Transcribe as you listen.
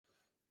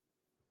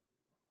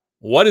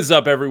What is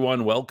up,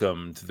 everyone?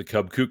 Welcome to the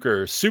Cub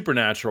Cooker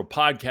Supernatural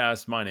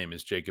Podcast. My name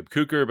is Jacob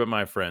Cooker, but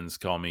my friends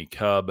call me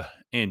Cub,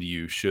 and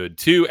you should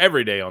too.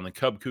 Every day on the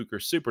Cub Cooker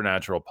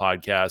Supernatural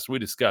Podcast, we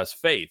discuss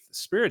faith,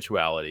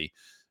 spirituality,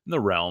 and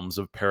the realms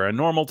of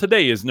paranormal.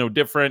 Today is no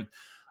different.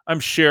 I'm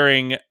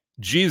sharing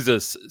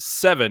Jesus'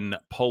 7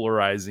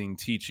 polarizing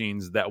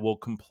teachings that will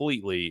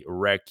completely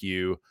wreck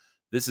you.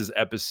 This is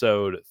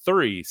episode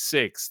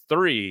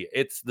 363.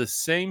 It's the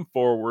same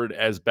forward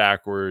as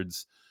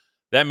backwards.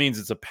 That means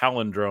it's a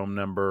palindrome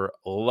number.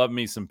 Love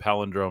me some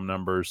palindrome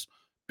numbers.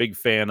 Big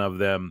fan of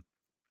them.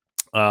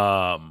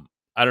 I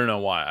don't know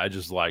why. I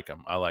just like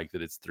them. I like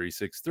that it's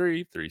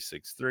 363,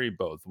 363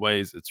 both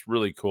ways. It's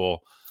really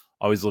cool.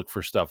 Always look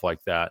for stuff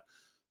like that.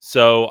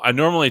 So I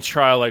normally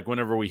try like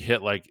whenever we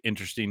hit like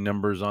interesting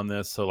numbers on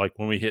this. So like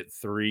when we hit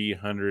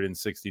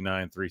 369,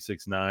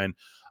 369,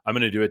 I'm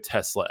going to do a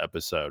Tesla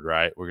episode,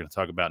 right? We're going to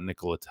talk about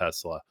Nikola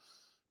Tesla.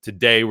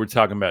 Today we're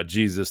talking about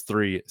Jesus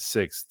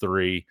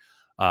 363.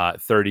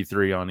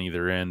 33 on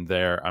either end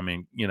there. I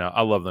mean,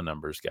 I love the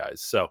numbers,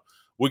 guys. So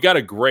we got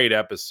a great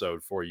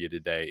episode for you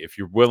today. If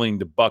you're willing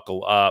to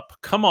buckle up,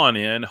 come on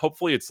in.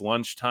 Hopefully it's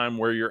lunchtime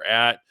where you're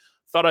at.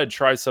 Thought I'd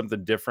try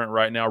something different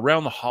right now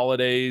around the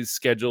holidays,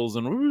 schedules,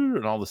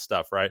 and all the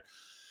stuff, right?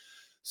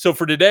 So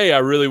for today, I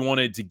really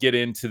wanted to get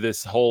into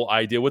this whole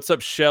idea. What's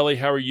up, Shelly?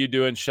 How are you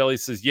doing? Shelly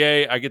says,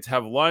 yay, I get to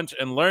have lunch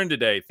and learn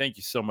today. Thank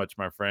you so much,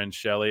 my friend,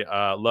 Shelly.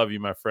 Love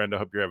you, my friend. I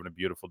hope you're having a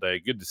beautiful day.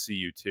 Good to see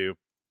you too.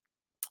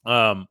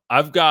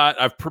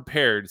 I've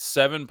prepared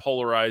 7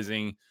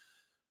 polarizing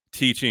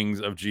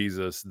teachings of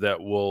Jesus that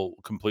will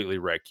completely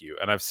wreck you.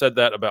 And I've said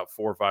that about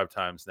 4 or 5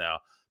 times now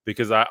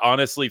because I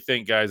honestly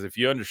think, guys, if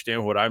you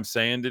understand what I'm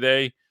saying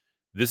today,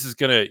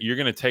 you're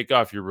gonna take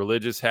off your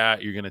religious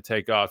hat, you're gonna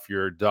take off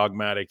your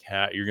dogmatic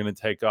hat, you're gonna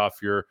take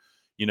off your,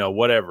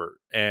 whatever,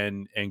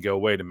 and go,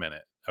 wait a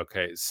minute,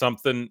 okay,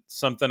 something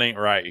ain't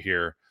right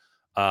here.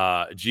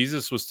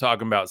 Jesus was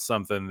talking about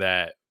something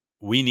that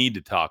we need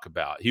to talk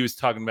about. He was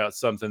talking about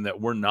something that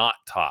we're not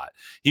taught.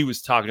 He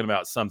was talking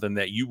about something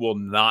that you will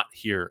not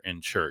hear in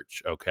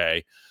church.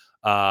 Okay.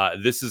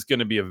 This is going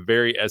to be a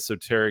very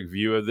esoteric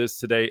view of this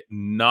today.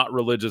 Not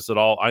religious at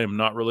all. I am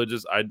not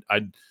religious.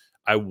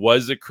 I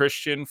was a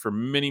Christian for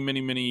many, many,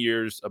 many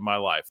years of my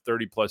life,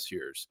 30 plus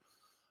years.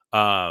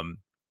 Um,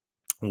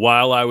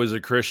 while I was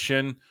a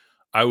Christian,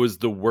 I was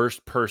the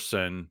worst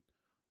person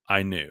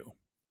I knew.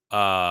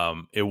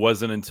 It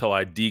wasn't until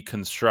I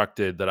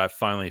deconstructed that I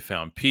finally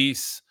found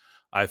peace.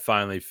 I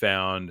finally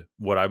found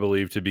what I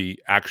believe to be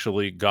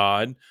actually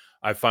God.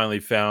 I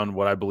finally found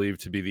what I believe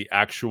to be the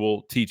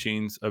actual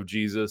teachings of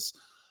Jesus.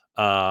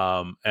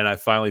 And I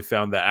finally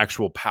found the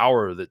actual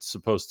power that's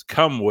supposed to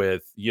come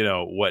with,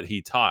 what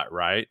he taught,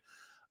 right?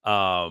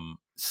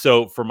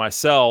 So for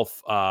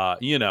myself,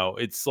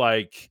 it's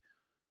like,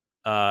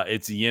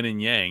 it's yin and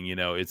yang,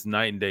 it's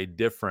night and day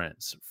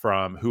difference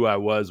from who I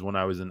was when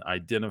I was an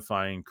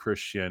identifying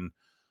Christian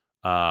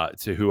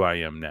to who I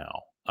am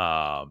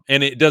now.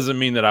 And it doesn't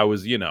mean that I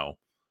was,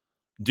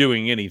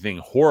 doing anything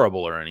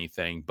horrible or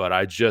anything, but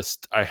I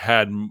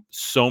had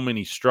so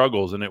many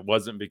struggles, and it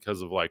wasn't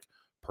because of like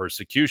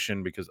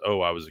persecution, because,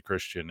 oh, I was a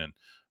Christian and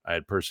I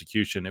had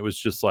persecution. It was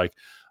just like,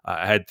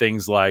 I had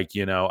things like,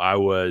 I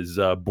was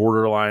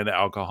borderline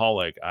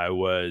alcoholic. I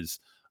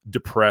was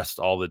depressed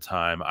all the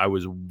time. I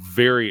was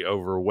very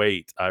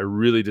overweight. I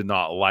really did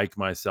not like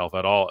myself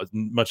at all,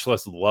 much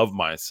less love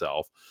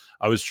myself.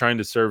 I was trying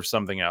to serve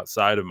something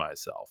outside of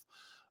myself.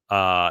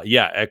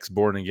 Yeah, ex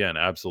born again.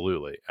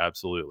 Absolutely.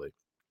 Absolutely.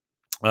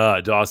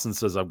 Dawson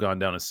says, I've gone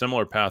down a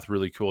similar path.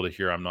 Really cool to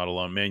hear. I'm not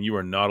alone. Man, you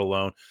are not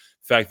alone. In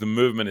fact, the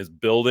movement is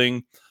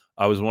building.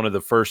 I was one of the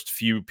first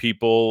few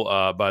people,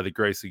 by the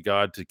grace of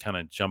God, to kind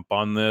of jump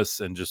on this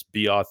and just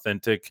be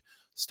authentic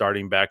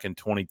starting back in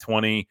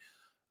 2020.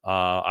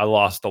 I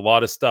lost a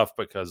lot of stuff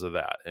because of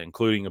that,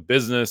 including a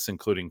business,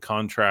 including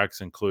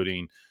contracts,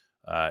 including,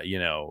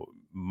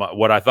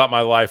 what I thought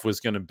my life was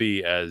going to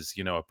be as,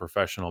 a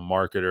professional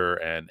marketer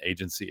and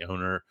agency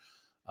owner.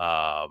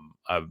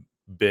 I've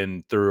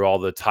been through all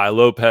the Ty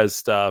Lopez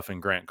stuff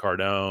and Grant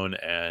Cardone,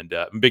 and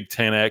I'm a big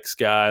 10X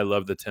guy. I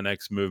love the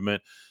 10X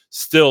movement.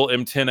 Still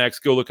am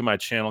 10X. Go look at my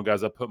channel,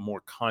 guys. I put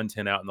more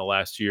content out in the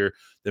last year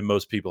than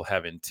most people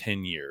have in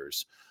 10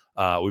 years.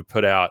 We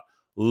put out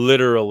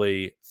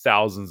literally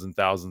thousands and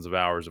thousands of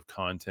hours of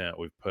content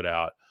we've put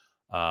out.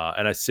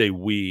 And I say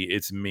we,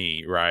 it's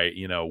me, right?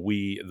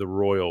 We, the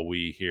royal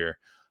we here.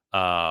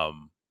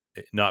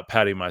 Not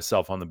patting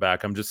myself on the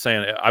back. I'm just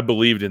saying I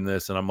believed in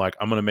this, and I'm like,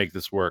 I'm going to make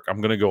this work. I'm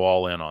going to go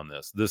all in on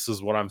this. This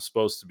is what I'm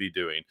supposed to be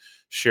doing,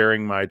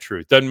 sharing my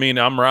truth. Doesn't mean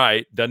I'm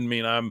right. Doesn't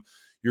mean I'm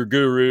your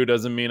guru.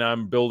 Doesn't mean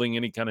I'm building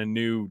any kind of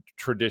new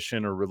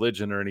tradition or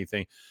religion or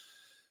anything.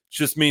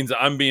 Just means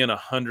I'm being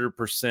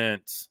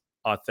 100%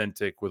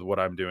 authentic with what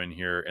I'm doing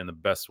here in the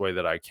best way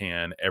that I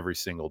can every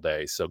single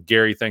day. So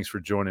Gary, thanks for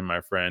joining, my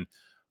friend.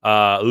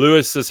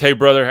 Lewis says, hey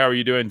brother, how are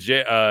you doing?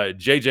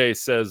 JJ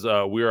says,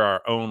 we're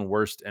our own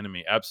worst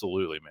enemy.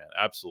 Absolutely, man.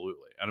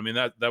 Absolutely. And I mean,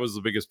 that was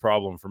the biggest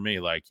problem for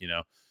me. Like,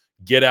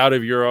 get out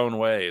of your own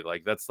way.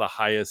 Like that's the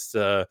highest,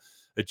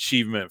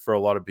 achievement for a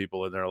lot of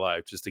people in their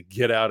life, just to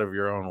get out of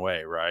your own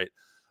way, right?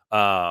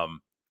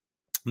 Um,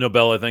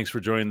 Nobella, thanks for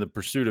joining. The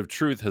pursuit of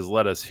truth has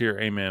led us here.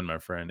 Amen, my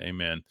friend.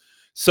 Amen.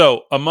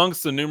 So,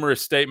 amongst the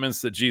numerous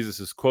statements that Jesus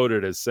is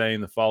quoted as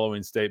saying, the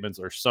following statements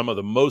are some of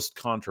the most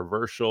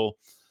controversial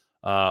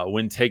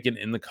when taken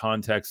in the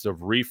context of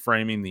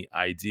reframing the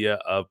idea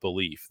of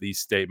belief. These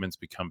statements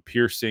become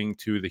piercing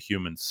to the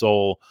human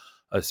soul,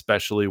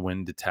 especially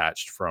when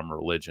detached from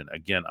religion.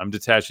 Again, I'm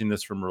detaching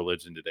this from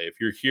religion today. If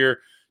you're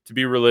here to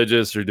be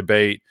religious or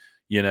debate,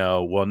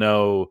 well,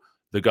 no,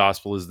 the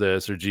gospel is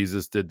this, or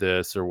Jesus did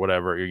this, or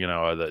whatever,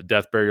 the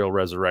death, burial,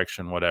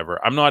 resurrection, whatever.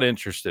 I'm not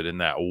interested in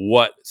that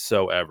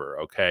whatsoever.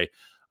 Okay.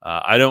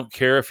 I don't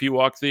care if he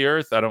walked the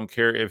earth. I don't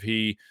care if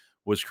he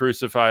was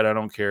crucified. I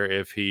don't care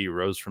if he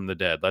rose from the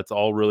dead. That's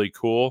all really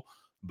cool,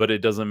 but it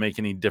doesn't make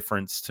any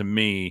difference to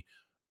me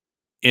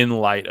in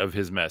light of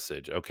his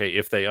message. Okay.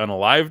 If they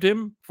unalived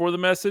him for the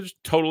message,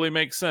 totally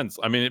makes sense.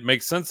 I mean, it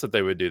makes sense that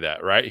they would do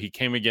that, right? He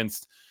came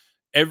against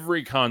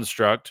every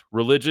construct,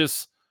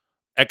 religious,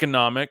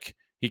 economic.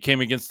 He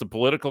came against the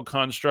political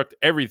construct,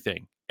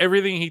 everything.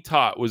 Everything he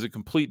taught was a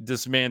complete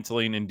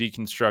dismantling and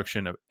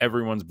deconstruction of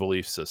everyone's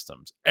belief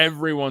systems.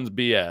 Everyone's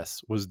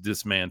BS was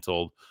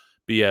dismantled,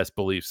 BS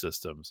belief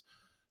systems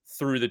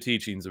through the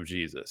teachings of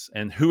Jesus.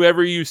 And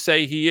whoever you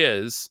say he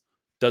is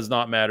does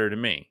not matter to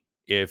me.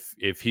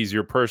 If he's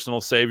your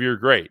personal savior,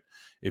 great.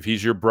 If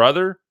he's your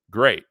brother,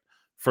 great.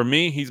 For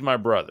me, he's my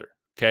brother.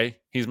 Okay?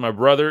 He's my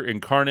brother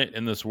incarnate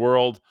in this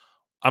world.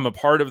 I'm a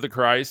part of the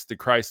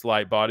Christ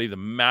light body, the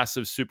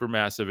massive,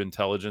 supermassive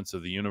intelligence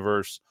of the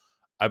universe.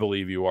 I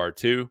believe you are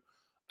too.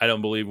 I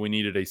don't believe we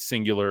needed a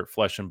singular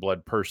flesh and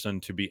blood person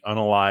to be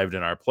unalived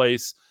in our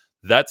place.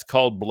 That's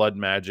called blood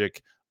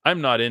magic. I'm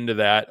not into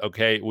that.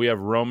 Okay. We have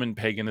Roman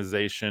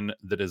paganization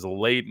that is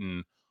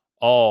laden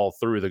all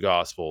through the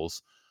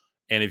Gospels.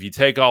 And if you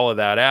take all of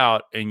that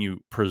out and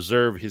you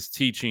preserve his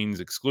teachings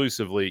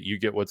exclusively, you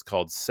get what's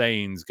called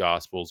sayings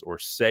gospels or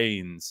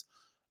sayings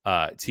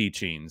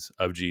teachings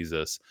of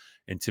Jesus.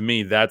 And to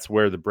me, that's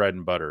where the bread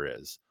and butter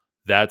is.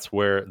 That's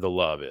where the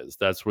love is.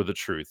 That's where the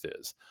truth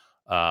is.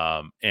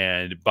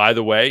 And by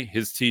the way,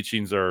 his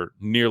teachings are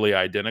nearly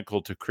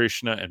identical to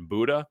Krishna and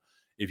Buddha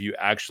if you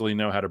actually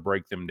know how to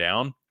break them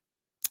down.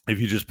 If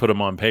you just put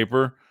them on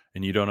paper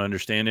and you don't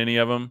understand any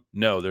of them,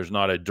 no, there's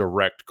not a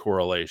direct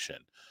correlation.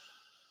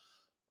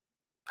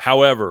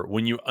 However,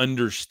 when you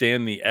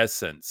understand the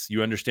essence,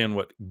 you understand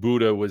what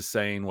Buddha was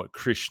saying, what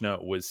Krishna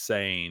was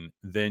saying,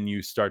 then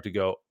you start to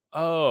go,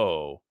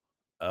 "Oh,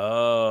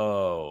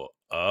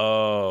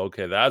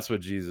 okay, that's what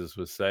Jesus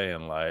was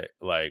saying."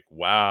 Like,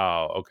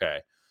 wow,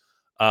 okay.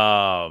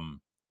 Um,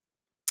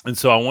 and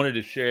so I wanted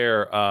to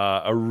share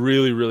a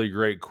really, really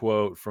great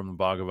quote from the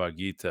Bhagavad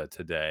Gita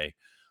today,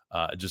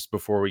 just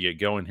before we get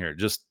going here.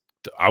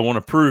 I want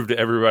to prove to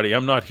everybody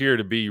I'm not here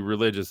to be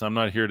religious. I'm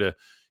not here to,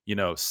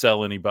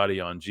 sell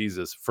anybody on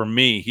Jesus. For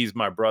me, he's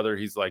my brother.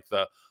 He's like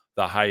the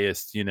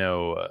highest,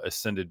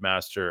 ascended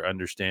master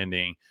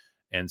understanding.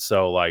 And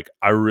so, like,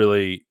 I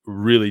really,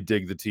 really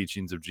dig the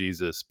teachings of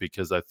Jesus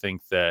because I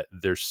think that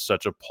there's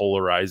such a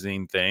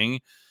polarizing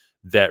thing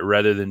that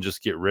rather than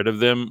just get rid of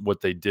them,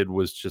 what they did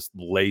was just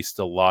laced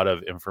a lot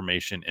of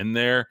information in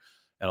there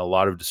and a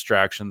lot of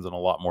distractions and a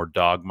lot more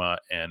dogma.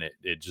 And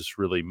it just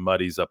really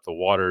muddies up the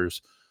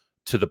waters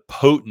to the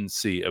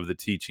potency of the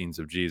teachings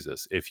of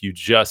Jesus. If you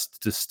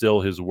just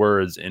distill his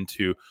words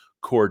into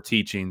core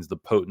teachings, the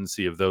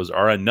potency of those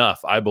are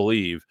enough, I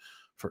believe,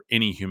 for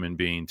any human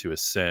being to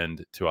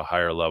ascend to a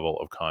higher level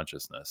of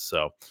consciousness.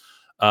 So,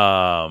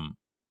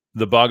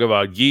 the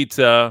Bhagavad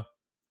Gita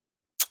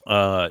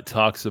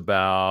talks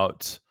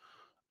about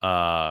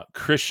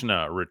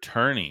Krishna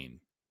returning.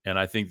 And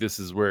I think this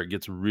is where it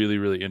gets really,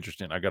 really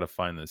interesting. I got to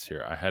find this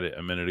here. I had it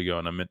a minute ago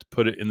and I meant to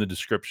put it in the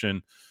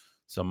description.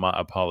 So my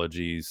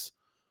apologies.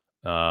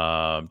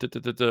 Where did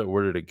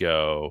it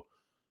go?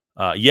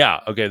 Yeah.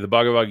 Okay. The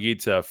Bhagavad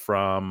Gita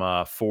from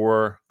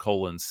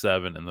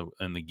 4:7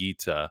 in the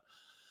Gita.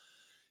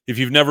 If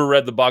you've never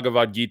read the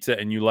Bhagavad Gita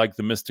and you like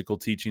the mystical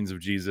teachings of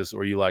Jesus,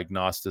 or you like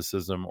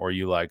Gnosticism, or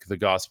you like the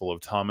Gospel of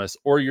Thomas,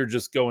 or you're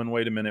just going,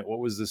 wait a minute, what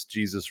was this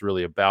Jesus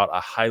really about? I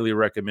highly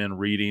recommend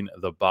reading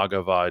the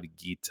Bhagavad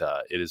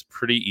Gita. It is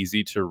pretty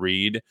easy to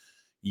read.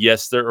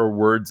 Yes, there are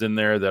words in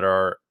there that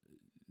are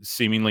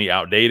seemingly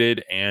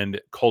outdated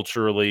and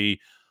culturally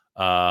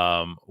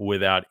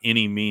without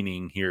any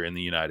meaning here in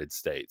the United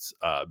States,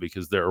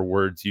 because there are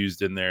words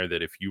used in there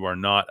that if you are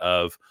not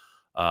of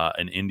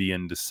an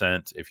Indian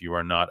descent, if you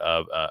are not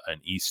of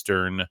an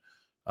Eastern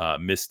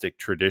mystic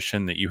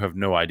tradition, that you have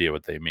no idea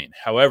what they mean.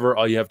 However,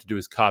 all you have to do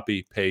is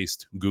copy,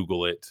 paste,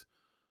 Google it,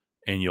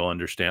 and you'll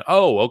understand.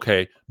 Oh,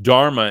 okay,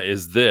 Dharma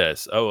is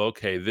this. Oh,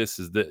 okay, this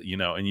is the,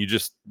 and you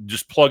just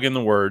plug in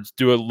the words,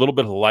 do a little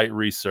bit of light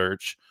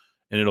research,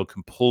 and it'll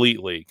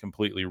completely,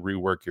 completely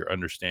rework your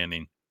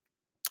understanding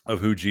of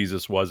who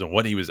Jesus was and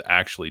what he was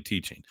actually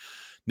teaching.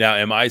 Now,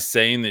 am I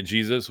saying that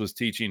Jesus was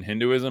teaching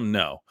Hinduism?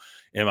 No.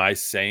 Am I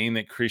saying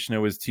that Krishna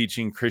was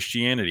teaching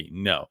Christianity?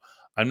 No.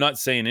 I'm not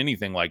saying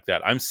anything like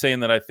that. I'm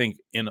saying that I think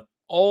in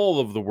all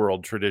of the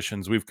world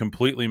traditions, we've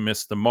completely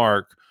missed the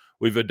mark.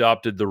 We've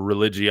adopted the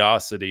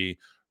religiosity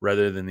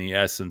rather than the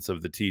essence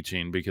of the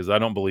teaching, because I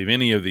don't believe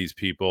any of these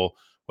people,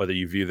 whether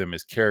you view them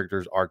as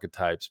characters,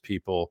 archetypes,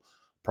 people,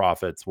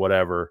 prophets,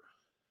 whatever,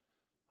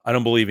 I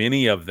don't believe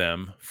any of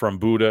them, from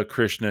Buddha,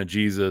 Krishna,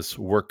 Jesus,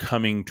 were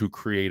coming to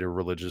create a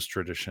religious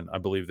tradition. I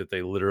believe that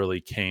they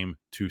literally came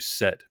to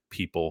set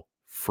people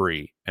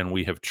free. And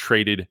we have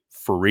traded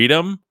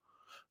freedom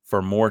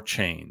for more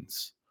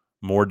chains,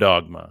 more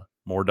dogma,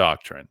 more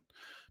doctrine.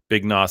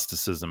 Big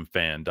Gnosticism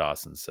fan,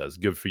 Dawson says.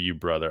 Good for you,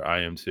 brother.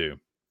 I am too.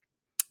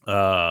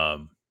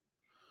 Um,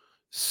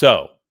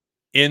 so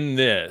in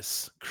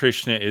this,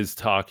 Krishna is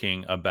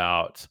talking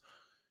about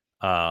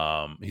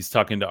he's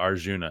talking to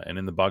Arjuna, and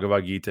in the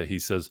Bhagavad Gita, he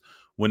says,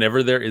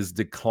 whenever there is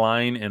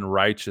decline in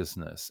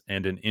righteousness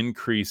and an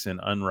increase in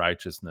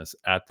unrighteousness,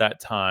 at that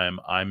time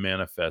I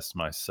manifest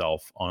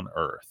myself on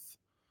earth.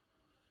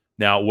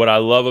 Now, what I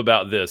love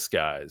about this,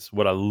 guys,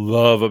 what I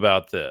love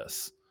about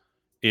this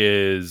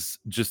is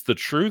just the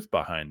truth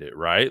behind it,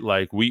 right?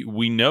 Like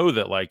we know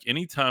that like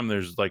anytime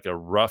there's like a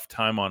rough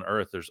time on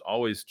earth, there's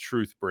always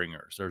truth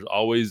bringers. There's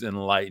always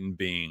enlightened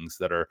beings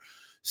that are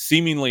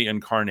seemingly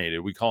incarnated.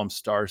 We call them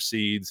star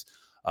seeds.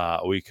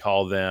 We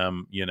call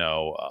them,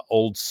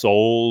 old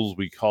souls.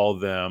 We call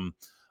them,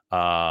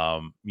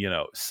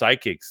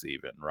 psychics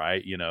even,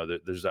 right?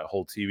 There's that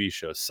whole TV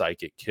show,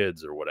 Psychic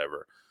Kids or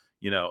whatever.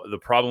 The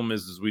problem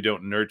is we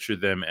don't nurture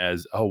them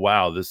as, oh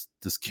wow, this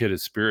kid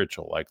is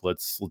spiritual, like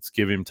let's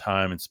give him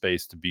time and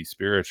space to be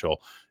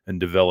spiritual and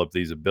develop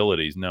these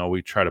abilities. No,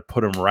 we try to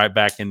put them right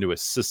back into a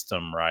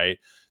system, right,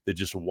 that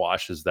just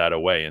washes that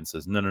away and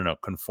says, no,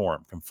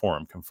 conform,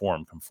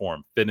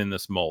 fit in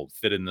this mold,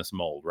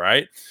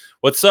 right?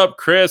 What's up,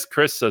 Chris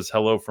says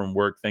hello from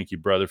work. Thank you,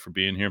 brother, for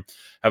being here.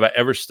 Have I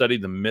ever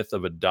studied the myth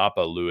of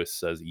Adapa? Lewis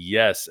says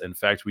yes. In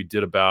fact,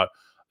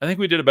 I think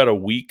we did about a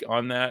week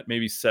on that,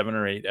 maybe 7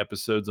 or 8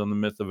 episodes on the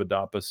myth of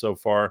Adapa so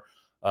far.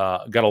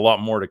 Got a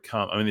lot more to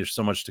come. I mean, there's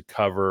so much to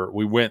cover.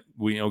 We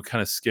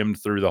kind of skimmed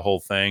through the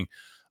whole thing.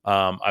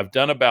 I've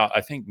done about,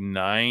 I think,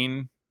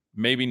 9,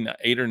 maybe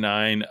 8 or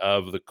 9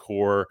 of the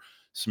core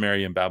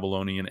Sumerian,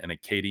 Babylonian, and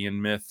Akkadian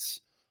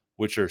myths,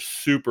 which are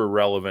super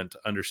relevant to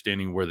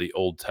understanding where the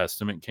Old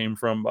Testament came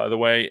from, by the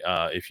way.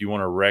 If you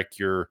want to wreck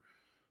your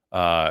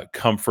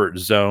comfort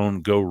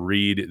zone, go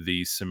read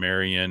the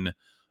Sumerian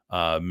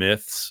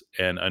myths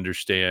and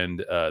understand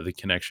the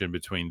connection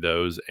between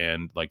those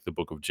and like the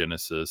book of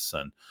Genesis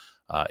and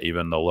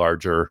even the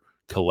larger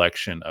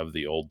collection of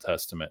the Old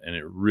Testament. And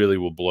it really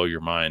will blow your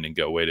mind and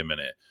go, wait a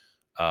minute.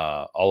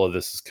 All of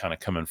this is kind of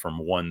coming from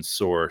one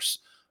source.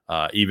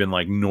 Even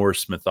like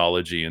Norse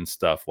mythology and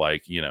stuff,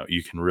 like,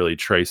 you can really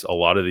trace a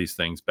lot of these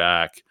things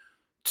back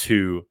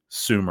to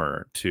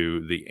Sumer,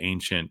 to the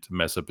ancient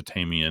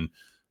Mesopotamian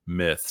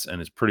myths, and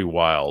it's pretty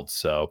wild.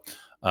 So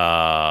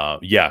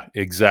yeah,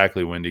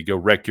 exactly, Wendy, go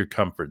wreck your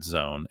comfort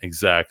zone.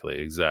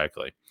 Exactly.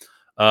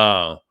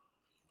 uh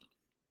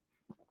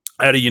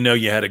how do you know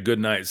you had a good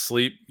night's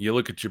sleep? You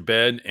look at your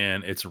bed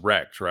and it's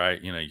wrecked,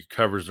 right? Your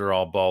covers are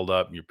all balled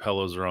up, your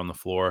pillows are on the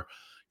floor.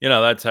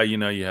 That's how you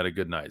know you had a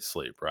good night's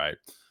sleep, right?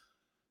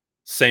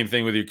 Same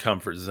thing with your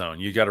comfort zone.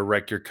 You got to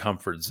wreck your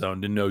comfort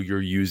zone to know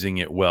you're using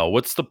it well.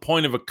 What's the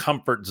point of a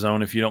comfort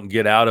zone if you don't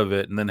get out of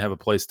it and then have a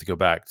place to go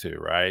back to,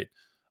 right?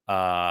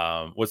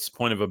 What's the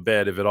point of a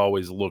bed if it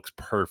always looks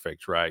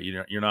perfect, right?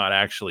 You're not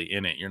actually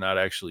in it. You're not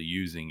actually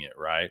using it,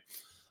 right?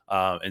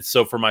 And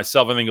so for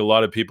myself, I think a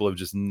lot of people have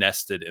just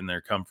nested in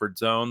their comfort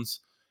zones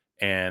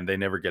and they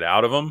never get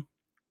out of them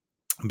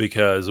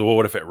because, well,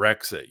 what if it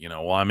wrecks it?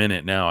 Well, I'm in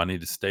it now. I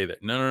need to stay there.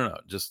 No.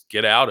 Just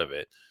get out of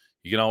it.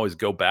 You can always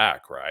go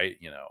back, right?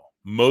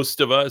 Most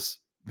of us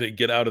that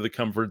get out of the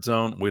comfort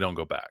zone, we don't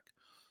go back.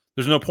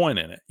 There's no point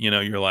in it.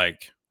 You're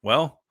like,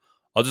 well,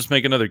 I'll just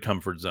make another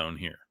comfort zone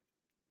here.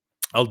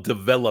 I'll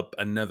develop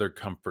another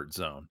comfort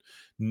zone.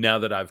 Now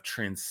that I've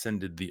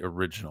transcended the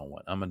original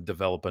one, I'm going to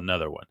develop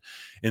another one.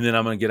 And then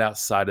I'm going to get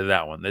outside of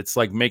that one. It's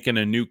like making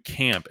a new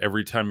camp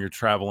every time you're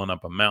traveling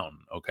up a mountain.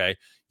 Okay.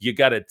 You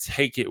got to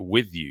take it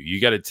with you. You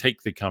got to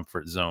take the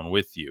comfort zone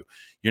with you.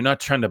 You're not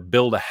trying to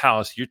build a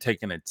house. You're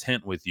taking a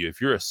tent with you.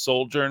 If you're a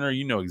sojourner,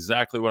 you know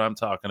exactly what I'm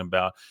talking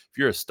about. If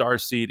you're a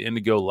starseed,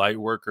 indigo, light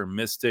worker,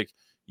 mystic,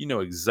 you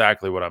know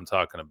exactly what I'm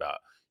talking about.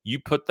 You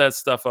put that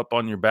stuff up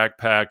on your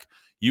backpack,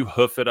 you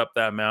hoof it up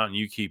that mountain,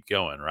 you keep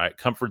going, right?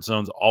 Comfort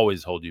zones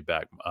always hold you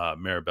back.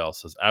 Maribel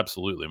says,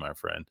 absolutely, my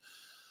friend.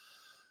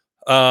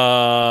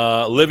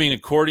 Living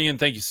Accordion,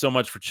 thank you so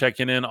much for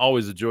checking in.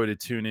 Always a joy to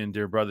tune in,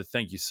 dear brother.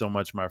 Thank you so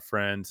much, my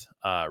friend.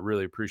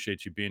 Really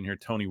appreciate you being here.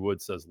 Tony Wood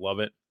says, love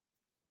it.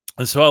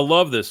 And so I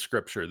love this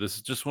scripture. This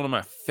is just one of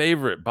my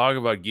favorite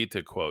Bhagavad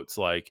Gita quotes.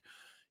 Like,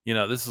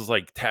 this is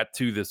like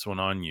tattoo this one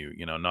on you,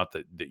 not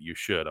that you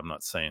should. I'm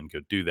not saying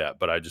go do that,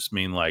 but I just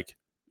mean like,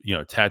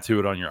 tattoo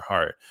it on your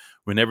heart.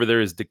 Whenever there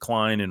is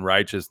decline in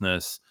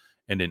righteousness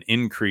and an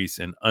increase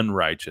in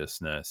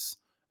unrighteousness,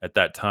 at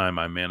that time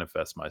I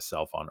manifest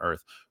myself on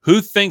earth.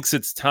 Who thinks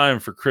it's time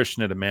for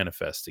Krishna to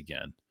manifest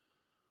again?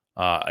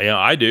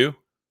 I do.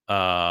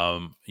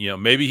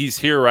 Maybe he's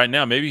here right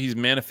now. Maybe he's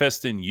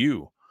manifesting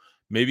you.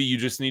 Maybe you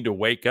just need to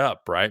wake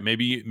up, right?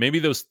 Maybe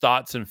those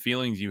thoughts and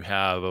feelings you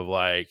have of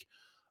like,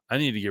 I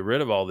need to get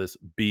rid of all this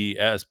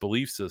BS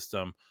belief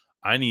system.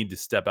 I need to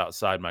step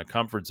outside my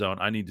comfort zone.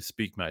 I need to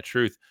speak my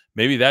truth.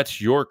 Maybe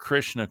that's your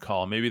Krishna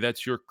call. Maybe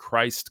that's your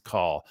Christ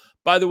call.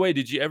 By the way,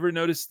 did you ever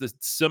notice the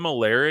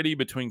similarity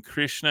between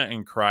Krishna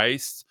and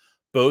Christ,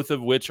 both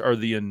of which are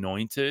the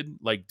anointed?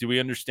 Like, do we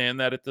understand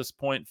that at this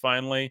point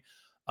finally?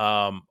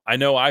 I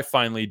know I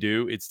finally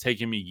do. It's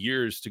taken me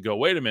years to go,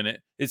 wait a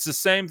minute. It's the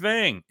same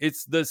thing.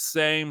 It's the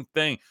same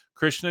thing.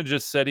 Krishna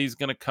just said he's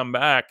going to come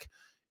back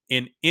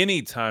in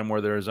any time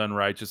where there is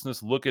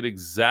unrighteousness. Look at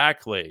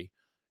exactly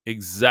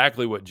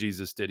what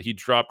Jesus did. He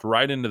dropped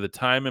right into the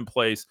time and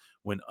place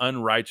when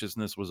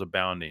unrighteousness was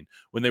abounding,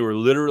 when they were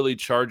literally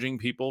charging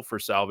people for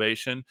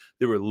salvation.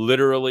 They were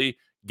literally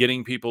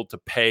getting people to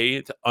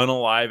pay to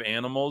unalive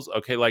animals.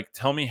 Okay, like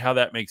tell me how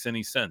that makes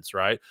any sense,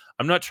 right?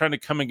 I'm not trying to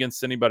come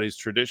against anybody's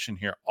tradition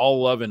here.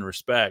 All love and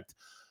respect.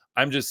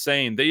 I'm just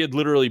saying they had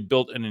literally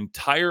built an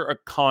entire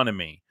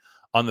economy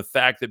on the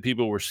fact that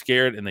people were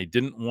scared and they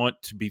didn't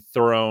want to be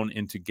thrown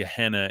into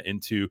Gehenna,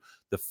 into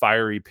the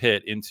fiery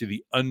pit, into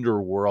the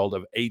underworld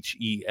of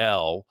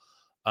Hell,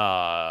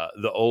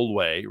 the old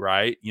way,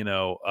 right?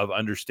 Of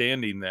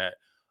understanding that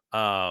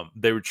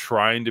they were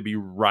trying to be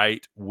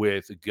right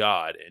with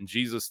God. And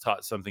Jesus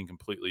taught something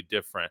completely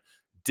different.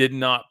 Did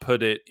not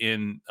put it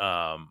in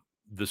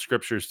the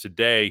scriptures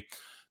today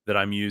that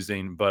I'm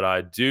using, but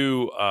I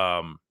do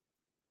want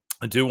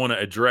to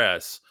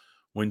address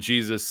when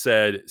Jesus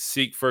said,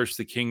 "Seek first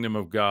the kingdom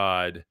of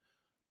God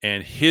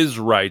and his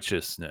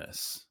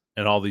righteousness,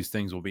 and all these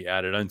things will be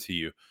added unto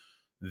you."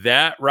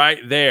 That right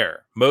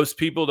there, most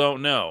people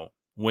don't know.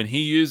 When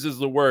he uses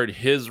the word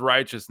his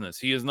righteousness,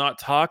 he is not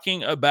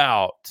talking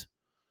about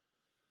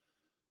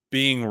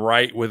being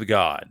right with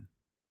God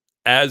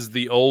as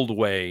the old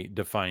way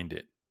defined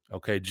it.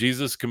 Okay,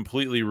 Jesus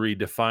completely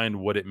redefined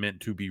what it meant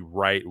to be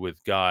right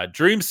with God.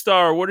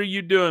 Dreamstar, what are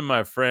you doing,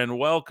 my friend?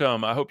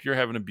 Welcome. I hope you're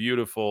having a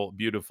beautiful,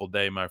 beautiful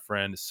day, my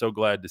friend. So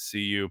glad to see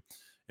you.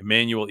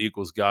 Emmanuel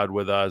equals God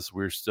with us.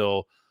 We're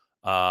still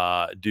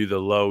do the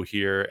low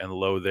here and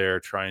low there,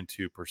 trying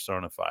to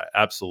personify.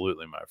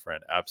 Absolutely, my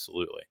friend.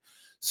 Absolutely.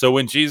 So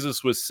when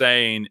Jesus was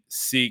saying,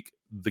 seek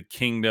the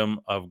kingdom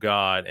of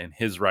God and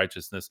his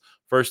righteousness,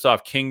 first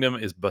off, kingdom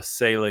is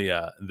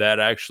basileia. That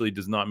actually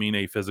does not mean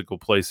a physical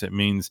place. It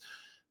means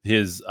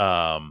his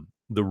the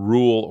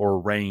rule or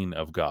reign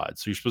of God.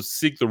 So you're supposed to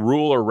seek the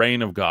rule or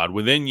reign of God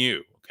within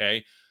you.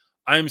 Okay.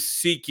 I'm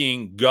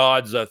seeking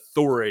God's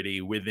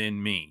authority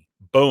within me.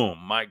 Boom,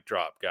 mic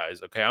drop,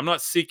 guys. Okay. I'm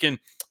not seeking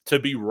to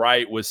be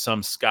right with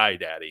some sky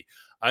daddy.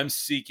 I'm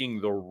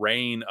seeking the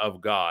reign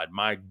of God,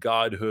 my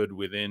godhood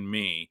within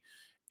me,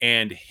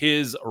 and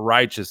his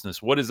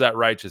righteousness. What is that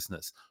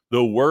righteousness?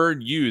 The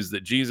word used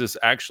that Jesus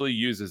actually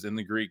uses in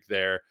the Greek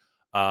there.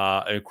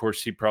 And of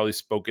course, he probably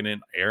spoken in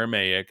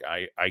Aramaic.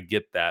 I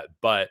get that.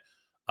 But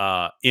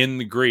in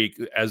the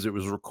Greek, as it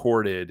was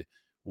recorded,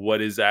 what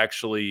is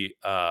actually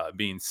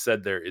being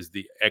said there is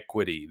the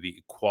equity, the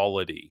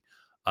equality,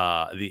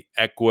 the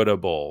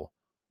equitable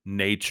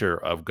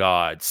nature of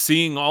God,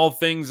 seeing all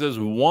things as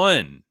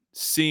one,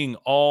 seeing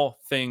all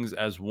things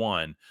as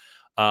one.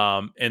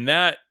 And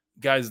that,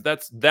 guys,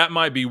 that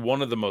might be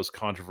one of the most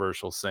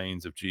controversial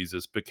sayings of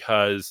Jesus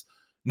because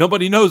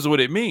nobody knows what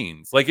it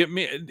means. Like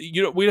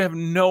we have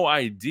no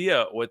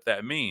idea what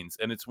that means,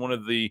 and it's one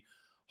of the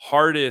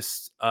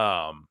hardest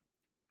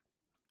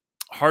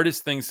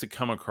hardest things to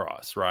come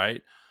across,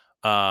 right?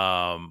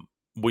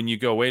 When you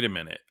go, wait a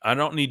minute, I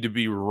don't need to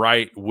be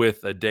right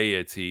with a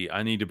deity.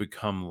 I need to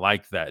become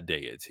like that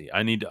deity.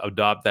 I need to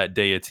adopt that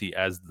deity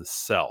as the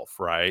self,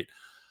 right?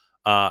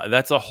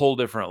 That's a whole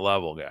different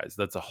level, guys.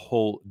 That's a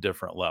whole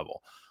different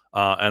level.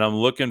 And I'm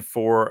looking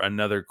for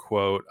another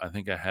quote. I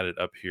think I had it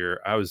up here.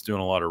 I was doing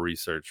a lot of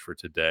research for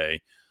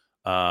today.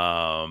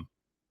 Um,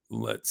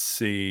 let's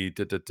see.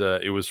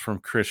 It was from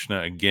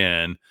Krishna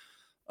again.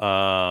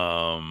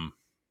 Um,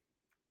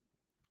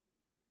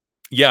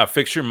 Yeah,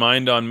 fix your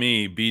mind on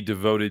me, be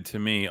devoted to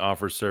me,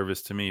 offer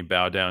service to me,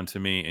 bow down to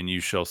me, and you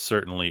shall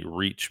certainly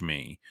reach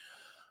me.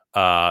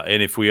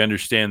 And if we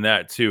understand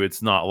that too,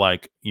 it's not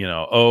like,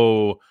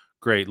 oh,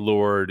 great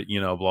Lord,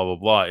 blah, blah,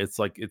 blah. It's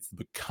like it's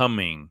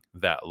becoming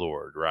that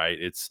Lord, right?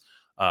 It's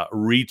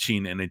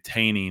reaching and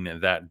attaining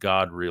that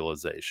God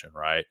realization,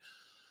 right?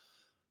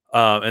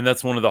 And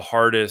that's one of the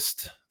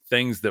hardest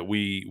things that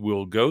we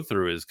will go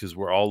through is because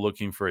we're all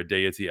looking for a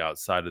deity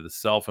outside of the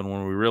self. And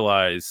when we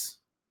realize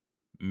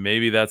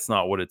maybe that's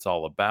not what it's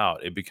all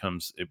about, it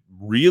becomes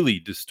really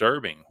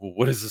disturbing. Well,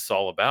 what is this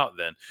all about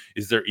then?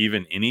 Is there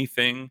even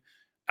anything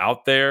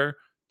out there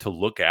to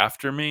look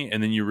after me?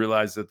 And then you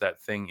realize that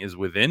that thing is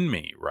within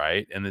me,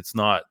 right? And it's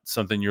not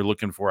something you're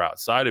looking for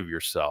outside of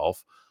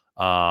yourself.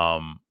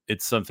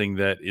 It's something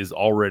that is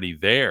already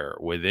there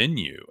within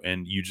you,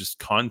 and you just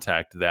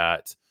contact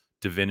that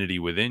divinity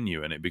within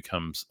you, and it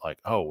becomes like,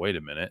 oh, wait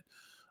a minute.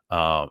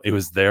 It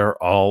was there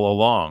all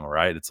along,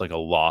 right? It's like a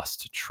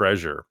lost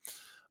treasure.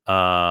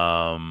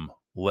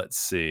 let's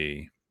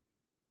see.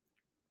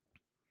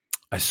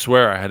 I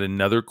swear I had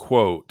another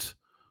quote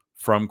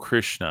from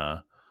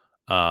Krishna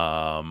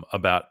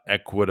about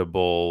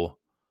equitable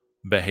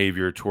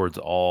behavior towards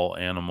all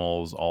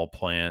animals, all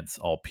plants,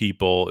 all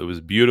people. It was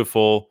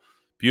beautiful,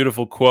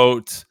 beautiful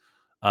quote.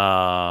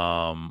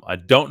 I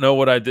don't know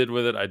what I did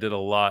with it. I did a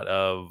lot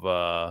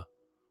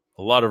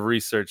of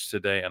research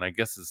today, and I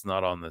guess it's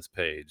not on this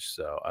page.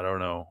 So I don't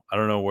know. I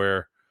don't know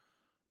where.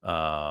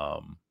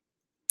 Um,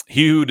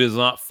 he who does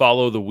not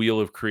follow the wheel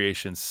of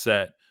creation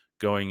set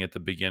going at the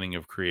beginning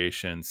of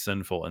creation,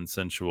 sinful and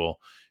sensual,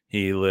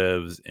 he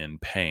lives in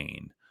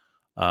pain.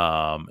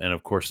 And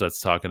of course, that's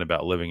talking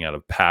about living out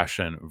of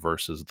passion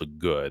versus the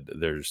good.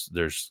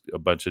 There's a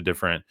bunch of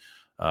different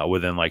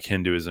within like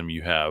Hinduism.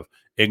 You have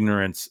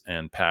ignorance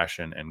and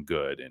passion and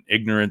good. And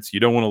ignorance, you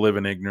don't want to live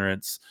in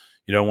ignorance.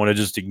 You don't want to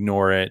just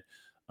ignore it.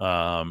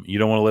 You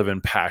don't want to live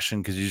in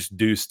passion because you just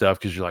do stuff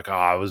because you're like, oh,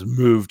 I was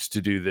moved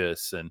to do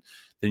this, and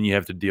then you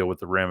have to deal with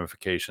the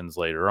ramifications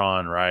later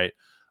on, right?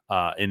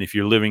 And if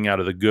you're living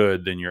out of the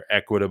good, then you're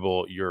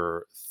equitable.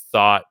 You're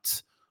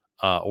thought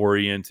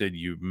oriented.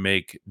 You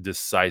make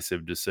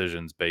decisive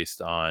decisions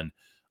based on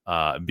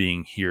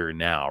being here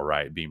now,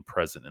 right? Being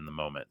present in the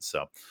moment.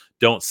 So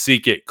don't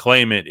seek it,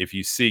 claim it. If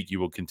you seek, you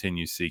will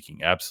continue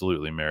seeking.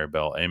 Absolutely,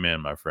 Maribel.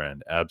 Amen, my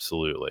friend.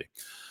 Absolutely.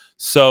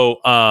 So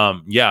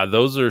yeah,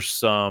 those are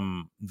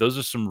some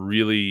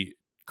really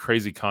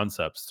crazy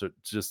concepts to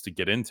just to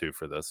get into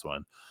for this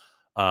one,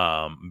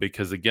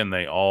 because again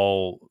they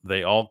all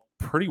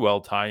pretty well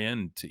tie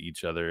into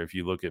each other if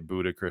you look at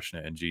Buddha,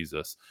 Krishna, and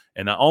Jesus.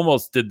 And I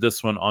almost did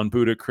this one on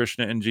Buddha,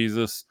 Krishna, and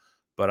Jesus,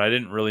 but I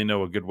didn't really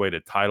know a good way to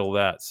title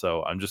that,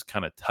 so I'm just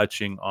kind of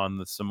touching on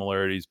the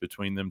similarities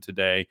between them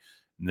today,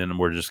 and then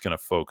we're just going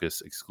to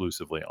focus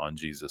exclusively on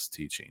Jesus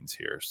teachings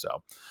here.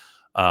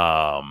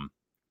 Um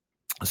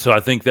so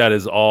I think that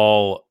is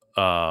all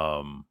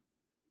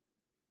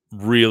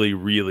really,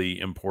 really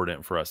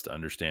important for us to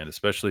understand,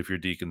 especially if you're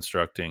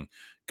deconstructing.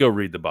 Go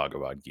read the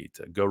Bhagavad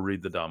Gita, go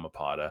read the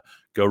Dhammapada,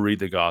 go read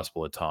the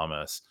Gospel of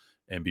Thomas,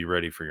 and be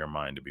ready for your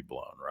mind to be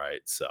blown,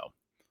 right? So,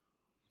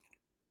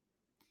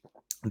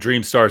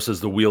 Dreamstar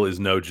says the wheel is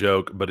no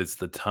joke, but it's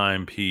the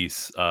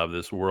timepiece of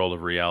this world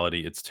of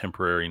reality. It's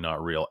temporary,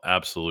 not real.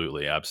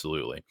 Absolutely,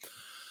 absolutely.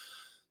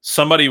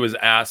 Somebody was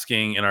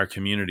asking in our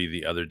community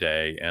the other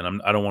day,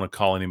 and I don't want to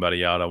call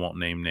anybody out. I won't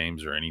name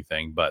names or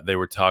anything, but they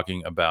were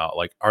talking about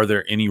like, are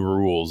there any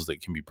rules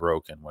that can be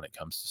broken when it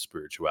comes to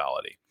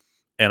spirituality?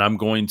 And I'm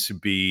going to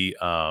be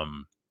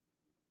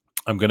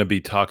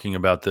talking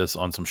about this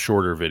on some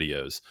shorter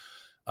videos.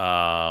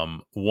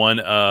 One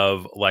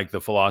of like the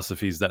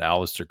philosophies that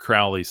Aleister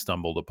Crowley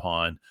stumbled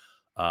upon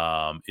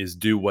is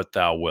do what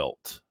thou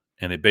wilt.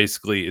 And it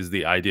basically is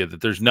the idea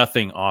that there's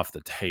nothing off the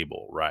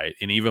table, right?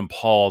 And even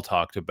Paul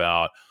talked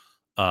about,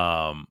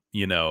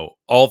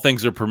 all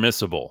things are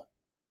permissible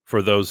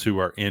for those who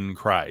are in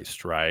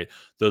Christ, right?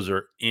 Those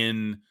are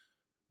in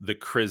the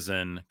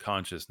Chrisen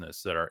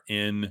consciousness, that are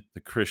in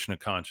the Krishna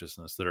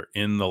consciousness, that are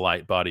in the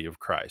light body of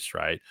Christ,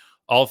 right?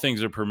 All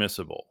things are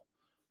permissible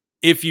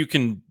if you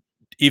can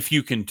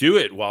do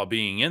it while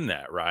being in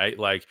that, right?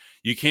 Like,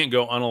 you can't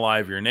go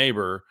unalive your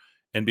neighbor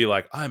and be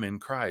like, I'm in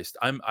Christ,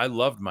 I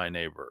loved my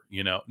neighbor,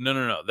 no, no,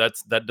 no,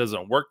 that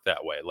doesn't work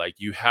that way. Like,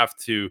 you have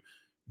to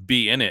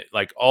be in it.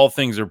 Like, all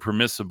things are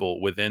permissible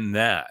within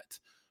that,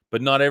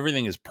 but not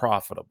everything is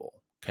profitable.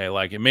 Okay,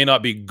 like, it may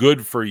not be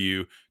good for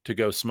you to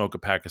go smoke a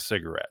pack of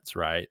cigarettes,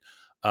 right?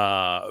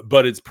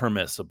 But it's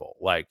permissible.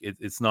 Like,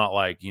 it's not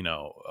like,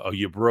 oh,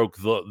 you broke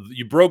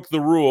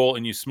the rule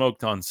and you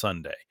smoked on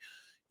Sunday.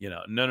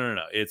 No, no, no,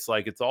 no. It's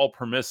like, it's all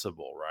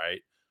permissible, right?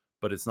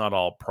 But it's not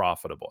all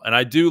profitable. And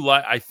I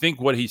think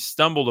what he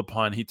stumbled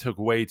upon, he took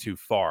way too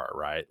far,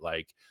 right?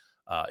 Like,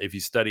 if you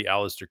study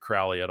Aleister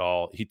Crowley at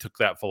all, he took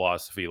that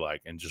philosophy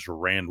like and just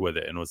ran with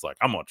it and was like,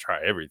 I'm gonna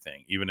try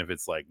everything, even if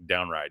it's like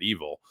downright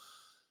evil.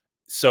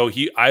 So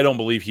I don't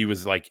believe he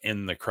was like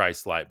in the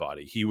Christ light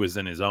body. He was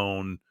in his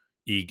own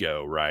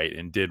ego, right?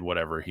 And did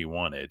whatever he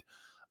wanted.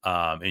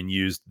 And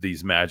used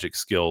these magic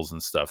skills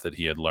and stuff that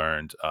he had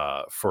learned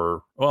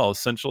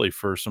essentially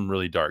for some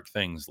really dark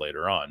things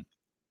later on.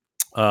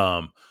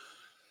 Um,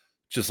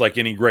 just like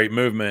any great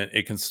movement,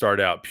 it can start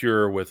out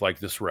pure with like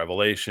this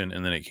revelation,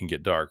 and then it can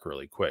get dark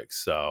really quick.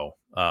 So,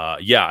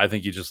 yeah, I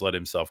think he just let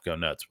himself go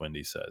nuts.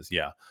 Wendy says,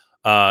 yeah.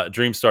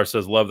 Dreamstar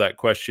says, love that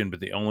question, but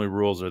the only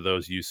rules are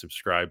those you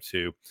subscribe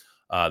to.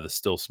 The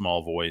still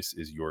small voice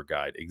is your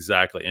guide.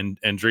 Exactly. And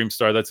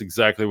Dreamstar, that's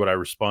exactly what I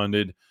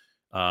responded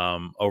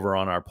over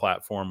on our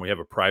platform. We have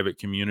a private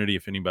community.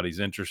 If anybody's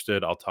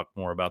interested, I'll talk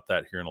more about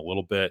that here in a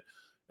little bit.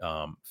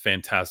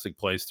 Fantastic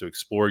place to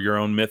explore your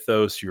own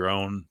mythos, your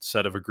own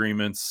set of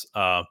agreements.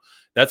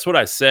 That's what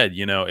I said.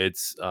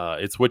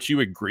 It's what you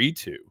agree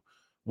to.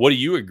 What do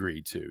you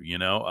agree to?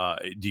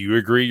 Do you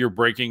agree you're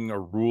breaking a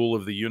rule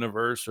of the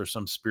universe or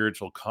some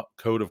spiritual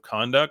code of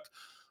conduct?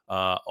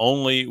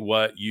 Only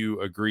what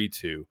you agree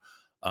to.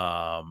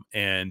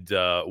 And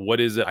what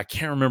is it? I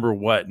can't remember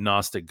what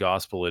Gnostic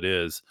gospel it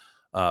is.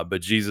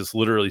 But Jesus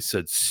literally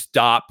said,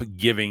 "Stop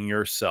giving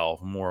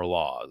yourself more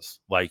laws,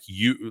 like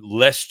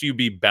lest you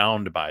be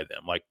bound by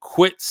them. Like,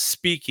 quit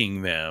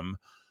speaking them,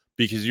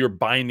 because you're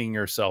binding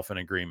yourself in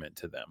agreement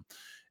to them."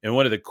 And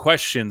one of the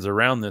questions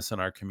around this in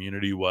our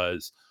community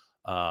was,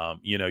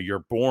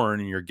 you're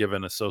born and you're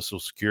given a social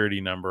security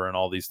number and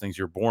all these things.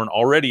 You're born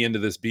already into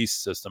this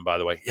beast system, by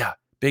the way. Yeah,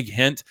 big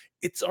hint.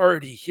 It's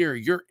already here.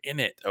 You're in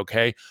it.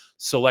 Okay.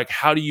 So, like,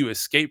 how do you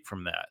escape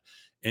from that?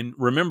 And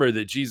remember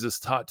that Jesus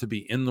taught to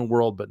be in the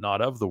world, but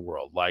not of the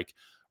world. Like,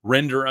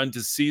 render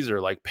unto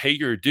Caesar, like, pay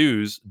your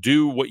dues,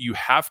 do what you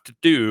have to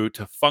do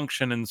to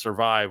function and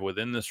survive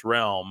within this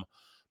realm,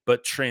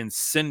 but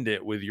transcend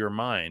it with your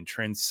mind,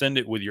 transcend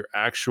it with your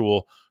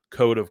actual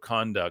code of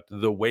conduct,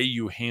 the way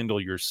you handle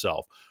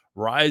yourself.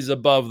 Rise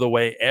above the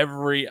way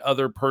every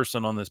other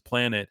person on this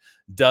planet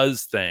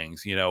does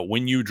things.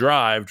 When you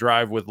drive,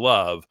 drive with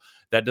love.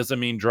 That doesn't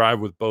mean drive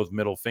with both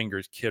middle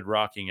fingers, kid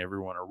rocking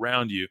everyone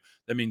around you.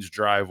 That means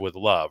drive with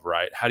love,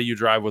 right? How do you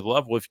drive with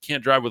love? Well, if you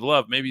can't drive with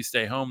love, maybe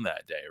stay home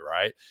that day,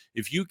 right?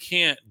 If you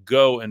can't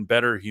go and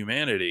better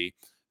humanity,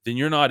 then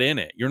you're not in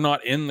it. You're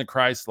not in the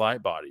Christ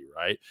light body,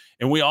 right?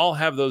 And we all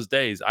have those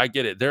days. I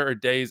get it. There are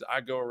days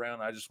I go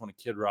around, I just want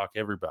to kid rock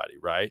everybody,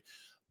 right?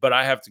 But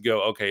I have to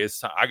go, okay,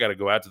 it's time. I got to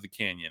go out to the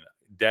canyon.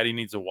 Daddy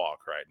needs a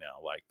walk right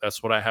now. Like,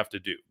 that's what I have to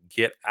do.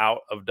 Get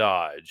out of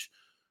Dodge,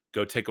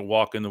 go take a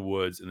walk in the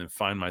woods, and then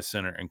find my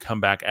center and come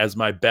back as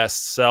my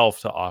best self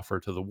to offer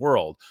to the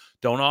world.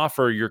 Don't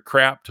offer your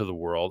crap to the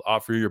world,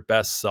 offer your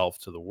best self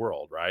to the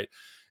world, right?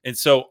 And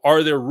so,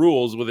 are there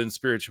rules within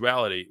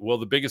spirituality? Well,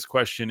 the biggest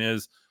question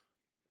is,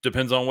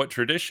 depends on what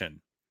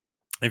tradition.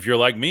 If you're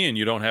like me and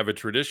you don't have a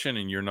tradition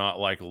and you're not,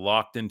 like,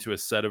 locked into a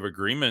set of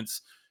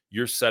agreements,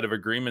 your set of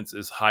agreements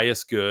is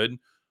highest good.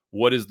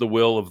 What is the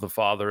will of the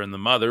father and the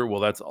mother? Well,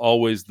 that's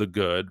always the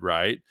good,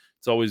 right?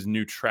 It's always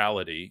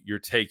neutrality. You're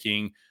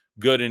taking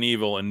good and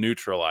evil and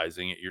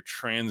neutralizing it. You're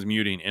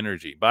transmuting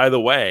energy. By the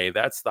way,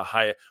 that's the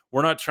high.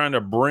 We're not trying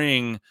to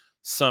bring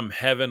some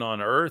heaven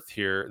on earth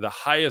here. The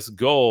highest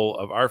goal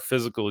of our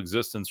physical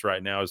existence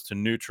right now is to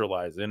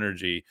neutralize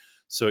energy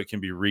so it can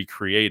be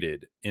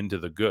recreated into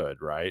the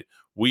good, right?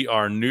 We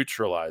are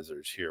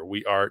neutralizers here.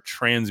 We are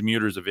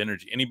transmuters of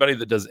energy. Anybody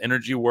that does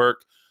energy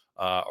work,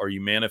 or you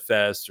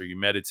manifest or you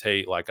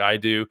meditate like I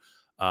do,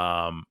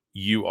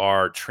 you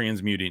are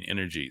transmuting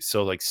energy.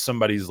 So, like,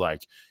 somebody's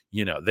like,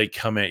 they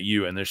come at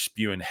you and they're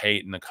spewing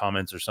hate in the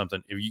comments or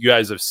something. If you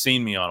guys have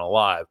seen me on a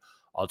live,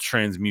 I'll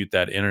transmute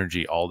that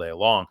energy all day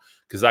long,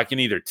 because I can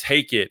either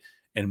take it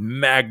and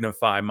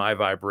magnify my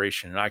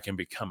vibration and I can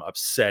become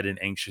upset and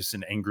anxious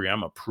and angry. I'm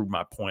going to prove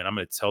my point. I'm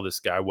going to tell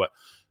this guy what.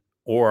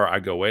 Or I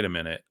go, wait a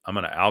minute, I'm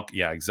going to,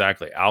 yeah,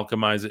 exactly,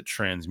 alchemize it,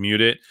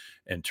 transmute it,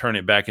 and turn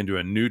it back into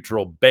a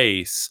neutral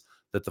base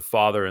that the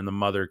father and the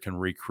mother can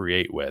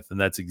recreate with. And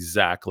that's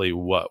exactly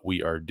what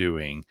we are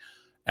doing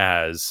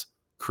as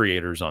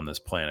creators on this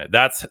planet.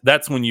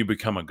 That's when you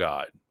become a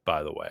god,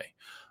 by the way.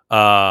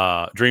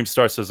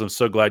 Dreamstar says, I'm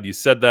so glad you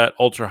said that.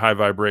 Ultra high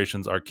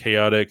vibrations are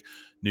chaotic.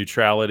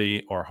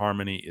 Neutrality or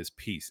harmony is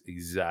peace.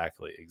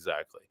 Exactly,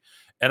 exactly.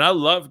 And I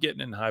love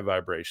getting in high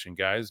vibration,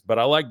 guys, but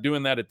I like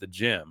doing that at the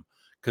gym,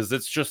 because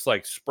it's just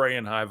like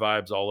spraying high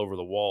vibes all over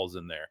the walls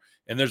in there.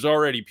 And there's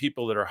already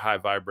people that are high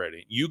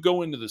vibrating. You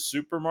go into the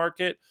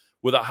supermarket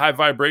with a high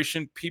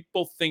vibration,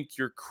 people think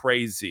you're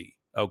crazy.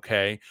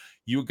 Okay.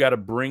 You got to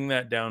bring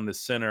that down to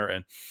center,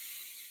 and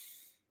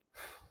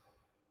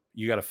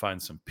you got to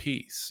find some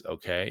peace.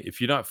 Okay. If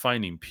you're not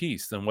finding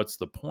peace, then what's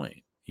the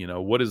point?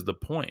 What is the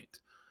point?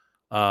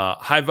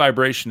 High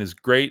vibration is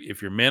great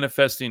if you're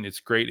manifesting. It's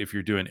great if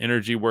you're doing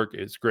energy work.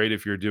 It's great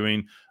if you're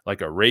doing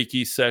like a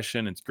Reiki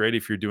session. It's great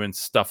if you're doing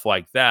stuff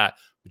like that.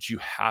 But you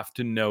have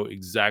to know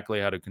exactly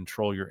how to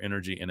control your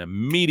energy and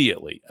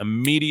immediately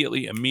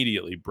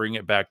bring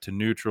it back to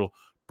neutral,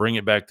 bring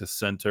it back to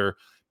center,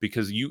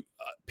 because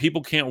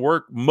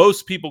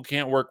most people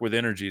can't work with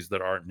energies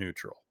that aren't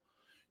neutral.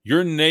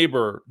 Your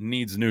neighbor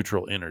needs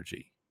neutral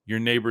energy. Your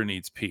neighbor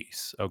needs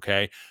peace.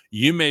 Okay.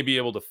 You may be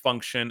able to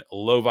function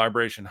low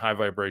vibration, high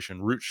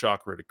vibration, root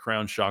chakra to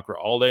crown chakra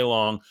all day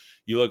long.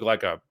 You look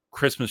like a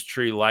Christmas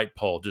tree light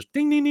pole, just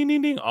ding, ding, ding,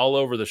 ding, ding, all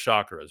over the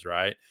chakras,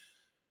 right?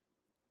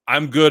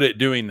 I'm good at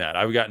doing that.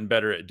 I've gotten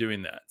better at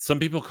doing that. Some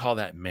people call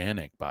that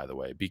manic, by the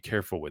way. Be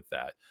careful with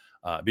that.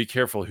 Be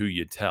careful who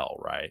you tell,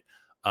 right?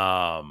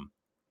 Um,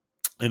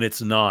 and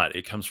it's not.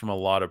 It comes from a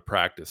lot of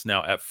practice.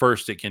 Now, at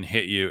first, it can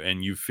hit you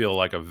and you feel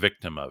like a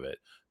victim of it,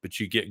 but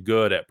you get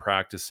good at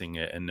practicing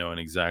it and knowing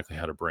exactly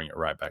how to bring it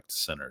right back to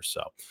center.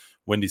 So,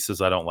 Wendy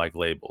says, I don't like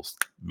labels.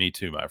 Me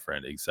too, my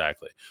friend.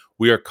 Exactly.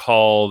 We are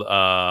called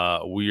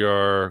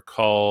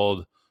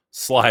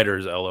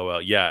sliders,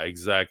 LOL. Yeah,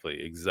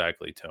 exactly.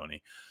 Exactly,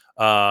 Tony.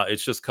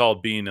 It's just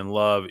called being in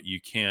love.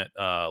 You can't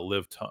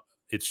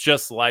it's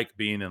just like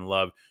being in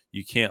love.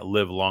 You can't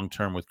live long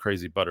term with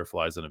crazy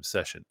butterflies and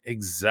obsession.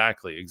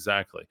 Exactly,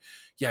 exactly.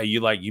 Yeah,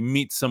 you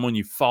meet someone,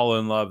 you fall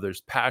in love,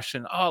 there's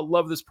passion. Oh, I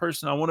love this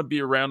person. I want to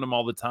be around them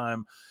all the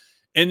time.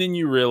 And then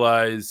you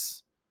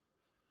realize,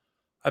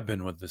 I've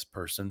been with this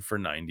person for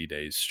 90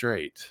 days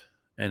straight.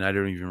 and I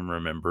don't even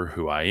remember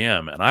who I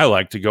am. And I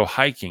like to go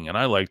hiking and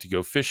I like to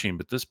go fishing,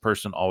 but this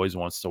person always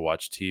wants to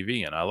watch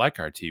TV. And I like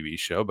our TV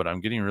show, but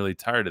I'm getting really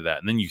tired of that.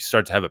 And then you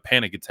start to have a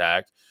panic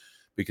attack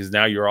because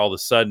now you're all of a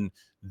sudden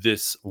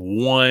this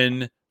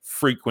one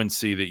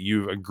frequency that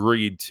you've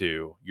agreed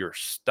to, you're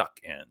stuck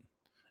in,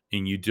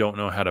 and you don't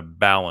know how to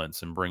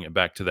balance and bring it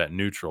back to that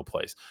neutral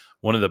place.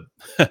 One of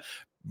the,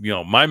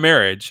 my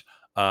marriage,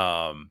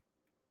 um,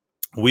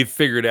 we've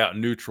figured out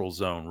neutral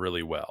zone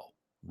really well,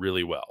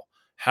 really well.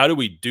 How do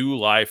we do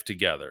life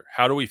together?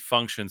 How do we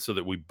function so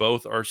that we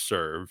both are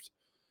served?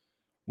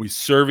 We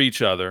serve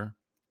each other,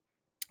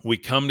 we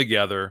come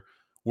together.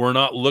 We're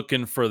not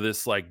looking for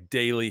this like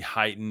daily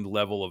heightened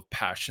level of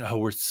passion. Oh,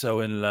 we're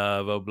so in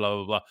love. Oh, blah,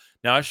 blah, blah.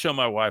 Now, I show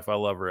my wife I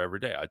love her every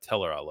day. I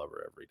tell her I love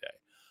her every day.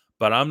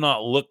 But I'm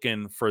not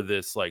looking for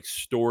this like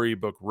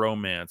storybook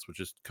romance, which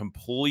is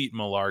complete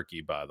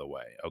malarkey, by the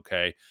way.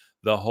 Okay.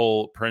 The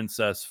whole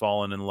princess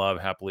falling in love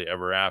happily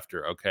ever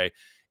after. Okay.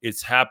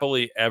 It's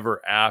happily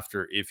ever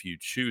after if you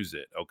choose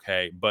it.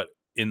 Okay. But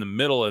in the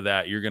middle of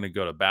that, you're going to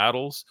go to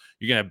battles.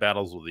 You're going to have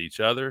battles with each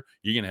other.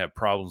 You're going to have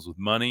problems with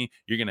money.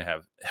 You're going to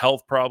have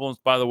health problems.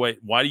 By the way,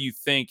 why do you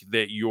think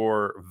that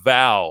your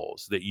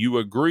vows that you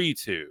agree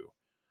to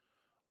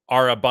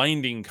are a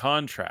binding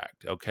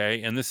contract?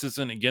 Okay. And this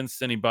isn't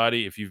against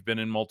anybody. If you've been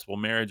in multiple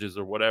marriages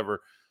or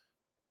whatever,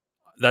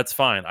 that's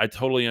fine. I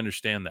totally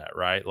understand that.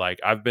 Right. Like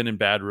I've been in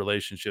bad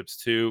relationships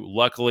too.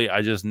 Luckily,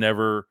 I just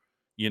never,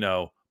 you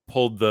know,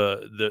 pulled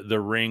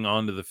the ring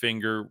onto the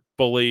finger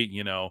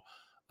fully,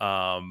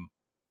 um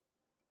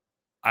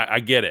I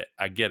get it.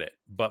 I get it.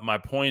 But my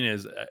point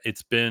is,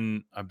 I've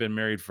been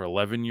married for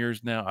 11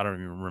 years now. I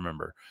don't even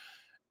remember.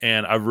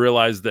 And I've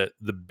realized that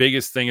the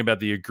biggest thing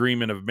about the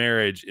agreement of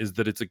marriage is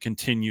that it's a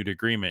continued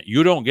agreement.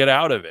 You don't get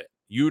out of it.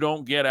 You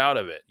don't get out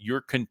of it.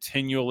 You're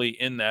continually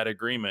in that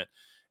agreement.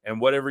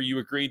 And whatever you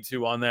agreed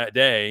to on that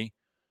day,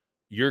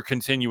 you're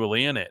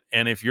continually in it.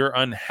 And if you're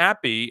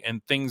unhappy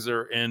and things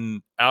are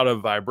in out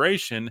of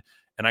vibration,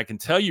 and I can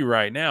tell you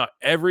right now,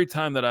 every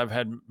time that I've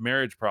had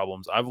marriage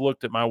problems, I've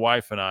looked at my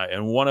wife and I,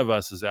 and one of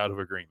us is out of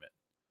agreement.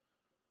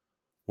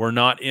 We're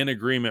not in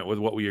agreement with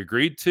what we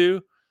agreed to,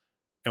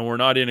 and we're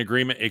not in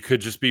agreement. It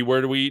could just be,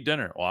 where do we eat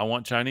dinner? Well, I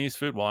want Chinese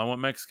food. Well, I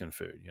want Mexican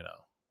food.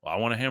 Well, I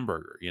want a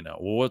hamburger.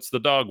 Well, what's the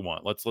dog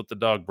want? Let's let the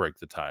dog break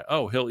the tie.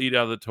 Oh, he'll eat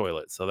out of the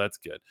toilet. So that's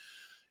good.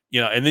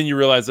 And then you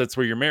realize that's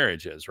where your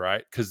marriage is,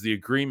 right? Because the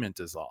agreement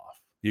is off.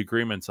 The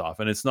agreement's off,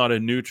 and it's not a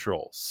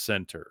neutral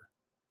center.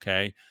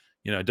 Okay.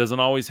 It doesn't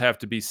always have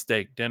to be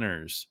steak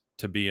dinners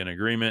to be in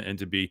agreement and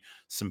to be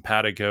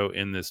simpatico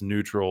in this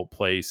neutral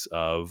place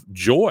of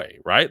joy,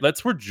 right?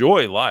 That's where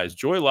joy lies.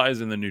 Joy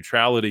lies in the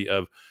neutrality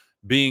of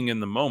being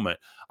in the moment.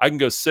 I can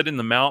go sit in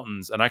the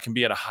mountains and I can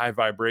be at a high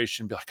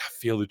vibration, be like, I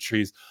feel the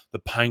trees, the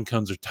pine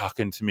cones are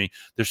talking to me.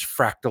 There's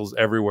fractals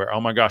everywhere.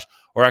 Oh my gosh.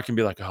 Or I can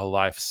be like, oh,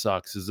 life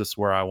sucks. Is this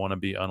where I want to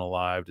be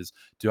unalived?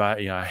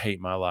 I hate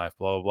my life,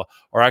 blah, blah, blah.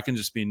 Or I can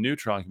just be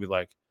neutral. I can be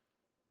like,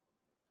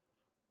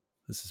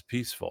 this is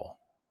peaceful.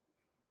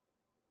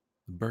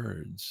 The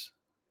birds.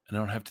 And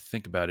I don't have to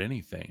think about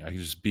anything. I can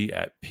just be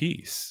at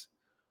peace.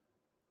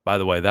 By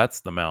the way, that's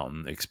the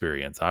mountain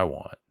experience I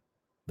want.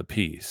 The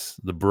peace,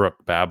 the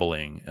brook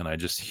babbling, and I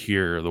just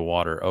hear the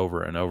water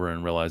over and over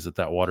and realize that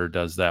that water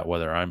does that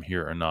whether I'm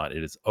here or not.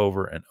 It is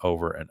over and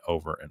over and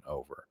over and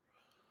over.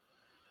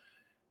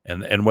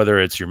 And whether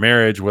it's your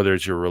marriage, whether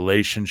it's your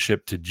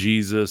relationship to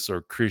Jesus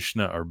or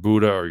Krishna or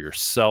Buddha or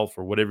yourself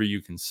or whatever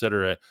you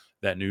consider it,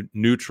 that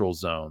neutral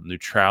zone,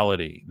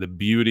 neutrality, the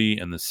beauty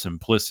and the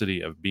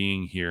simplicity of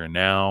being here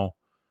now,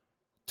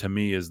 to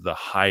me, is the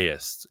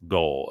highest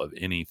goal of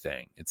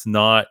anything. It's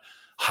not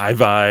high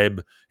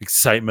vibe,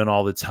 excitement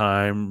all the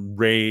time,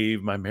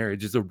 rave. My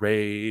marriage is a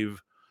rave.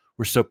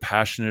 We're so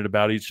passionate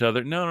about each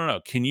other. No, no, no.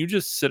 Can you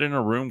just sit in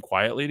a room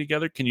quietly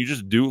together? Can you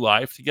just do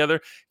life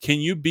together? Can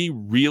you be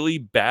really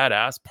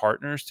badass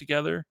partners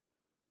together?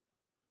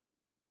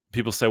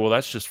 People say, well,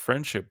 that's just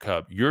friendship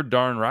cup. You're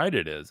darn right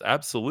it is.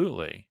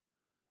 Absolutely.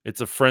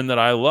 It's a friend that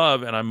I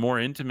love and I'm more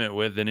intimate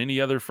with than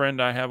any other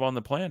friend I have on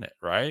the planet,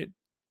 right?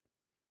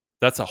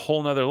 That's a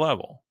whole nother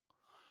level.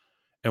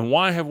 And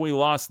why have we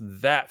lost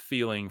that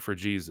feeling for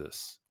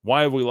Jesus?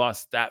 Why have we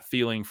lost that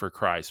feeling for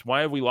Christ?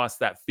 Why have we lost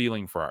that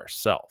feeling for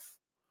ourselves?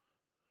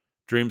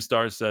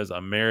 Dreamstar says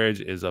a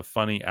marriage is a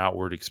funny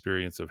outward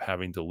experience of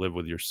having to live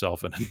with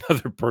yourself and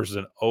another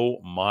person.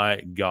 Oh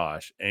my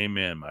gosh.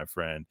 Amen, my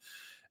friend.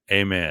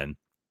 Amen.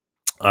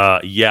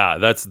 Yeah,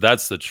 that's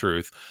the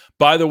truth.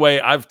 By the way,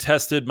 I've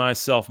tested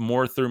myself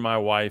more through my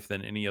wife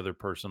than any other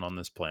person on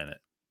this planet.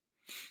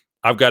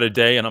 I've got a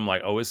day and I'm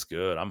like, oh, it's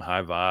good. I'm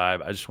high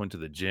vibe. I just went to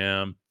the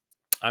gym.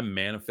 I'm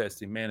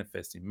manifesting,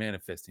 manifesting,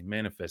 manifesting,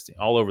 manifesting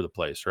all over the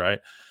place, right?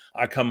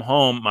 I come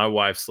home, my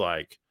wife's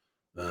like,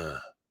 "Ugh."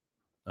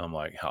 I'm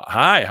like,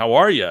 hi, how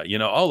are you?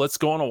 Oh, let's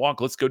go on a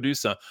walk. Let's go do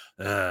some.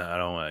 I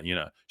don't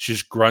want, she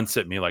just grunts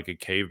at me like a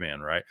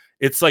caveman, right?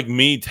 It's like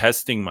me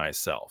testing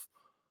myself.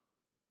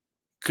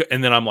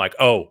 And then I'm like,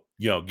 oh,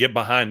 get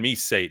behind me,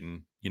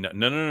 Satan. No,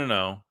 no, no,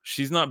 no.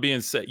 She's not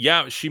being,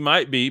 yeah, she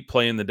might be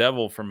playing the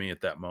devil for me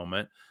at that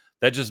moment.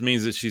 That just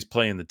means that she's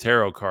playing the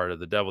tarot card of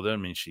the devil.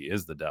 Doesn't mean she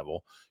is the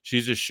devil.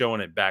 She's just showing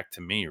it back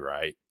to me,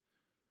 right?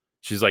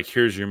 She's like,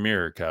 here's your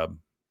mirror, cub.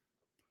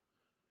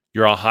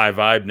 You're all high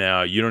vibe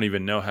now. You don't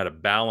even know how to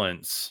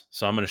balance.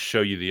 So I'm going to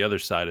show you the other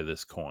side of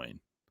this coin.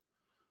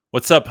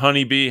 What's up,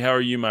 Honeybee? How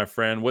are you, my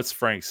friend? What's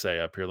Frank say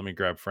up here? Let me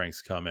grab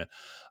Frank's comment.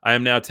 I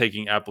am now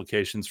taking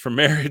applications for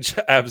marriage.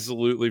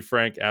 Absolutely,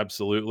 Frank.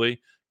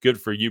 Absolutely.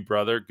 Good for you,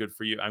 brother. Good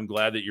for you. I'm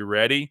glad that you're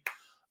ready.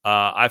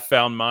 I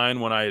found mine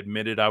when I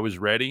admitted I was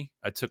ready.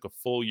 I took a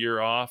full year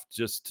off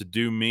just to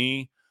do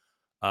me.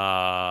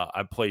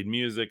 I played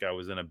music. I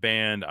was in a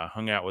band. I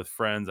hung out with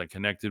friends. I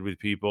connected with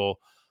people.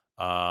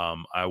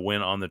 I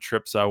went on the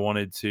trips I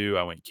wanted to.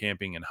 I went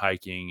camping and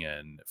hiking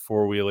and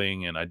four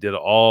wheeling, and I did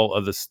all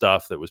of the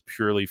stuff that was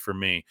purely for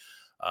me.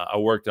 I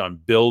worked on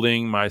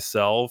building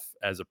myself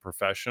as a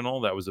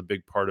professional. That was a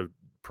big part of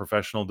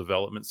professional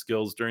development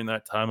skills during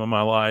that time of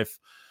my life.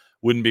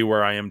 Wouldn't be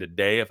where I am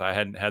today if I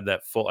hadn't had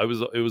that full.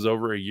 It was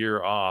over a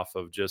year off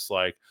of just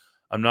like,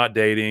 I'm not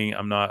dating.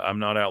 I'm not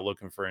out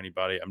looking for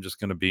anybody. I'm just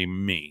going to be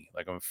me.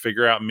 Like, I'm going to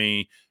figure out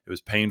me. It was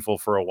painful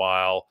for a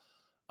while.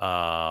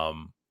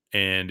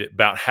 And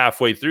about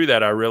halfway through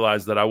that, I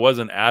realized that I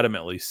wasn't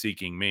adamantly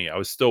seeking me. I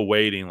was still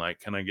waiting, like,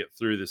 can I get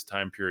through this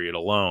time period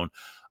alone?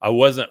 I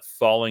wasn't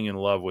falling in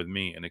love with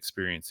me and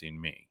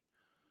experiencing me.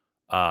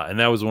 And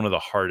that was one of the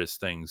hardest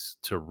things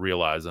to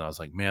realize. And I was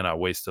like, man, I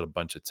wasted a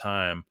bunch of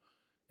time.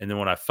 And then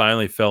when I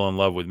finally fell in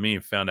love with me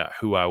and found out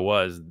who I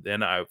was,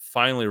 then I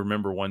finally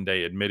remember one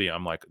day admitting,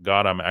 I'm like,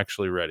 God, I'm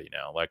actually ready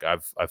now. Like,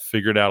 I've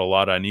figured out a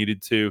lot I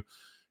needed to,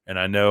 and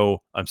I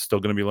know I'm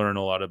still going to be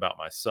learning a lot about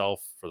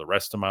myself for the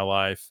rest of my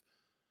life,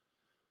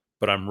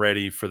 but I'm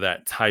ready for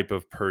that type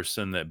of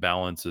person that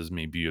balances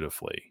me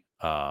beautifully.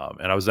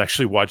 And I was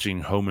actually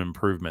watching Home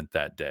Improvement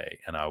that day,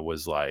 and I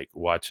was like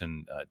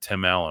watching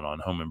Tim Allen on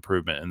Home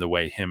Improvement and the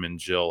way him and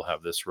Jill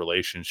have this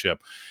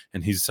relationship.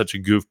 And he's such a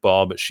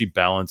goofball, but she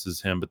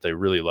balances him, but they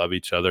really love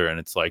each other. And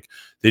it's like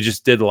they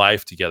just did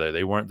life together.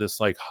 They weren't this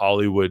like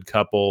Hollywood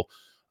couple,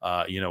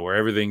 where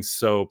everything's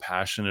so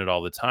passionate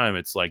all the time.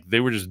 It's like they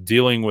were just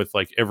dealing with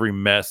like every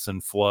mess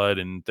and flood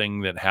and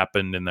thing that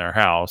happened in their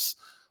house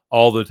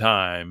all the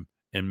time,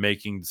 and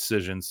making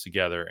decisions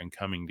together and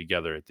coming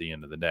together at the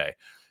end of the day.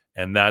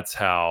 And that's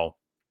how,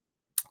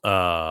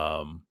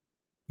 um,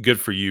 good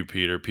for you,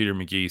 Peter. Peter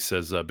McGee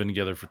says, been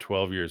together for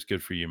 12 years.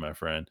 Good for you, my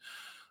friend.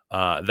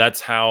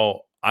 That's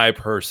how I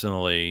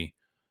personally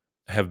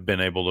have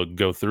been able to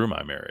go through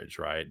my marriage,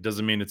 right?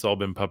 Doesn't mean it's all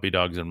been puppy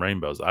dogs and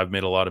rainbows. I've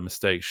made a lot of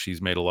mistakes.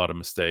 She's made a lot of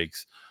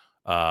mistakes.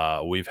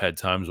 We've had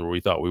times where we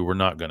thought we were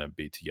not going to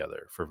be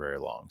together for very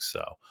long.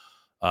 So,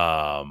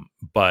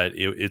 but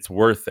it's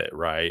worth it,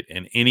 right?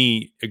 And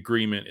any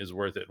agreement is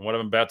worth it. And what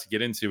I'm about to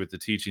get into with the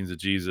teachings of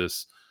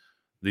Jesus,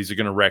 these are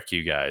going to wreck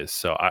you guys.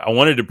 So I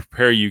wanted to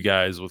prepare you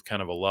guys with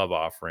kind of a love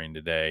offering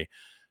today,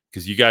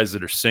 because you guys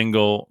that are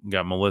single,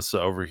 got Melissa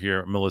over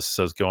here. Melissa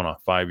says going on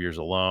 5 years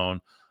alone.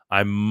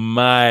 I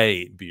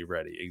might be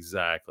ready.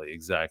 Exactly.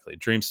 Exactly.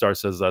 Dreamstar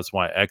says that's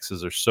why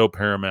exes are so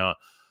paramount.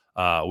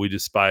 We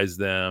despise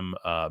them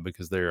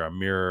because they're a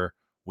mirror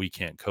we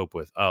can't cope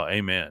with. Oh,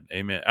 amen.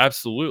 Amen.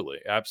 Absolutely.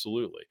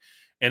 Absolutely.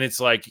 And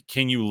it's like,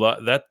 can you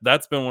love that?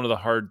 That's been one of the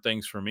hard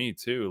things for me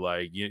too.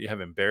 Like, you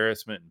have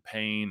embarrassment and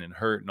pain and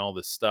hurt and all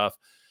this stuff,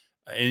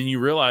 and you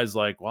realize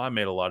like, well, I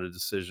made a lot of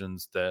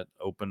decisions that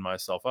opened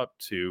myself up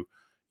to,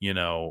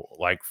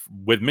 like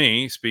with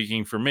me,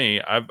 speaking for me,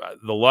 a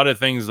lot of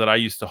things that I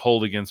used to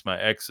hold against my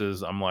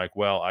exes, I'm like,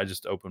 well, I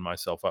just opened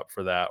myself up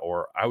for that.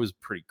 Or I was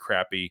pretty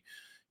crappy,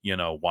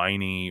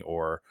 whiny,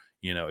 or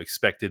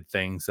expected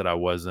things that I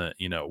wasn't,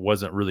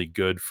 wasn't really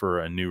good for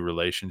a new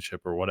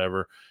relationship or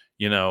whatever,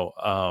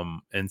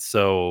 and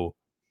so,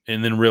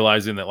 and then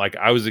realizing that like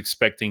I was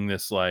expecting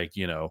this, like,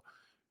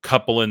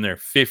 couple in their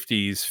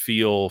 50s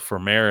feel for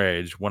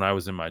marriage when I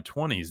was in my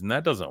 20s, and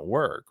that doesn't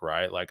work,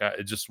 right? Like,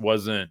 it just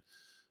wasn't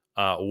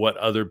what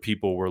other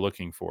people were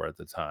looking for at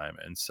the time.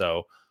 And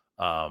so,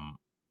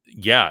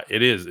 yeah,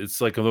 it is. It's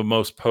like the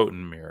most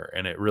potent mirror,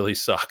 and it really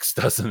sucks,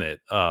 doesn't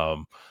it?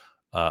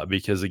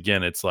 Because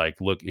again, it's like,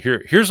 look,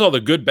 here's all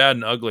the good, bad,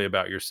 and ugly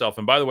about yourself.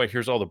 And by the way,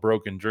 here's all the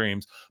broken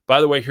dreams.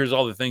 By the way, here's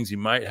all the things you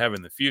might have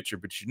in the future,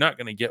 but you're not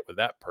going to get with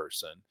that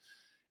person.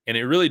 And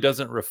it really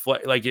doesn't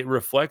reflect, like, it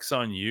reflects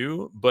on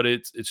you, but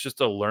it's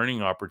just a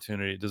learning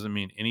opportunity. It doesn't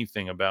mean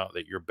anything about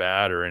that you're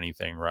bad or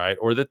anything, right?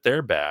 Or that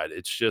they're bad.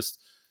 It's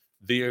just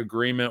the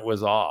agreement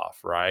was off,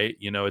 right?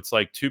 It's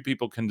like two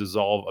people can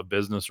dissolve a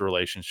business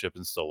relationship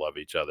and still love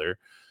each other.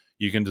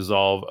 You can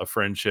dissolve a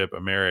friendship,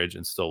 a marriage,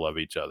 and still love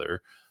each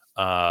other.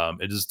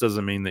 It just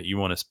doesn't mean that you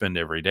want to spend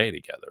every day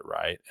together,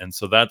 right? And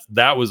so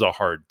that was a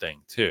hard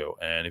thing too.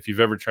 And if you've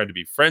ever tried to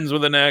be friends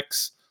with an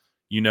ex,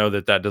 you know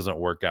that doesn't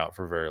work out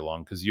for very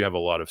long, because you have a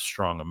lot of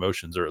strong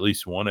emotions, or at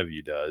least one of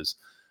you does,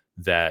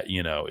 that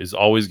is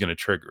always going to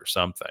trigger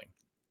something.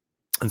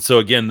 And so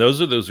again,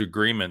 those are those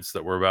agreements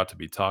that we're about to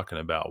be talking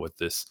about with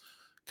this,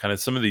 kind of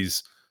some of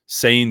these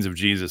sayings of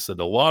Jesus that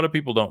a lot of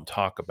people don't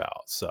talk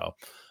about. So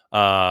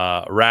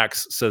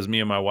Rax says, me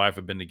and my wife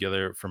have been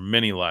together for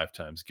many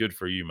lifetimes. Good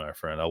for you, my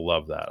friend. I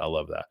love that. I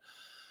love that.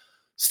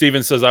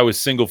 Steven says, I was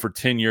single for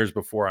 10 years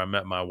before I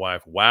met my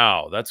wife.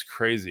 Wow, that's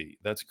crazy.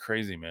 That's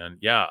crazy, man.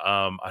 Yeah,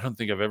 I don't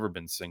think I've ever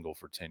been single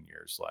for 10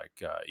 years. Like,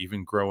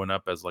 even growing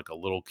up as like a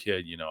little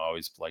kid, I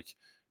always like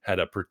had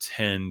a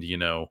pretend,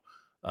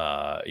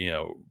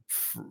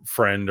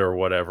 friend or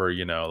whatever,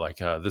 like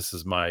this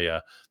is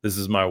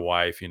my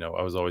wife.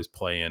 I was always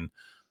playing.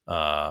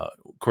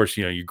 Of course,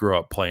 you grow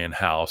up playing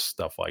house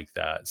stuff like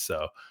that.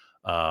 So,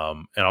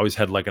 and I always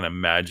had like an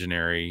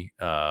imaginary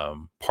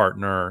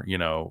partner,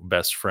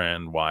 best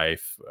friend,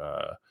 wife,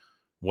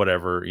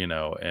 whatever,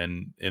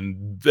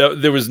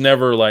 there was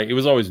never like, it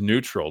was always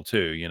neutral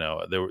too,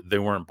 they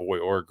weren't boy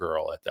or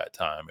girl at that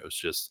time. It was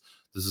just,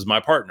 this is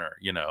my partner,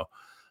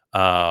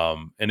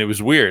 and it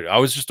was weird. I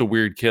was just a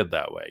weird kid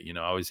that way, I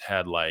always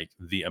had like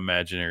the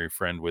imaginary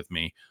friend with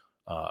me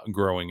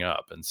growing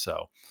up. And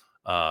so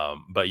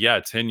but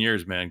yeah, 10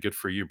 years, man, good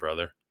for you,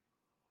 brother.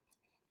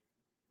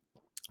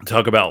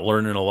 Talk about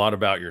learning a lot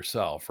about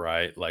yourself,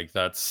 right? Like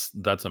that's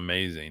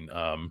amazing.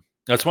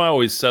 That's why I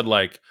always said,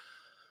 like,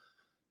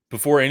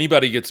 before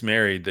anybody gets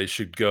married, they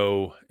should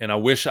go, and I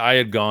wish I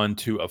had gone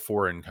to a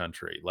foreign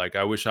country. Like,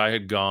 I wish I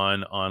had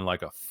gone on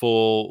like a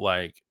full,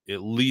 like,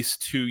 at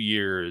least 2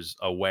 years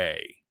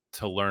away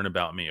to learn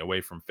about me,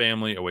 away from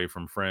family, away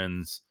from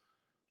friends,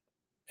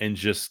 and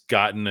just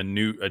gotten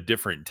a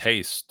different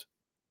taste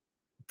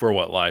for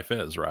what life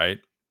is, right?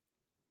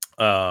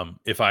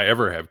 If I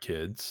ever have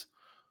kids,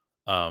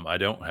 I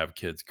don't have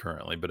kids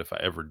currently, but if I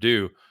ever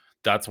do,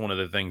 that's one of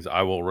the things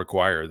I will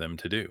require them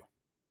to do.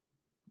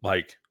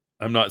 Like,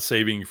 I'm not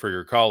saving for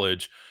your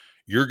college.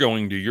 You're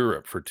going to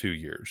Europe for 2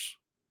 years,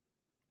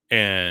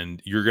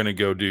 and you're going to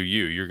go do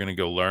you. You're going to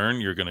go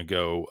learn. You're going to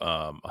go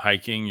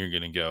hiking. You're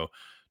going to go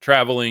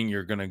traveling.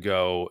 You're going to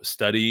go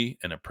study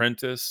and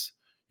apprentice.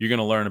 You're going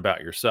to learn about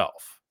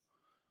yourself.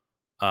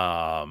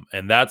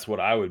 And that's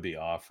what I would be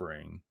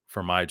offering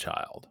for my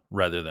child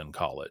rather than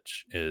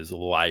college, is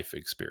life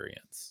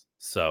experience.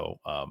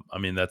 So, I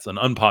mean, that's an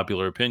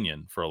unpopular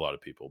opinion for a lot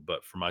of people,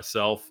 but for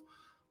myself,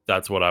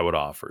 that's what I would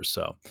offer.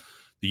 So,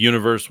 the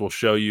universe will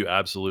show you.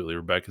 Absolutely.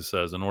 Rebecca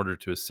says, in order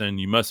to ascend,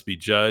 you must be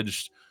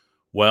judged.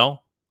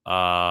 Well,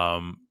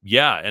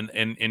 yeah.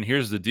 And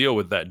here's the deal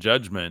with that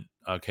judgment.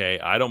 Okay.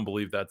 I don't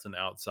believe that's an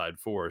outside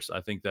force.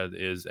 I think that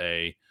is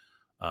a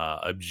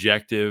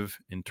objective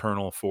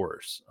internal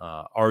force.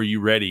 Are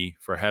you ready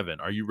for heaven?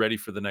 Are you ready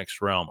for the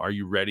next realm? Are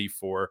you ready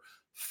for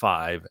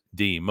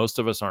 5D? Most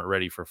of us aren't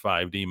ready for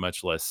 5D,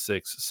 much less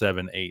 6,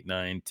 7, 8,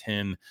 9,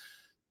 10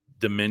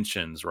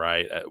 dimensions,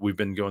 right? We've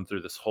been going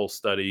through this whole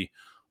study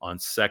on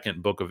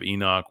second book of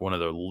Enoch, one of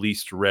the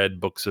least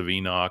read books of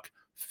Enoch.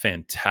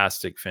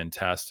 Fantastic,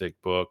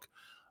 fantastic book.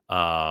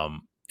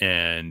 And,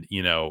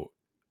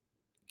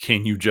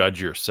 can you judge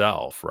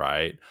yourself,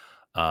 right?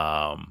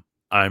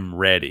 I'm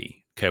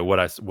ready. Okay,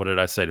 what did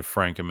I say to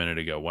Frank a minute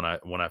ago?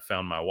 When I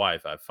found my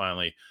wife, I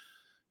finally,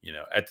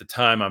 at the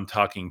time I'm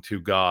talking to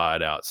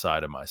God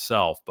outside of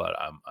myself, but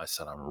I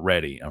said I'm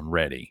ready. I'm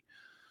ready.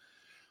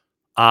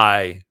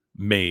 I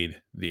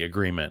made the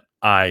agreement.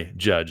 I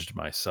judged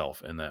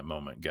myself in that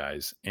moment,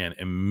 guys, and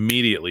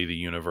immediately the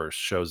universe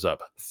shows up.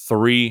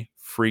 3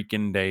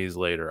 freaking days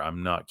later,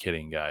 I'm not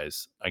kidding,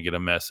 guys. I get a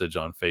message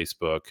on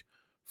Facebook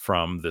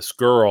from this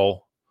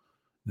girl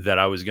that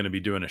I was going to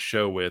be doing a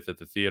show with at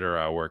the theater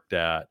I worked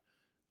at,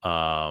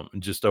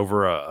 just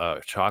over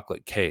a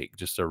chocolate cake,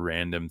 just a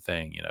random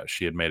thing.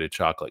 She had made a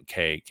chocolate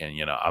cake, and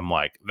I'm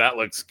like, that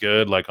looks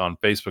good. Like, on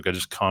Facebook, I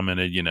just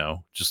commented,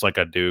 just like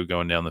I do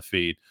going down the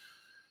feed.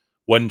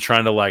 Wasn't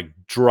trying to like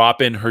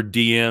drop in her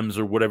DMs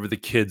or whatever the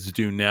kids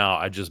do now.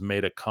 I just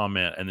made a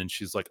comment, and then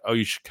she's like, "Oh,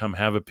 you should come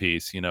have a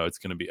piece. It's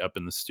going to be up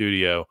in the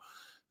studio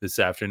this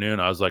afternoon."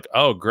 I was like,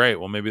 "Oh, great.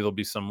 Well, maybe there'll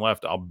be some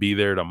left. I'll be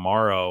there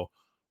tomorrow.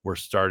 We're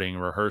starting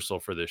rehearsal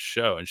for this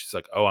show." And she's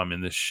like, "Oh, I'm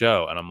in this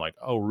show." And I'm like,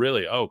 "Oh,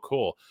 really? Oh,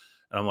 cool."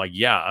 And I'm like,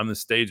 "Yeah, I'm the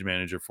stage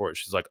manager for it."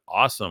 She's like,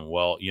 "Awesome.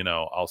 Well,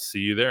 I'll see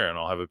you there, and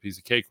I'll have a piece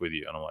of cake with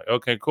you." And I'm like,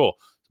 "Okay, cool."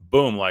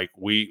 Boom. Like,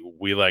 we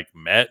like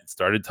met,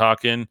 started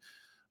talking.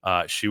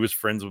 She was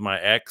friends with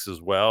my ex as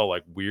well,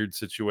 like, weird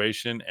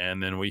situation.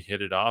 And then we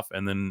hit it off.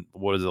 And then,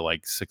 what is it,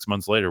 like 6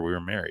 months later, we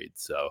were married.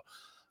 So,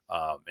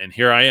 and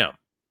here I am.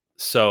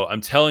 So I'm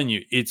telling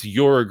you, it's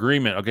your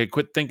agreement. Okay.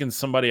 Quit thinking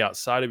somebody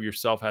outside of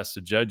yourself has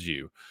to judge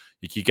you.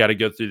 You got to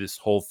go through this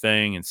whole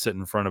thing and sit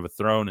in front of a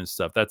throne and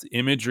stuff. That's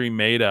imagery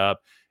made up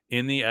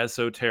in the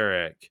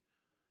esoteric,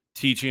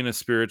 teaching a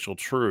spiritual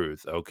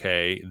truth,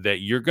 okay,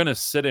 that you're going to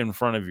sit in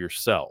front of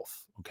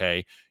yourself,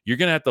 okay? You're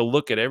going to have to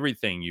look at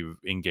everything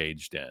you've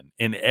engaged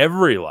in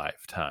every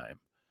lifetime,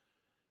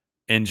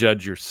 and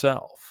judge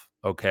yourself,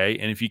 okay?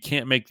 And if you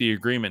can't make the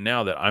agreement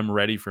now that I'm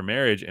ready for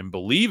marriage and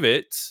believe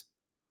it,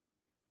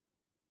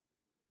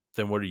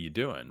 then what are you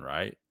doing,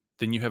 right?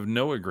 Then you have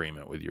no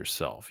agreement with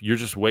yourself. You're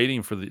just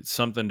waiting for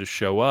something to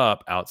show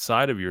up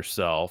outside of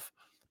yourself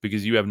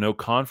because you have no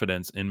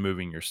confidence in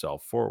moving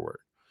yourself forward.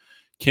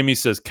 Kimmy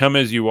says, come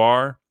as you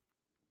are.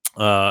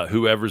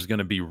 Whoever's going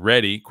to be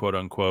ready, quote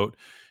unquote,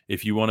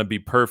 If you want to be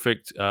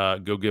perfect,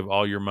 go give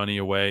all your money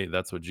away.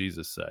 That's what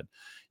Jesus said.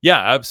 Yeah,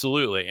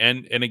 absolutely.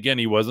 And again,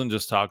 he wasn't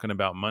just talking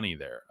about money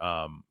there.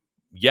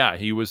 Yeah,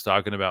 he was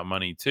talking about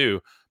money too,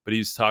 but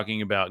he's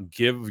talking about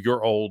give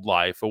your old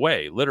life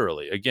away,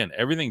 literally. Again,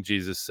 everything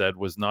Jesus said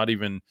was not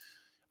even,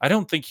 I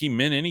don't think he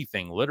meant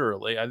anything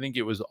literally. I think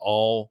it was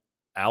all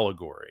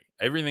allegory.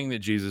 Everything that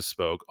Jesus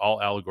spoke, all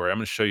allegory. I'm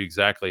going to show you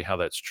exactly how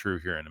that's true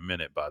here in a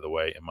minute, by the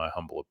way, in my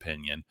humble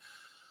opinion.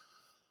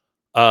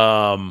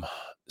 Um,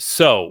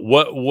 so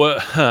what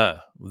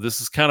this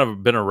has kind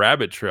of been a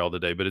rabbit trail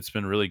today, but it's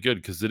been really good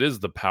because it is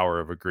the power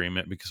of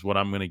agreement. Because what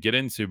I'm going to get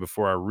into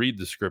before I read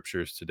the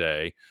scriptures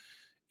today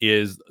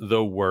is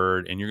the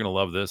word, and you're going to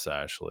love this,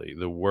 Ashley,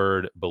 the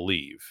word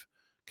believe.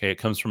 Okay, it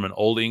comes from an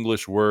Old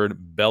English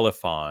word,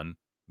 bellephon,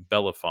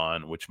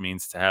 which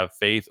means to have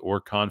faith or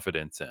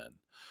confidence in.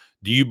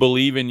 Do you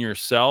believe in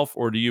yourself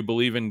or do you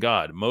believe in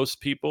God?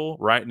 Most people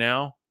right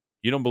now,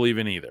 you don't believe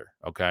in either.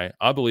 Okay,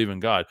 I believe in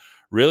God.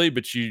 Really,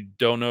 but you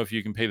don't know if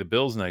you can pay the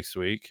bills next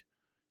week.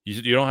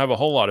 You don't have a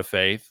whole lot of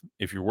faith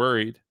if you're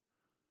worried,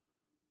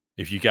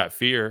 if you got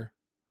fear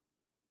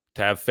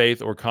to have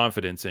faith or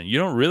confidence in. You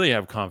don't really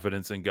have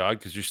confidence in God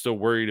because you're still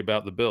worried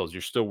about the bills.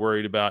 You're still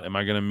worried about, am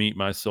I going to meet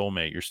my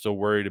soulmate? You're still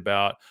worried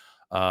about,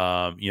 where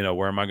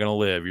am I going to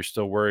live? You're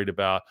still worried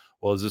about,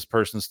 well, is this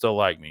person still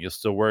like me? You're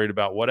still worried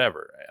about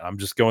whatever. I'm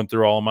just going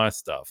through all my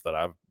stuff that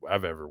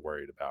I've ever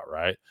worried about,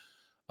 right?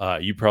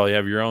 You probably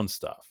have your own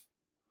stuff.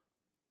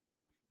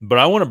 But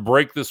I want to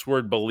break this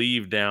word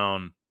believe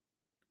down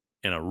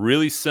in a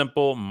really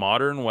simple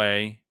modern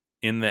way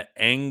in the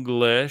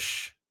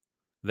English,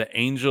 the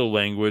angel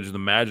language, the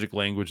magic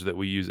language that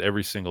we use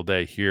every single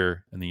day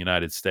here in the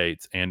United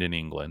States and in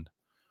England.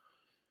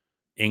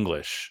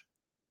 English.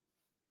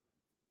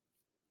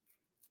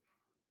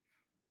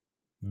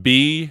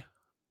 Be,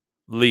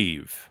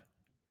 leave,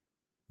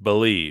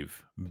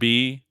 believe,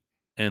 be,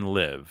 and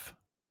live.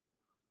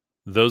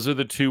 Those are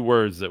the two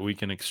words that we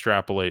can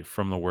extrapolate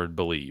from the word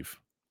believe.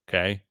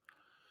 Okay.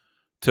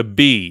 To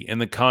be, in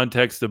the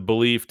context of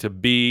belief, to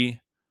be,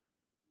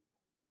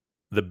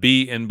 the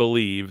be and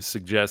believe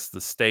suggests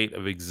the state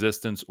of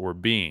existence or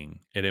being.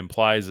 It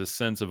implies a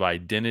sense of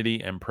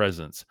identity and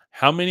presence.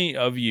 How many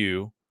of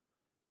you,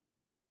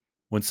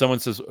 when someone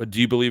says, "Do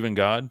you believe in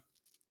God?"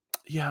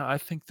 Yeah, I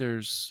think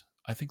there's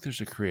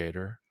a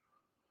creator,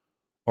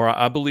 or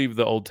I believe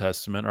the Old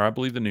Testament, or I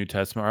believe the New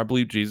Testament, or I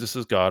believe Jesus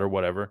is God, or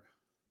whatever.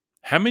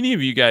 How many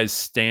of you guys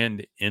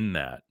stand in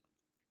that?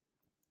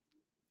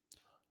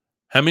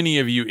 How many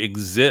of you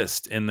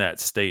exist in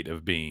that state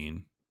of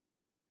being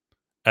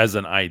as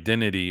an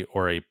identity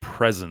or a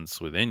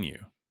presence within you?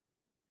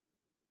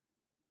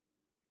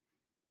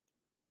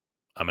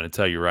 I'm going to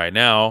tell you right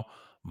now,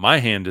 my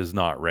hand is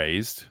not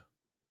raised.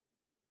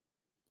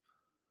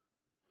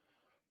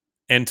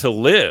 And to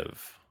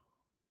live,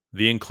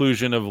 the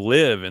inclusion of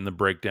live in the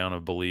breakdown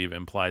of believe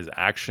implies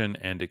action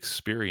and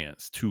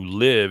experience. To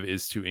live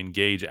is to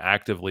engage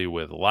actively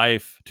with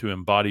life, to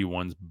embody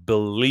one's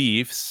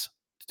beliefs,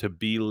 to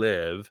be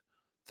live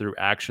through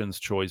actions,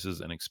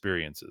 choices, and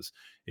experiences.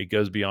 It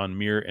goes beyond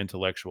mere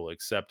intellectual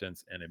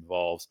acceptance and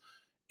involves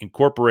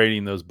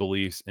incorporating those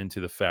beliefs into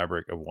the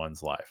fabric of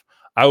one's life.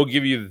 I will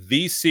give you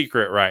the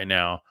secret right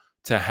now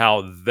to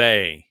how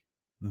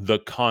the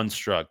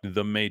construct,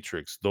 the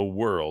matrix, the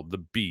world,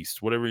 the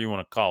beast, whatever you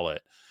want to call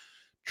it,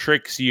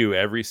 tricks you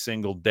every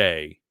single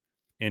day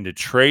into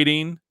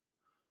trading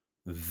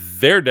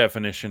their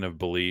definition of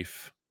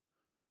belief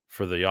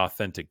for the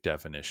authentic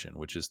definition,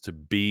 which is to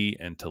be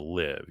and to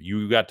live.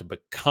 You got to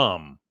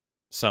become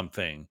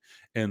something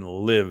and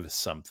live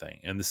something.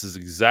 And this is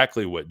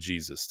exactly what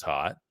Jesus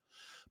taught.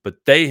 But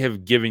they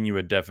have given you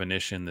a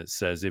definition that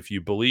says if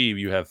you believe,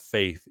 you have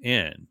faith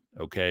in.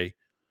 Okay.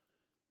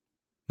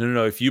 No, no,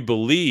 no. If you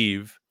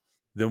believe,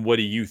 then what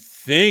do you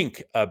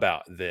think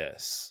about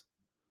this?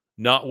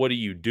 Not what do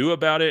you do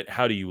about it?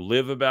 How do you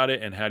live about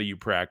it? And how do you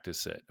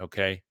practice it?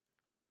 Okay.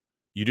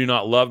 You do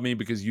not love me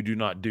because you do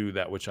not do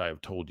that which I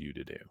have told you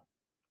to do.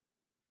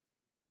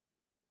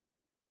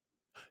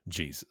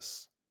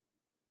 Jesus,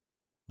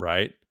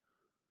 right?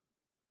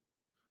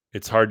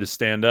 It's hard to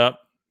stand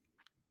up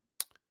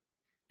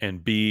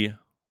and be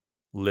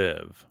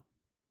live.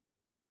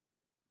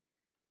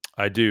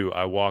 I do.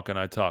 I walk and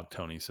I talk,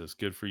 Tony says.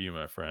 Good for you,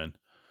 my friend.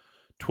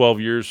 12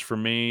 years for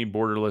me,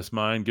 borderless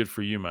mind. Good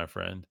for you, my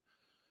friend.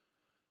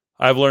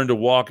 I've learned to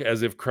walk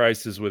as if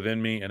Christ is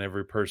within me and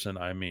every person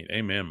I meet.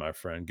 Amen, my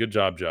friend. Good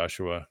job,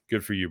 Joshua.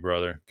 Good for you,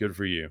 brother. Good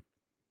for you.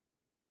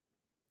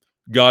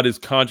 God is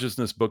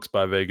Consciousness Books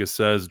by Vegas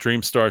says,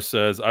 Dreamstar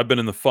says, I've been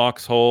in the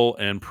foxhole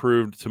and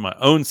proved to my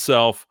own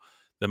self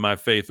that my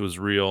faith was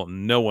real.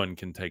 No one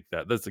can take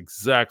that. That's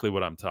exactly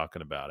what I'm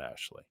talking about,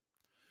 Ashley.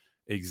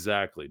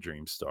 Exactly,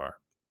 Dreamstar.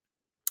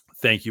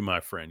 Thank you,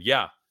 my friend.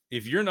 Yeah.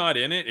 If you're not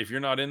in it, if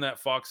you're not in that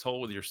foxhole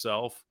with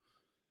yourself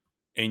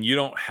and you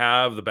don't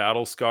have the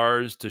battle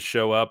scars to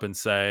show up and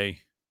say,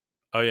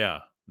 oh yeah,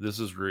 this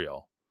is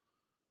real,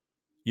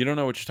 you don't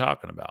know what you're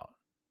talking about.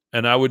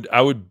 And I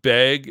would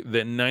beg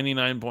that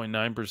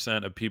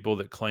 99.9% of people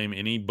that claim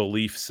any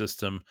belief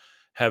system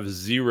have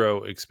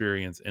zero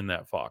experience in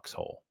that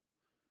foxhole.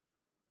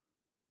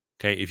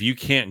 Okay. If you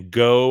can't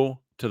go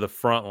to the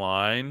front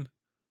line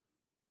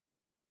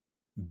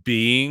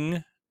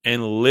being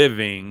and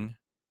living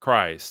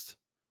Christ,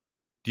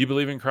 do you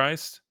believe in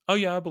Christ? Oh,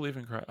 yeah, I believe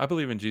in Christ. I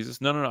believe in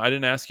Jesus. No, no, no. I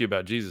didn't ask you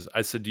about Jesus.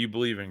 I said, do you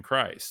believe in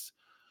Christ?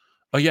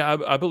 Oh, yeah,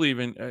 I believe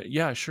in,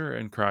 yeah, sure,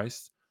 in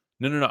Christ.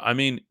 No, no, no. I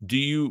mean, do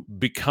you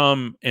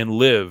become and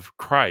live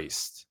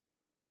Christ?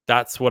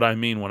 That's what I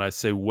mean when I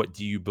say, what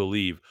do you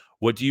believe?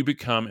 What do you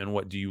become and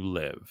what do you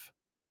live?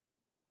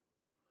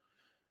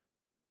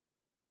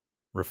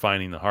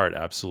 Refining the heart,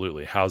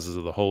 absolutely. Houses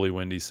of the Holy,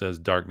 Wendy says.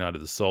 Dark Night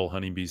of the Soul,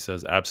 Honeybee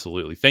says.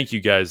 Absolutely. Thank you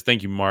guys.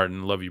 Thank you,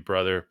 Martin. Love you,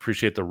 brother.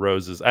 Appreciate the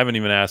roses. I haven't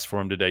even asked for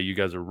them today. You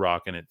guys are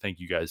rocking it. Thank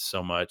you guys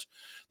so much.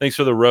 Thanks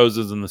for the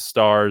roses and the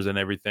stars and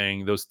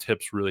everything. Those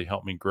tips really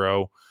help me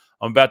grow.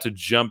 I'm about to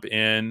jump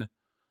in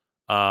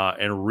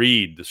and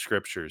read the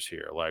scriptures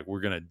here. Like,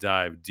 we're going to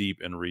dive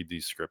deep and read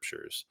these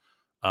scriptures.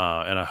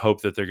 And I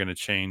hope that they're going to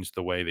change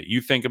the way that you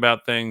think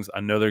about things. I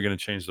know they're going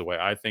to change the way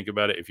I think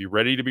about it. If you're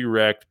ready to be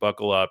wrecked,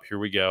 buckle up. Here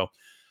we go.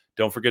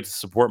 Don't forget to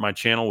support my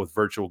channel with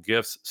virtual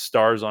gifts.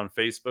 Stars on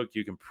Facebook.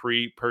 You can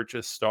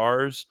pre-purchase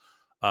stars.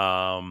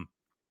 Um,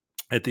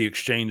 at the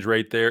exchange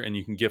rate there, and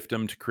you can gift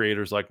them to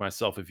creators like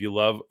myself. If you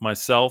love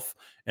myself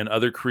and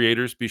other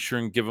creators, be sure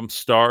and give them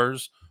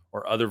stars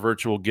or other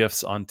virtual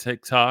gifts on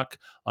TikTok,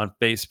 on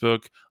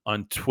Facebook,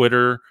 on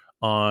Twitter,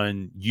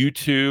 on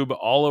YouTube,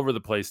 all over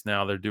the place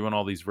now. They're doing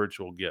all these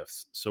virtual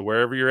gifts. So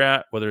wherever you're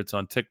at, whether it's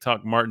on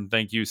TikTok, Martin,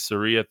 thank you.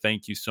 Saria,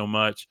 thank you so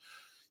much.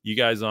 You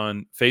guys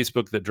on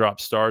Facebook that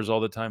drop stars all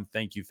the time,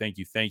 thank you, thank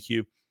you, thank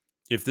you.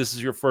 If this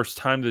is your first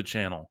time to the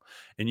channel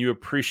and you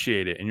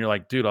appreciate it and you're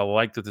like, dude, I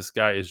like that this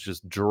guy is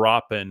just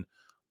dropping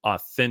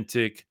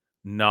authentic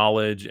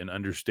knowledge and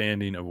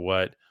understanding of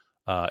what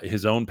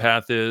his own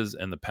path is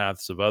and the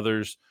paths of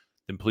others,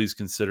 then please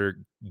consider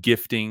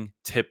gifting,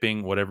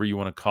 tipping, whatever you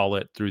want to call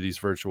it, through these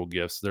virtual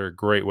gifts. They're a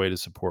great way to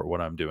support what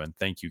I'm doing.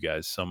 Thank you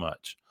guys so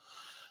much.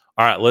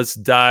 All right, let's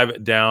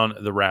dive down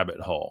the rabbit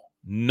hole.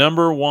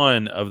 Number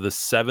one of the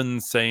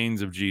 7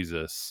 sayings of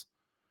Jesus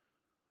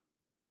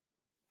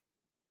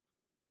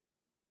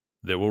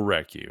that will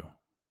wreck you.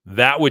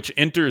 That which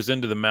enters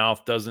into the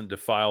mouth doesn't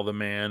defile the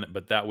man,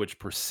 but that which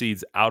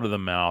proceeds out of the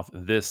mouth,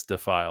 this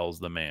defiles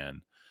the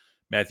man.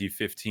 Matthew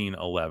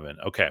 15:11.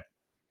 Okay,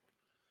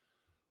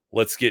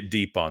 let's get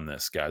deep on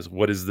this, guys.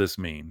 What does this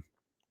mean?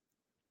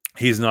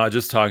 He's not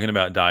just talking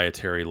about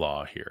dietary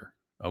law here.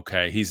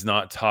 Okay. He's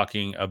not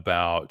talking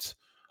about,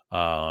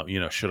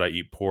 should I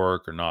eat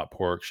pork or not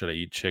pork? Should I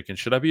eat chicken?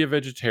 Should I be a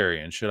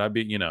vegetarian? Should I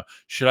be,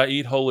 should I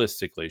eat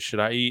holistically? Should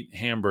I eat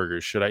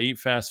hamburgers? Should I eat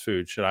fast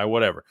food? Should I,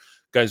 whatever?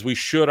 Guys, we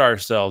should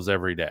ourselves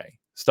every day.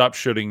 Stop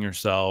shooting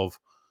yourself.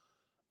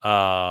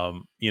 There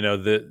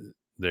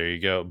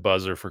you go.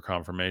 Buzzer for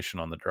confirmation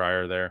on the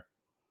dryer there.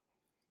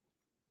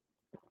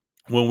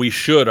 When we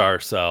should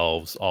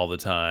ourselves all the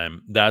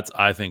time, that's,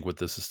 I think, what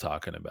this is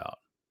talking about.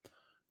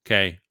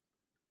 Okay.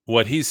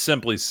 What he's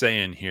simply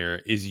saying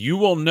here is you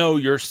will know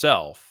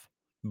yourself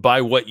by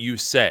what you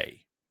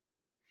say.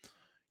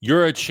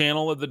 You're a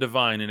channel of the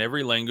divine, and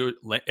every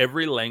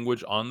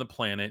language on the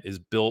planet is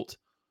built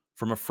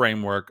from a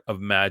framework of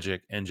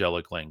magic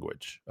angelic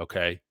language,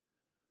 okay?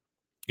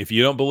 If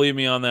you don't believe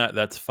me on that,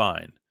 that's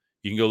fine.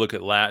 You can go look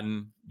at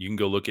Latin, you can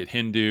go look at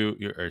Hindu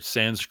or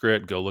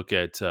Sanskrit, go look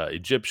at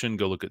Egyptian,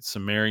 go look at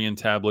Sumerian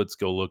tablets,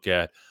 go look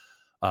at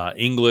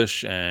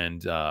English,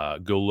 and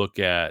go look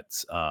at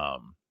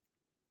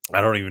I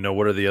don't even know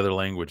what are the other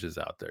languages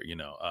out there.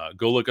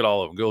 Go look at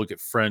all of them. Go look at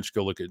French.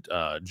 Go look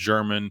at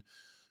German.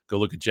 Go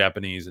look at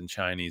Japanese and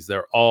Chinese.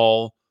 They're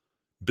all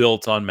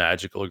built on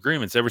magical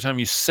agreements. Every time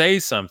you say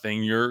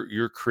something,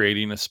 you're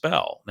creating a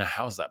spell. Now,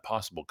 how is that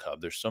possible, Cub?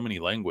 There's so many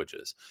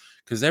languages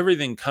because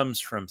everything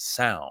comes from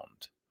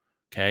sound.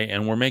 Okay,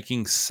 and we're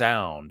making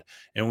sound.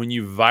 And when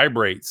you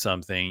vibrate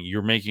something,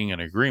 you're making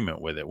an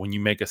agreement with it. When you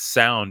make a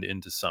sound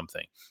into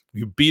something,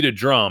 you beat a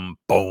drum,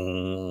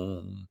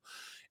 boom.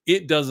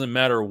 It doesn't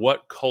matter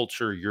what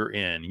culture you're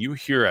in. You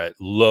hear a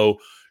low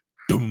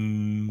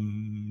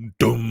dum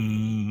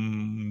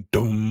dum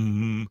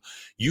dum.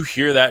 You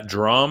hear that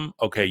drum,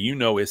 okay, you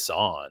know it's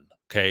on.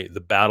 Okay, the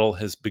battle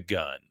has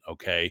begun.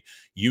 Okay,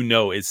 you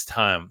know it's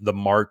time. The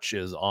march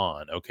is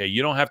on. Okay,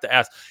 you don't have to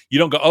ask. You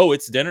don't go, oh,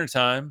 it's dinner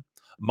time.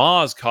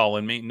 Ma's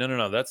calling me. No, no,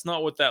 no. That's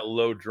not what that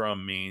low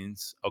drum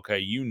means. Okay,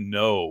 you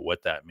know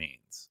what that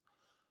means.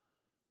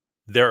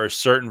 There are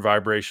certain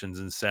vibrations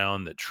in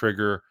sound that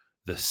trigger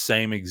the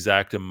same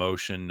exact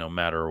emotion no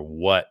matter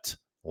what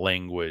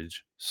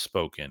language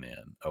spoken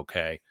in.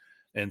 Okay.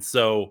 And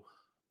so,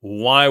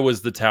 why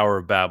was the Tower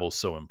of Babel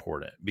so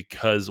important?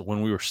 Because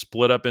when we were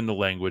split up into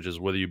languages,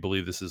 whether you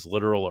believe this is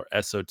literal or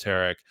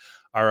esoteric,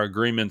 our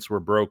agreements were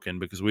broken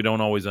because we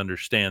don't always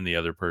understand the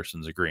other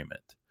person's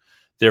agreement.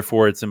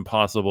 Therefore, it's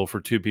impossible for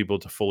two people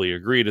to fully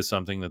agree to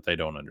something that they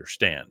don't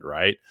understand,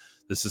 right?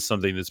 This is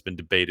something that's been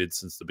debated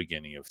since the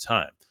beginning of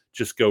time.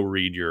 Just go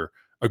read your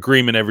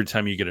agreement every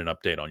time you get an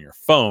update on your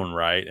phone,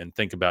 right? And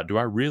think about, do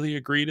I really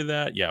agree to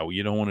that? Yeah, well,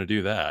 you don't want to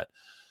do that.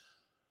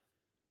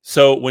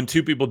 So when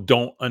two people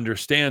don't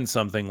understand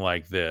something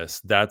like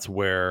this, that's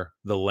where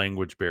the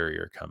language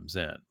barrier comes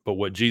in. But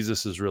what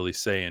Jesus is really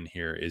saying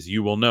here is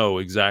you will know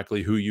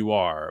exactly who you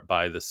are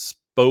by the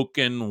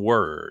spoken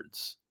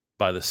words,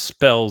 by the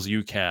spells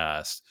you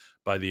cast,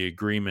 by the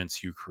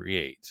agreements you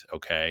create,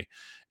 okay?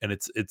 And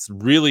it's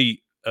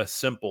really a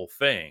simple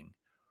thing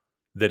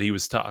that he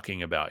was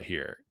talking about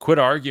here. Quit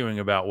arguing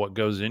about what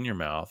goes in your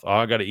mouth. Oh,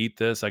 I got to eat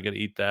this. I got to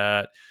eat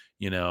that.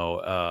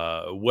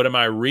 What am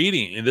I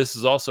reading? And this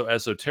is also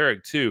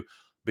esoteric too,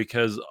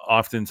 because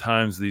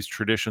oftentimes these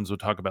traditions will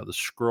talk about the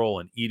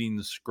scroll and eating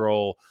the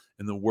scroll,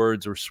 and the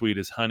words are sweet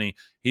as honey.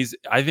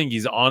 I think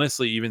he's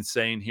honestly even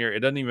saying here,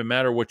 it doesn't even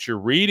matter what you're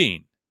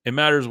reading. It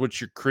matters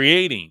what you're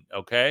creating.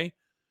 Okay.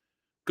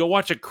 Go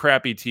watch a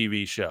crappy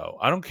TV show.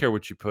 I don't care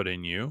what you put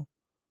in you.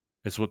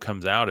 It's what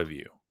comes out of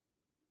you.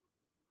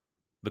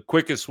 The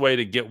quickest way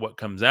to get what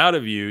comes out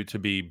of you to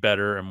be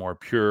better and more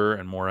pure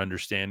and more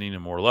understanding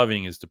and more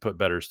loving is to put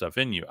better stuff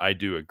in you. I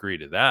do agree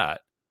to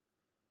that.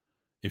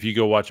 If you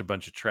go watch a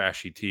bunch of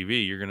trashy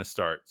TV, you're going to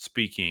start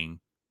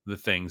speaking the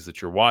things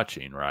that you're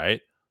watching,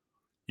 right?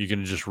 You're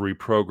going to just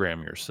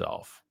reprogram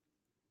yourself.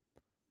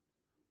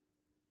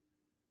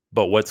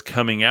 But what's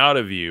coming out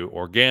of you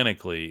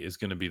organically is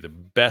going to be the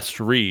best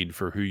read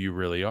for who you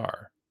really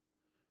are.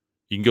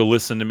 You can go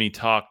listen to me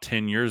talk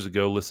 10 years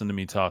ago, listen to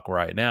me talk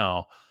right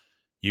now.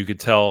 You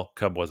could tell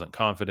Cub wasn't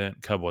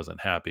confident. Cub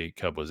wasn't happy.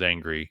 Cub was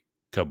angry.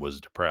 Cub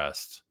was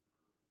depressed.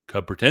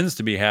 Cub pretends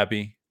to be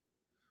happy,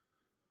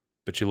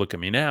 but you look at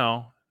me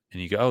now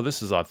and you go, oh,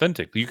 this is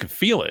authentic. You can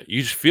feel it.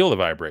 You just feel the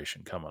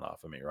vibration coming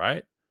off of me,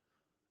 right?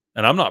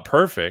 And I'm not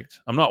perfect.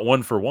 I'm not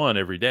one for one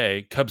every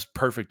day. Cub's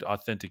perfect,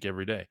 authentic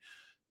every day.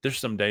 There's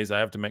some days I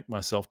have to make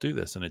myself do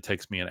this, and it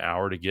takes me an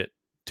hour to get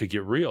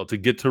real, to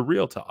get to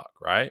real talk,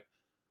 right?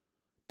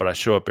 But I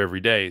show up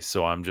every day,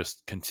 so I'm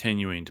just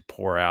continuing to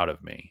pour out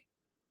of me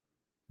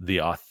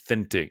the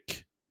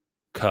authentic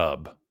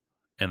Cub.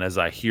 And as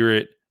I hear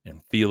it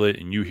and feel it,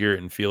 and you hear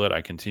it and feel it,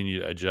 I continue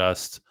to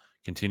adjust,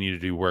 continue to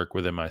do work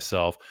within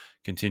myself,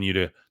 continue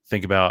to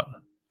think about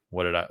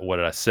what did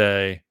I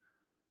say?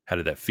 How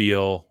did that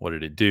feel? What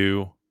did it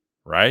do?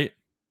 Right?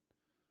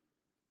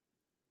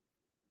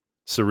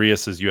 Saria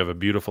says you have a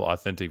beautiful,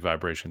 authentic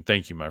vibration.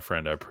 Thank you, my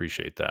friend. I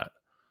appreciate that.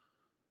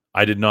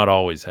 I did not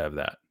always have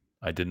that.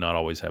 I did not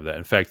always have that.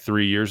 In fact,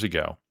 3 years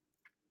ago,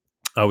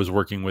 I was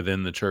working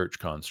within the church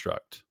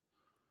construct.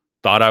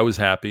 Thought I was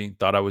happy,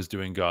 thought I was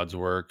doing God's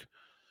work.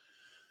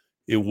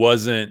 It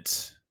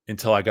wasn't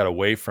until I got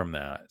away from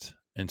that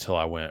until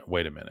I went,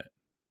 wait a minute.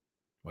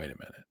 Wait a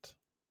minute.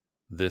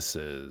 This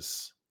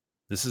is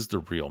the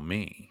real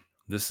me.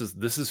 This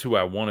is who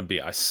I want to be.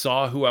 I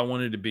saw who I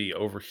wanted to be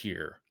over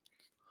here,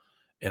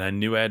 and I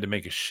knew I had to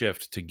make a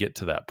shift to get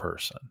to that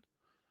person.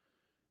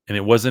 And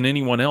it wasn't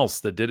anyone else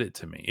that did it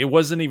to me. It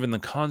wasn't even the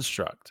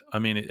construct. I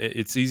mean,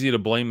 it's easy to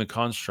blame the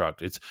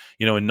construct.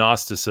 In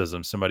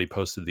Gnosticism, somebody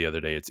posted the other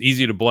day, it's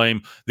easy to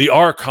blame the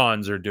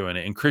archons are doing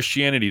it. In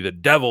Christianity, the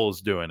devil is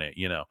doing it.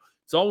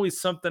 It's always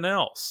something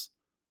else.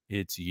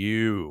 It's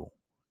you.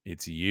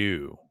 It's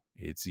you.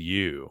 It's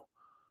you.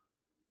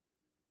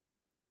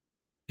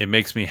 It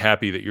makes me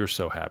happy that you're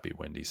so happy,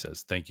 Wendy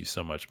says. Thank you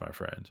so much, my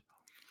friend.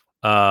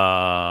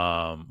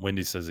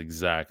 Wendy says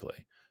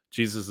exactly.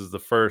 Jesus is the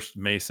first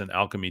Mason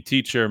alchemy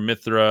teacher,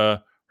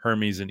 Mithra,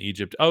 Hermes in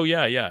Egypt. Oh,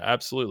 yeah, yeah,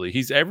 absolutely.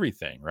 He's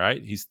everything, right?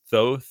 He's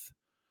Thoth,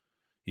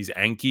 he's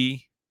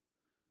Enki,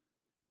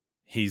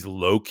 he's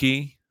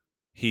Loki,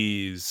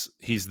 he's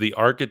the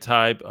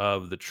archetype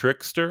of the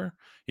trickster,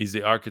 he's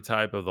the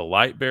archetype of the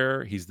light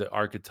bearer, he's the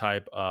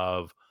archetype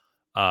of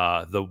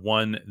the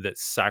one that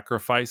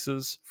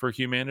sacrifices for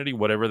humanity,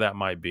 whatever that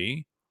might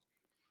be.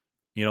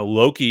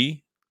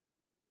 Loki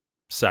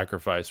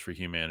sacrificed for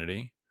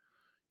humanity.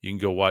 You can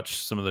go watch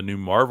some of the new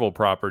Marvel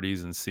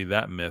properties and see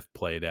that myth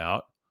played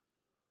out.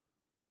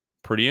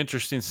 Pretty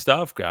interesting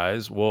stuff,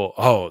 guys.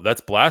 Well, that's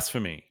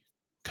blasphemy.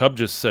 Cub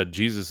just said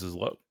Jesus is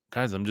low.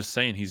 Guys, I'm just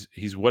saying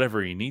he's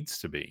whatever he needs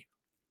to be.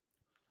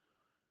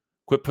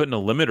 Quit putting a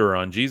limiter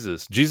on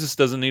Jesus. Jesus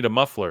doesn't need a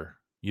muffler.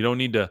 You don't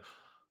need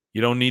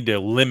to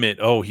limit,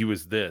 oh, he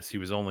was this, he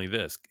was only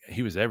this.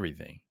 He was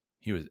everything.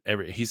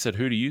 He said,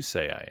 who do you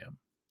say I am?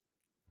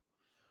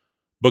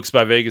 Books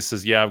by Vegas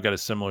says, yeah, I've got a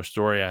similar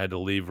story. I had to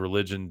leave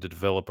religion to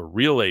develop a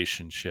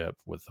relationship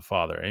with the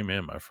Father.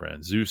 Amen, my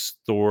friend. Zeus,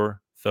 Thor,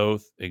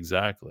 Thoth.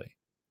 Exactly.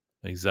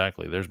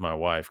 Exactly. There's my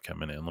wife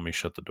coming in. Let me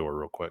shut the door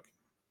real quick.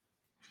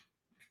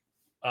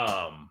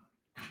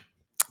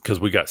 Because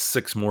we got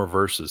 6 more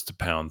verses to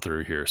pound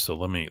through here. So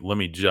let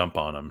me jump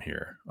on them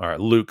here. All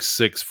right, Luke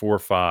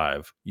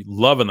 6:4-5.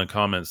 Loving the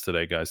comments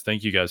today, guys.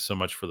 Thank you guys so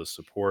much for the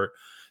support.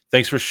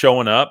 Thanks for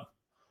showing up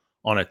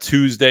on a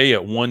Tuesday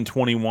at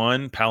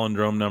 1:21.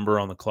 Palindrome number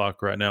on the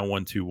clock right now,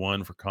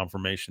 121 for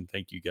confirmation.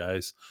 Thank you,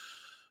 guys.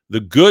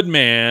 The good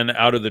man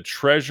out of the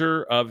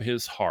treasure of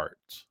his heart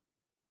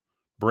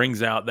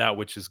brings out that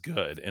which is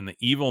good, and the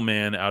evil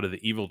man out of the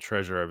evil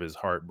treasure of his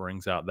heart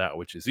brings out that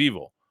which is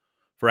evil.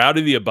 For out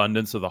of the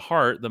abundance of the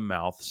heart, the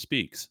mouth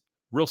speaks.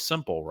 Real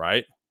simple,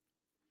 right?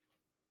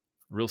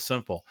 Real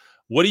simple.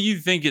 What do you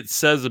think it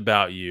says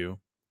about you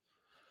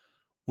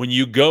when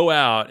you go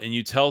out and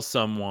you tell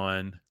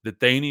someone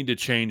that they need to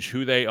change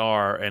who they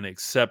are and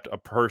accept a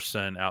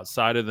person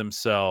outside of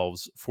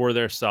themselves for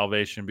their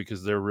salvation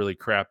because they're really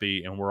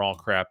crappy and we're all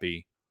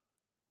crappy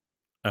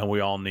and we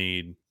all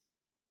need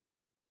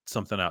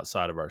something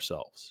outside of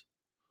ourselves?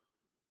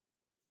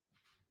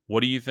 What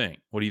do you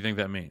think? What do you think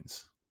that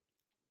means?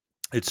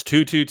 It's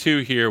 222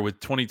 here with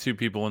 22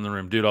 people in the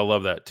room. Dude, I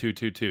love that.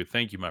 222.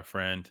 Thank you, my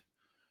friend.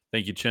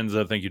 Thank you,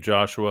 Chinza. Thank you,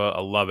 Joshua.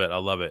 I love it. I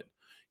love it.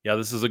 Yeah,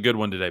 this is a good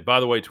one today. By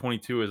the way,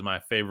 22 is my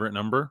favorite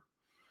number.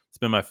 It's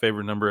been my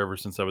favorite number ever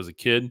since I was a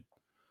kid.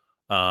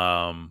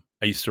 I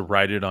used to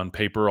write it on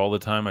paper all the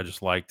time. I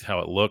just liked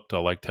how it looked. I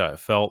liked how it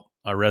felt.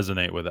 I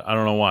resonate with it. I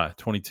don't know why.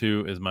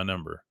 22 is my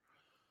number.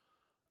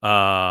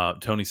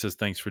 Tony says,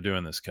 thanks for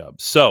doing this, Cub.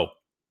 So,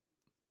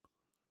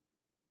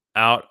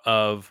 out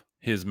of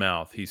his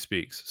mouth, he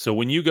speaks. So,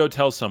 when you go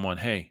tell someone,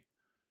 hey,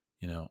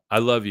 I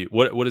love you.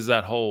 What is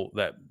that whole,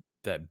 that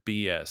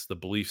BS, the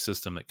belief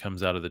system that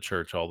comes out of the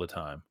church all the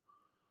time?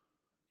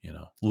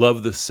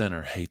 Love the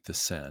sinner, hate the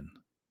sin.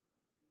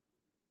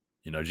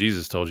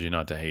 Jesus told you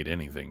not to hate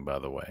anything, by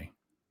the way.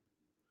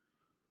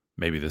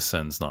 Maybe the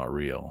sin's not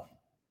real.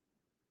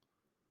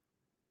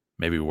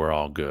 Maybe we're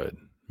all good.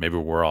 Maybe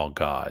we're all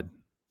God.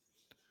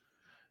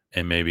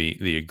 And maybe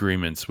the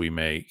agreements we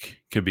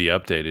make could be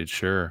updated,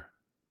 sure.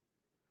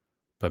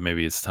 But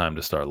maybe it's time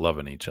to start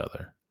loving each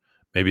other.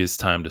 Maybe it's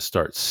time to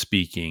start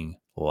speaking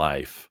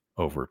life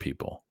over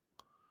people.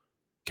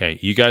 Okay,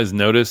 you guys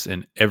notice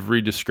in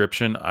every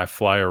description I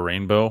fly a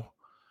rainbow.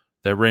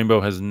 That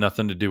rainbow has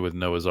nothing to do with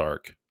Noah's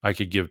Ark. I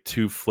could give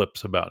two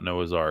flips about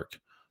Noah's Ark.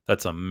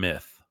 That's a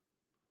myth.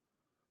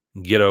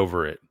 Get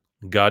over it.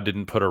 God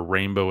didn't put a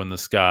rainbow in the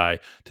sky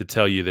to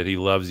tell you that he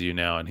loves you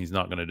now and he's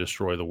not going to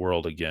destroy the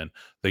world again.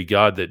 The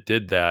God that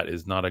did that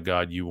is not a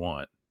God you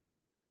want.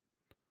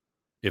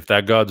 If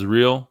that God's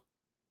real,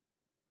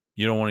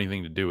 you don't want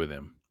anything to do with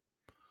him.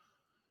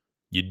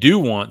 You do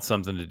want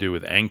something to do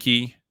with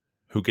Enki,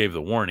 who gave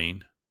the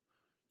warning.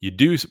 You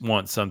do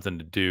want something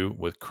to do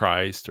with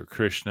Christ or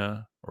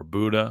Krishna or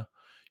Buddha.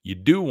 You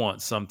do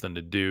want something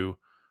to do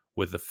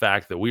with the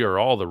fact that we are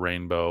all the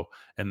rainbow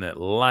and that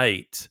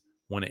light,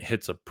 when it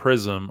hits a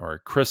prism or a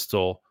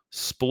crystal,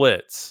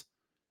 splits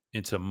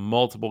into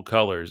multiple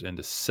colors,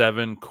 into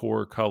 7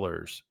 core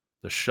colors.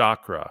 The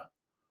chakra,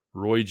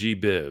 Roy G.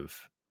 Biv,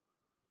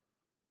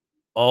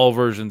 all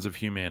versions of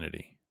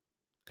humanity.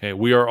 Okay,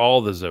 we are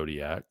all the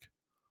zodiac.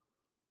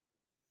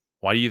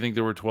 Why do you think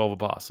there were 12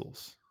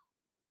 apostles?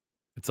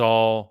 It's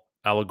all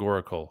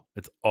allegorical.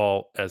 It's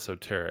all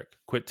esoteric.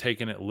 Quit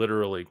taking it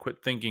literally.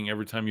 Quit thinking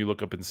every time you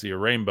look up and see a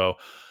rainbow,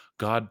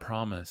 God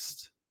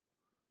promised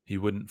he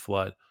wouldn't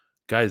flood.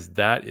 Guys,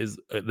 that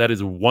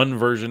is one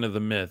version of the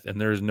myth, and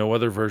there is no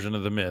other version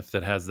of the myth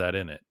that has that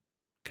in it.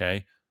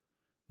 Okay?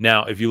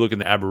 Now, if you look in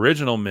the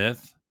Aboriginal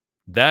myth,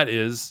 that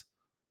is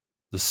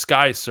the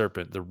sky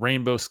serpent, the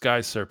rainbow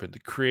sky serpent, the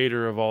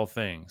creator of all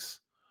things,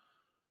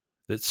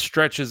 that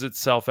stretches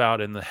itself out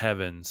in the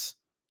heavens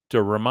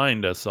to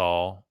remind us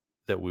all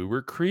that we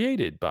were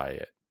created by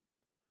it.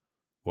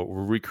 What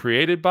were we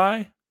created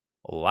by?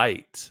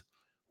 Light.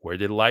 Where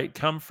did light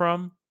come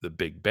from? The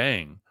Big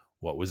Bang.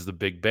 What was the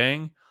Big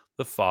Bang?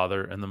 The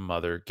father and the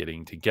mother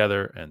getting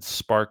together and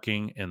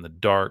sparking in the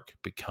dark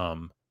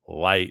become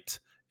light,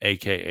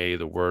 aka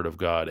the Word of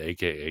God,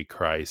 aka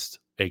Christ,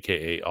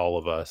 aka all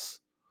of us.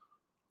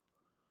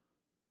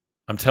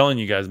 I'm telling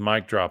you guys,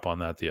 mic drop on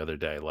that the other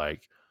day.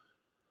 Like,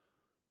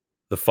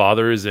 the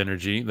father is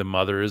energy, the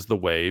mother is the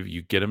wave.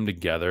 You get them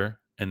together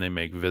and they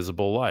make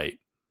visible light.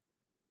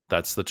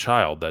 That's the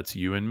child. That's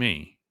you and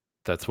me.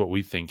 That's what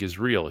we think is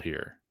real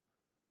here.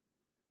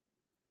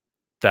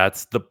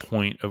 That's the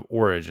point of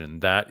origin.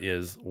 That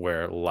is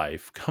where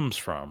life comes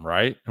from,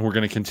 right? And we're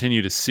going to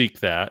continue to seek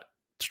that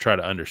to try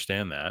to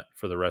understand that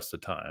for the rest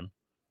of time.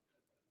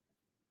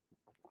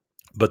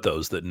 But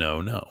those that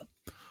know, know.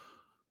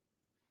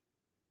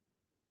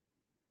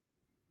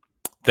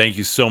 Thank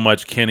you so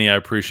much, Kenny. I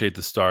appreciate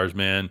the stars,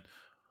 man.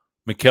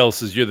 Mikkel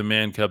says, you're the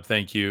man cub.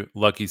 Thank you.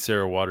 Lucky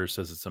Sarah Waters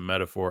says it's a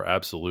metaphor.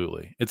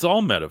 Absolutely. It's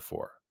all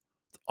metaphor.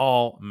 It's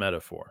all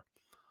metaphor.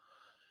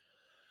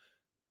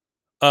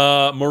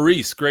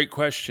 Maurice, great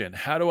question.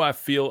 How do I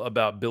feel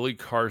about Billy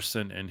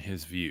Carson and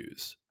his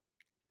views?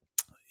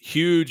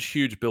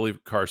 Huge Billy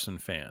Carson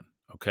fan.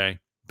 Okay.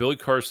 Billy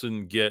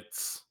Carson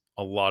gets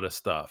a lot of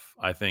stuff.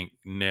 I think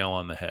nail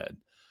on the head.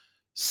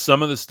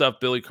 Some of the stuff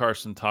Billy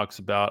Carson talks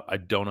about, I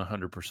don't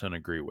 100%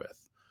 agree with,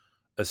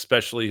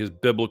 especially his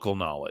biblical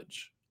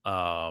knowledge.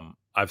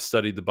 I've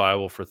studied the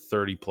Bible for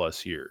 30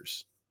 plus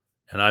years.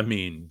 And I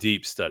mean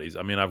deep studies.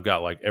 I mean, I've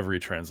got like every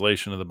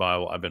translation of the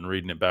Bible. I've been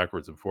reading it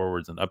backwards and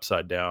forwards and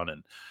upside down.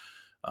 And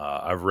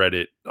I've read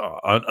it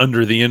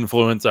under the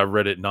influence. I've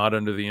read it not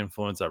under the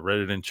influence. I've read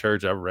it in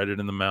church. I've read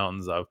it in the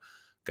mountains. I've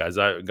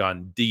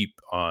gone deep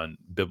on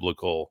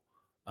biblical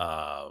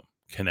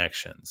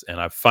connections.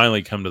 And I've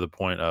finally come to the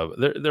point of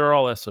they're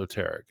all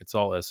esoteric. It's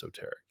all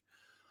esoteric.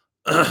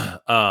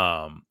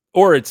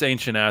 Or it's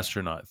ancient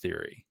astronaut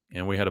theory.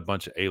 and we had a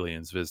bunch of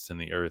aliens visiting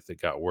the earth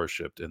that got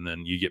worshipped. And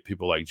then you get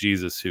people like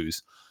Jesus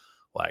who's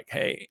like,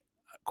 hey,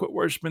 quit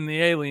worshiping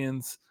the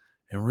aliens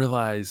and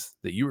realize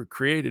that you were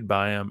created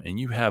by them and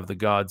you have the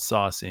God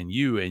sauce in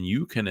you and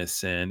you can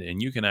ascend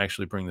and you can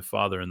actually bring the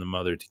father and the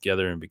mother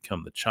together and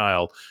become the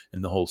child.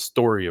 And the whole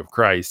story of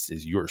Christ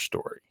is your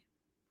story.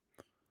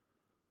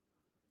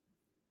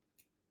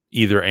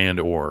 Either and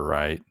or,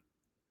 right?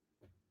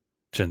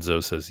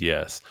 Chenzo says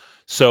yes.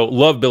 So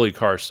love Billy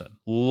Carson.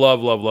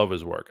 Love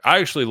his work. I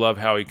actually love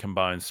how he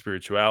combines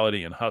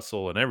spirituality and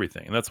hustle and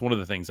everything. And that's one of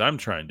the things I'm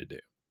trying to do.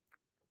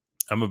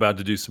 I'm about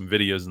to do some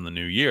videos in the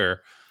new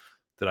year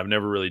that I've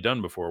never really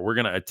done before. We're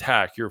going to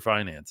attack your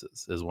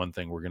finances is one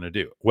thing we're going to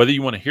do. Whether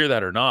you want to hear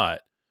that or not,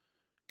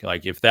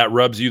 like if that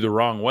rubs you the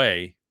wrong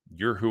way,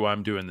 you're who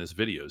I'm doing this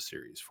video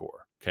series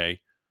for. Okay.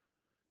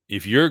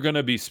 If you're going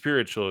to be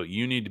spiritual,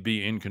 you need to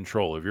be in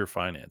control of your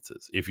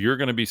finances. If you're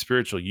going to be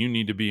spiritual, you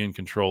need to be in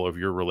control of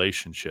your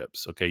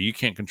relationships. Okay. You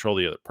can't control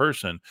the other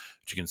person,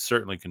 but you can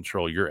certainly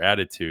control your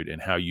attitude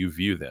and how you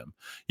view them.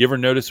 You ever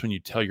notice when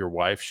you tell your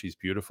wife she's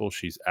beautiful,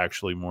 she's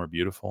actually more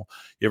beautiful?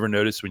 You ever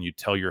notice when you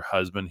tell your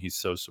husband he's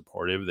so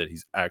supportive that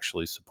he's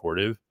actually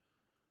supportive?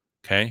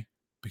 Okay.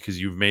 Because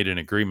you've made an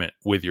agreement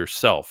with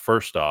yourself,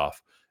 first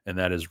off, and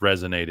that has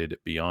resonated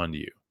beyond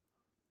you.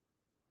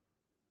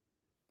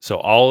 So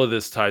all of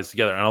this ties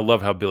together, and I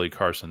love how Billy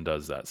Carson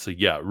does that. So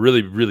yeah,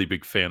 really, really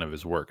big fan of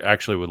his work.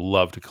 Actually, would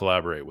love to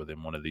collaborate with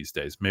him one of these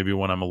days. Maybe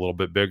when I'm a little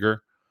bit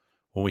bigger,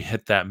 when we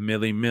hit that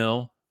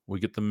mill, we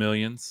get the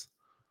millions.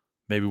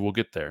 Maybe we'll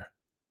get there.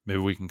 Maybe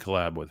we can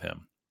collab with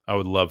him. I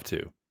would love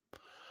to,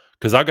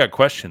 because I got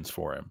questions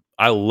for him.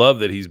 I love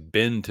that he's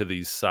been to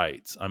these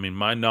sites. I mean,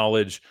 my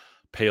knowledge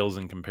pales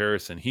in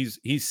comparison. He's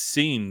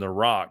seen the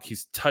rock.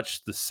 He's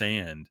touched the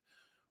sand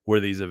where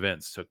these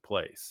events took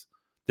place.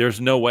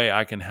 There's no way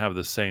I can have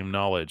the same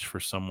knowledge for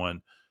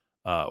someone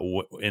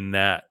in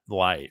that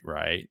light,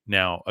 right?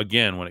 Now,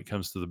 again, when it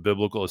comes to the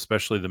biblical,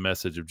 especially the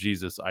message of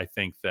Jesus, I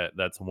think that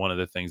that's one of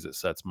the things that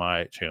sets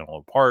my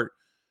channel apart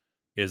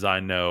is I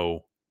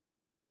know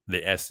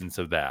the essence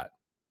of that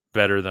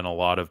better than a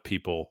lot of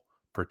people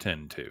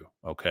pretend to,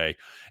 okay?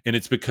 And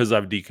it's because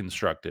I've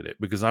deconstructed it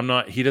because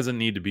he doesn't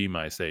need to be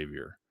my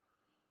savior.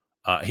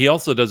 He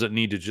also doesn't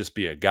need to just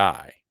be a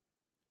guy.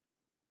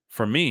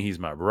 For me, he's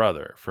my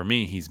brother. For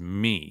me, he's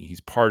me. He's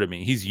part of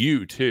me. He's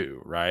you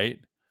too, right?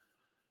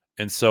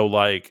 And so,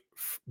 like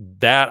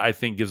that, I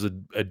think gives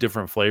a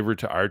different flavor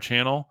to our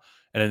channel.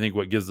 And I think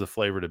what gives the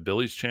flavor to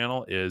Billy's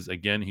channel is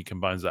again, he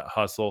combines that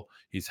hustle.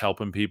 He's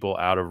helping people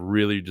out of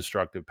really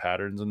destructive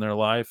patterns in their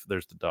life.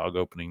 There's the dog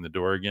opening the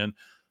door again.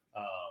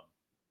 Um,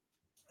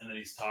 and then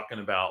he's talking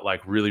about like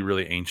really,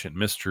 really ancient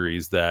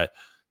mysteries that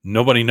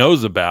nobody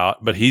knows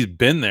about, but he's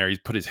been there. He's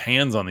put his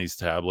hands on these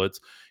tablets.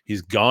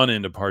 He's gone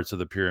into parts of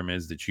the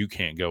pyramids that you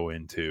can't go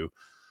into.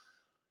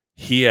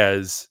 He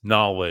has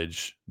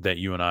knowledge that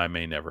you and I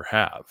may never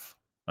have.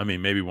 I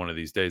mean, maybe one of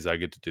these days I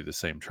get to do the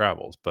same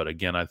travels, but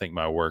again, I think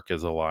my work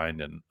is aligned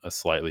in a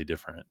slightly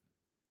different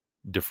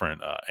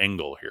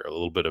angle here, a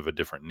little bit of a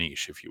different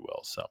niche, if you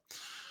will. So,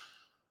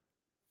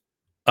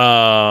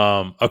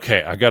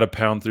 okay, I got to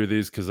pound through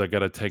these because I got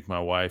to take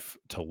my wife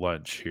to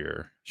lunch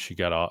here. She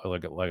got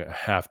like a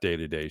half day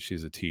today.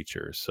 She's a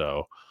teacher,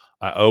 so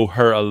I owe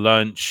her a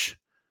lunch.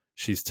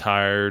 She's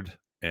tired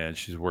and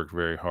she's worked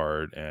very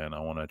hard, and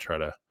I want to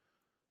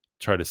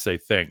try to say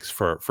thanks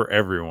for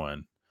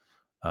everyone.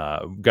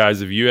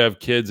 Guys, if you have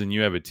kids and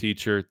you have a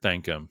teacher,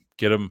 thank them.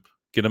 Get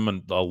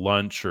them a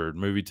lunch or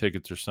movie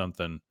tickets or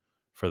something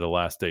for the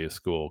last day of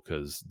school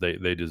because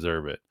they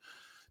deserve it.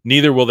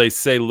 Neither will they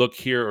say, look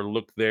here or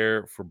look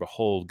there, for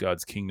behold,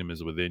 God's kingdom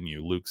is within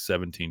you. Luke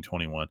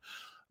 17:21.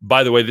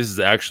 By the way, this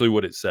is actually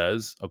what it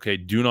says. Okay.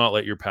 Do not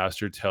let your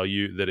pastor tell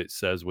you that it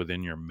says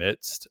within your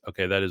midst.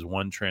 Okay. That is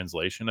one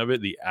translation of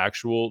it. The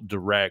actual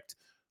direct,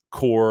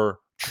 core,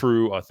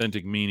 true,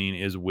 authentic meaning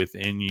is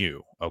within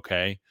you.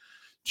 Okay.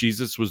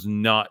 Jesus was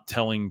not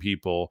telling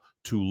people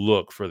to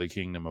look for the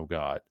kingdom of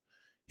God.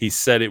 He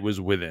said it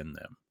was within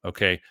them.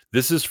 Okay.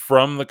 This is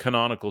from the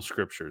canonical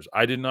scriptures.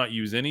 I did not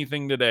use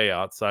anything today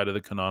outside of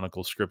the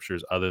canonical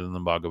scriptures other than the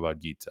Bhagavad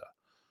Gita.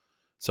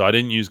 So I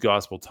didn't use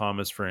Gospel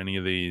Thomas for any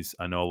of these.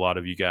 I know a lot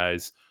of you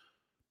guys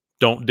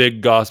don't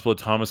dig Gospel of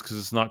Thomas because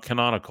it's not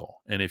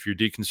canonical. And if you're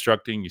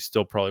deconstructing, you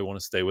still probably want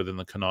to stay within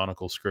the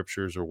canonical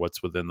scriptures or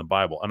what's within the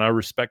Bible. And I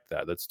respect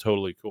that. That's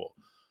totally cool.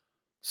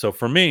 So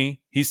for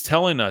me, he's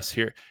telling us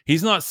here,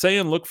 he's not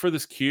saying, look for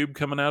this cube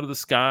coming out of the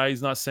sky.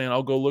 He's not saying,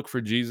 I'll go look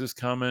for Jesus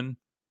coming.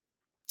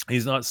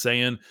 He's not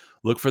saying,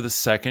 look for the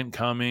second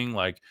coming.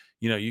 Like,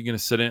 you're going to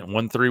sit in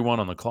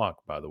 131 on the clock,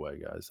 by the way,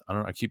 guys.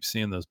 I keep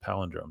seeing those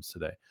palindromes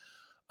today.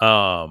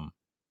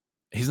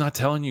 He's not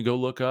telling you, go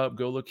look up,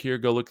 go look here,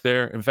 go look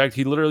there. In fact,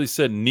 he literally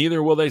said,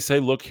 neither will they say,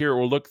 look here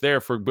or look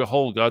there, for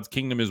behold, God's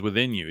kingdom is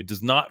within you. It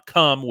does not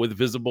come with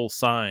visible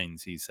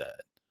signs, he said.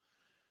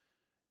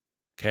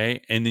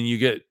 Okay. And then you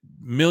get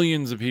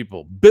millions of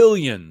people,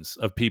 billions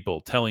of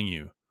people telling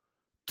you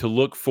to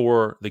look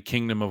for the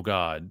kingdom of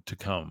God to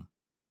come,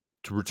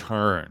 to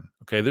return.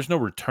 Okay. There's no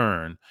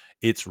return,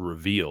 it's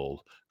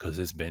revealed. Because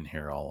it's been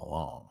here all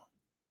along.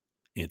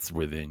 It's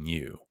within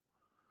you.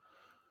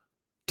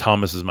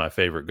 Thomas is my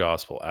favorite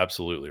gospel.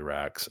 Absolutely,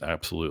 Rax.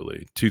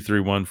 Absolutely.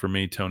 231 for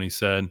me, Tony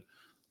said.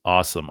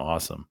 Awesome.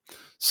 Awesome.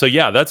 So,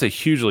 yeah, that's a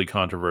hugely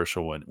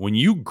controversial one. When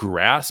you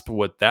grasp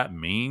what that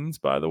means,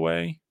 by the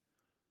way,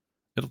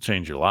 it'll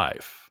change your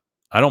life.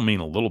 I don't mean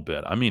a little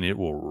bit. I mean, it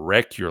will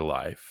wreck your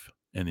life,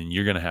 and then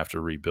you're going to have to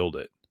rebuild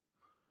it.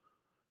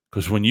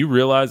 Because when you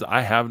realize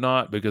I have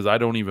not because I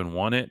don't even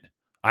want it,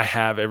 I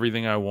have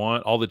everything I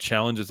want, all the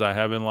challenges I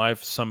have in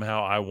life,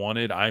 somehow I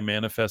wanted, I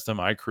manifest them,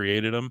 I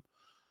created them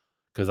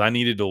because I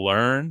needed to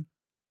learn,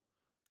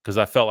 because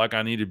I felt like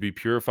I needed to be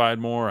purified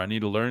more. I need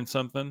to learn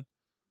something.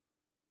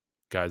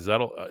 Guys,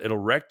 it'll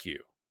wreck you.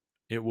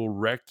 It will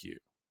wreck you.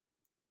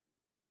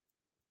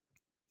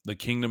 The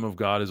kingdom of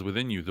God is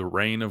within you. The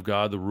reign of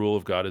God, the rule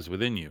of God is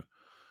within you.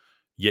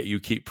 Yet you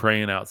keep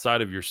praying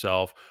outside of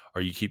yourself,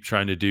 or you keep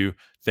trying to do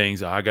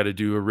things. I got to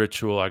do a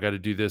ritual. I got to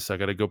do this. I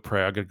got to go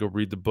pray. I got to go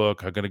read the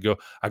book. I got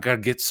to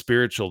get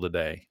spiritual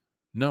today.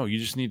 No, you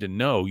just need to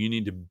know. You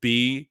need to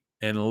be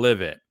and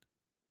live it.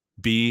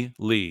 Be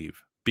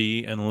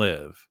and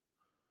live.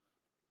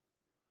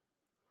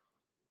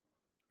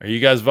 Are you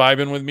guys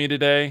vibing with me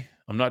today?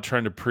 I'm not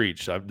trying to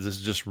preach. This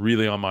is just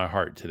really on my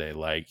heart today.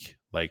 Like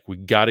we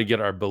got to get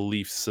our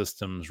belief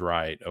systems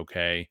right,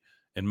 okay?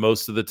 And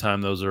most of the time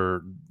those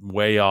are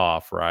way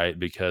off, right?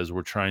 Because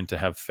we're trying to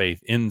have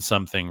faith in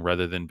something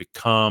rather than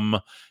become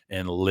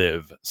and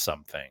live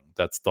something.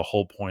 That's the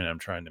whole point I'm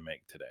trying to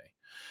make today.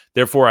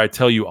 Therefore, I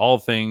tell you all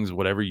things,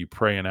 whatever you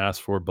pray and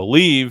ask for,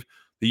 believe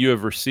that you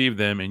have received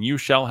them and you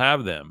shall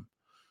have them.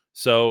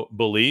 So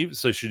believe.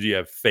 So should you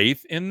have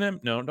faith in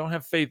them? No, don't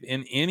have faith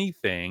in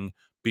anything.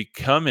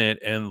 Become it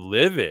and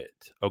live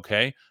it.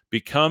 Okay.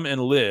 Become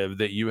and live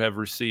that you have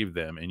received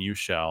them and you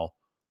shall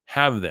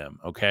have them.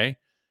 Okay.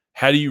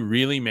 How do you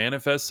really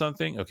manifest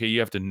something? Okay. You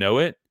have to know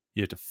it,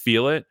 you have to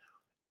feel it,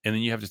 and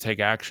then you have to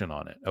take action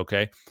on it.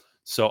 Okay.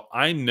 So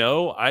I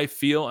know, I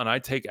feel, and I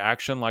take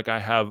action like I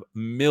have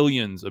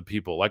millions of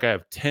people, like I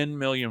have 10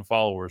 million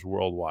followers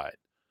worldwide.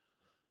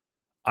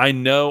 I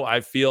know,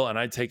 I feel, and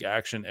I take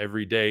action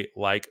every day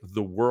like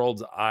the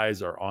world's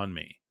eyes are on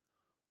me.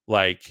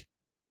 Like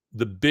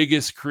the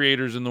biggest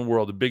creators in the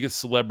world, the biggest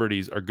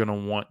celebrities are going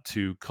to want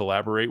to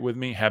collaborate with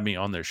me, have me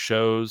on their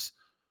shows,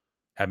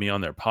 have me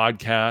on their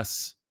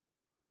podcasts.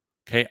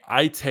 Okay.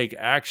 I take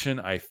action,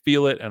 I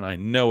feel it, and I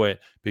know it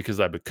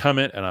because I become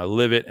it and I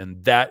live it.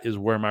 And that is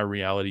where my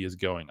reality is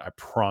going. I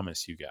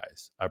promise you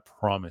guys. I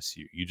promise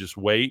you. You just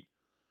wait.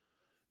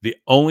 The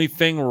only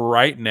thing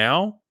right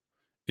now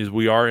is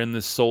we are in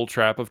this soul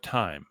trap of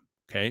time.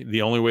 Okay.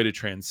 The only way to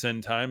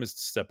transcend time is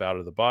to step out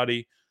of the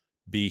body,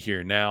 be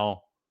here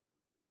now.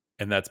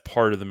 And that's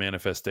part of the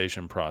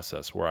manifestation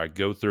process where I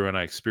go through and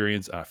I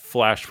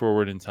flash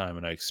forward in time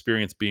and I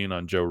experience being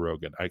on Joe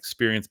Rogan. I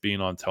experience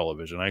being on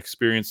television. I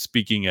experience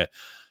speaking at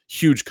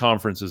huge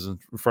conferences in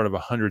front of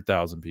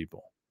 100,000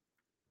 people.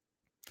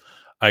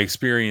 I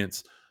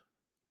experience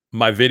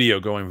my video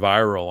going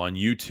viral on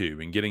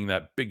YouTube and getting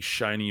that big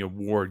shiny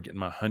award, getting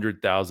my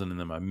 100,000 and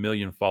then my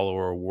million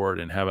follower award,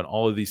 and having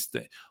all of these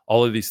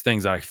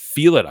things. I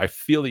feel it. I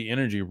feel the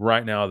energy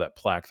right now of that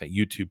plaque, that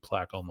YouTube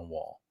plaque on the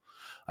wall.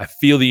 I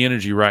feel the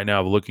energy right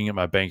now of looking at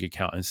my bank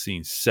account and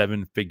seeing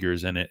 7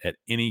 figures in it at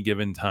any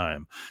given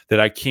time that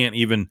I can't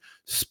even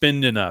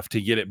spend enough to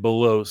get it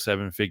below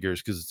 7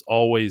 figures because it's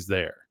always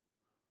there.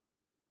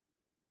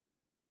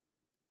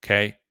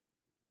 Okay.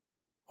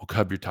 Well,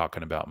 Cub, you're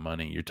talking about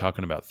money. You're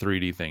talking about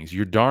 3D things.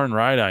 You're darn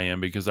right I am,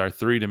 because our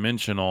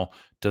 3-dimensional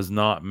does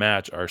not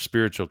match our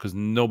spiritual because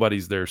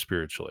nobody's there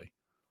spiritually.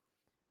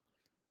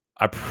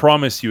 I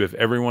promise you, if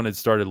everyone had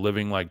started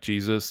living like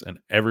Jesus and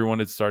everyone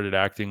had started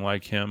acting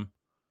like him,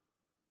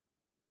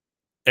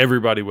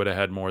 everybody would have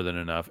had more than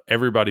enough.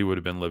 Everybody would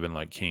have been living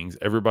like kings.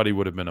 Everybody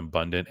would have been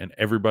abundant, and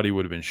everybody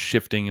would have been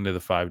shifting into the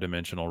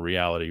 5-dimensional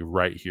reality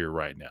right here,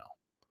 right now.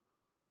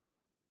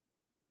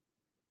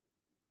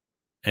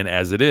 And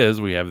as it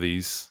is, we have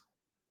these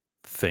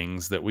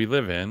things that we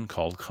live in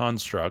called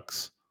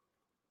constructs.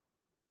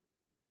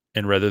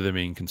 And rather than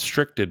being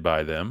constricted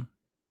by them,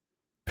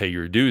 pay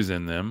your dues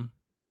in them,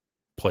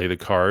 play the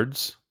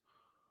cards,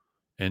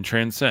 and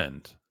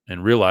transcend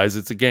and realize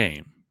it's a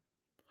game.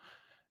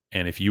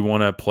 And if you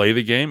want to play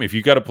the game, if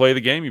you got to play the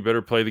game, you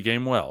better play the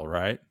game well,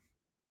 right?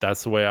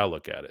 That's the way I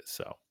look at it.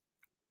 So,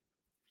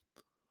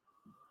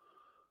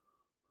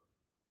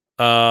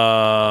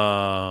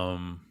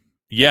 um,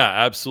 yeah,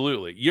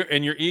 absolutely. Your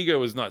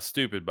ego is not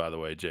stupid, by the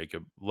way,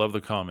 Jacob. Love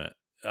the comment.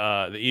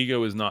 The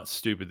ego is not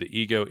stupid. The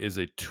ego is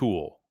a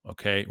tool.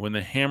 Okay. When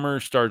the hammer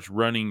starts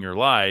running your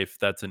life,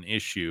 that's an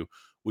issue.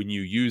 When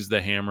you use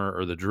the hammer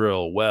or the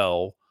drill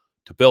well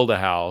to build a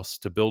house,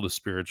 to build a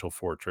spiritual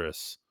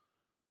fortress,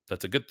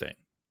 that's a good thing.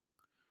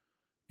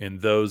 And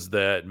those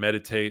that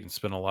meditate and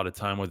spend a lot of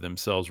time with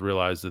themselves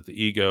realize that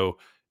the ego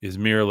is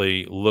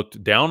merely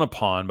looked down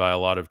upon by a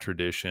lot of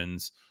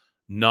traditions,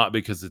 not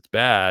because it's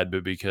bad,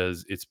 but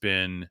because it's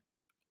been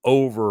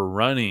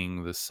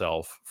overrunning the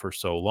self for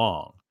so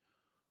long.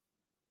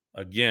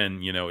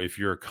 Again, if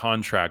you're a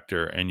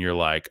contractor and you're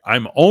like,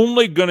 I'm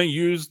only going to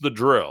use the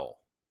drill,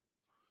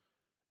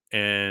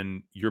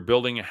 and you're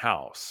building a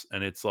house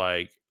and it's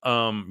like,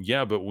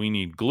 yeah, but we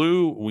need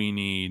glue, we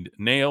need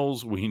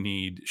nails, we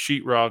need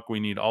sheetrock, we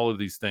need all of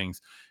these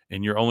things,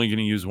 and you're only going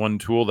to use one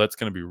tool, that's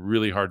going to be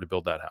really hard to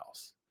build that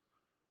house.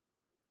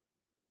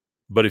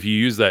 But if you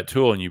use that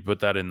tool and you put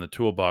that in the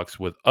toolbox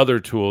with other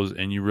tools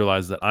and you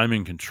realize that I'm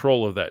in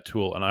control of that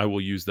tool and I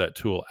will use that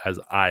tool as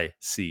I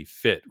see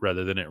fit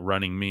rather than it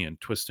running me and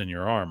twisting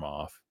your arm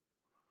off,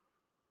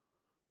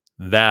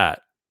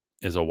 that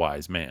is a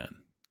wise man,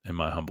 in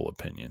my humble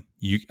opinion.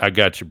 I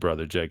got you,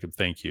 brother Jacob.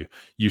 Thank you.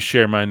 You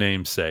share my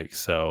namesake,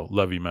 so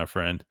love you, my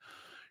friend.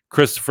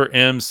 Christopher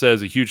M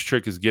says a huge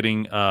trick is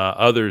getting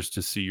others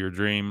to see your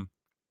dream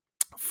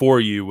for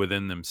you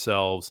within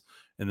themselves,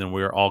 and then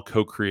we're all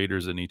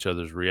co-creators in each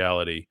other's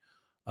reality.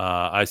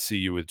 I see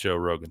you with Joe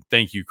Rogan.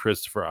 Thank you,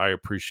 Christopher. I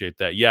appreciate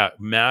that. Yeah,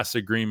 mass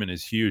agreement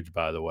is huge,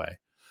 by the way.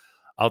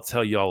 I'll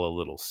tell y'all a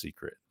little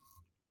secret.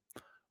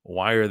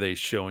 Why are they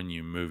showing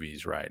you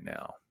movies right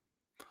now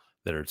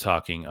that are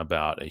talking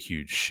about a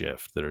huge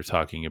shift, that are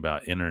talking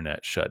about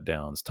internet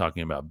shutdowns,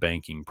 talking about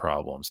banking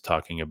problems,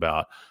 talking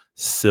about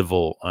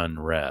civil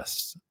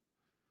unrest?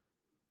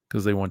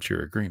 Because they want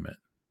your agreement.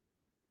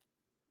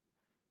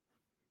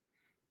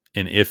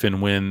 And if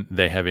and when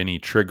they have any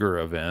trigger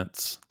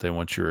events, they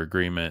want your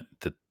agreement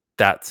that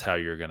that's how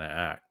you're going to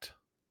act.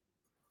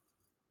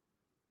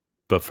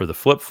 But for the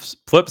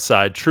flip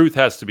side, truth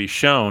has to be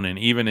shown, and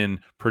even in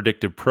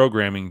predictive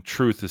programming,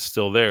 truth is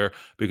still there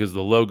because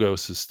the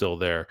logos is still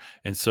there.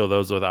 And so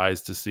those with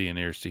eyes to see and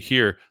ears to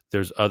hear,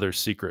 there's other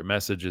secret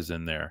messages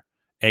in there,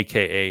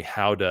 aka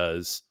how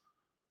does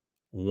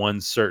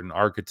one certain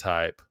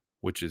archetype,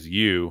 which is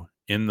you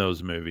in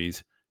those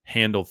movies,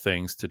 handle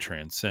things to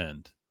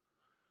transcend.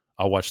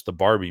 I watched the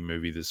Barbie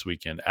movie this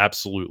weekend.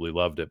 Absolutely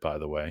loved it, by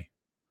the way.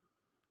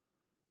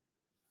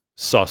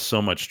 Saw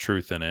so much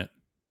truth in it.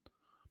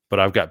 But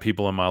I've got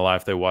people in my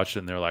life, they watch it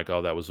and they're like,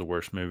 oh, that was the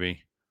worst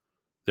movie.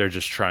 They're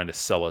just trying to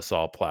sell us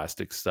all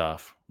plastic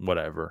stuff,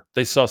 whatever.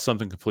 They saw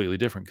something completely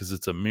different because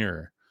it's a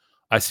mirror.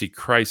 I see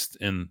Christ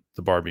in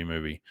the Barbie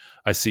movie.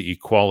 I see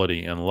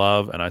equality and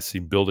love, and I see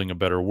building a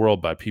better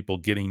world by people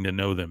getting to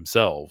know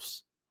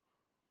themselves.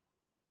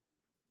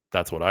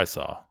 That's what I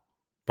saw.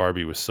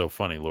 Barbie was so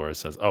funny, Laura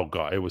says. Oh,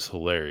 God, it was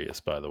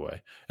hilarious, by the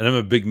way. And I'm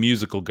a big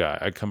musical guy.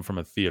 I come from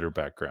a theater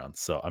background,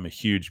 so I'm a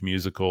huge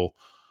musical,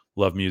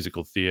 love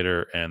musical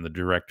theater, and the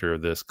director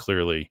of this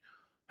clearly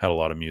had a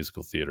lot of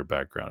musical theater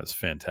background. It's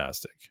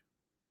fantastic.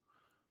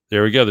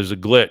 There we go. There's a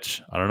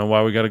glitch. I don't know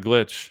why we got a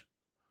glitch.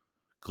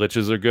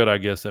 Glitches are good, I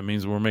guess. That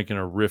means we're making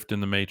a rift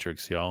in the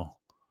matrix, y'all.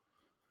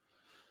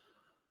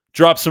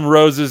 Drop some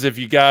roses if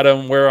you got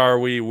them. Where are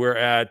we? We're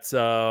at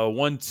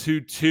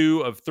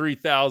 122 of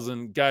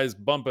 3,000. Guys,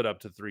 bump it up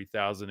to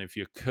 3,000 if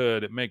you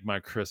could. Make my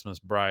Christmas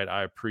bright.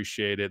 I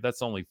appreciate it.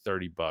 That's only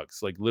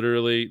 $30. Like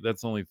literally,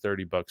 that's only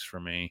 $30 for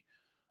me.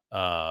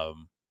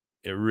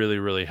 It really,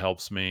 really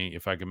helps me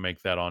if I can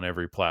make that on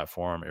every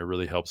platform. It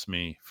really helps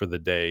me for the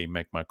day,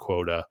 make my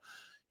quota.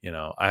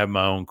 I have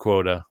my own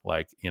quota.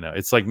 Like,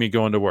 it's like me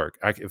going to work.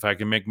 If I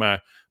can make my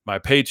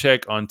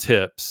paycheck on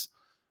tips,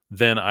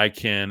 then I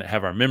can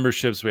have our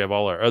memberships. We have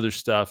all our other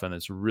stuff, and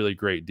it's a really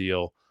great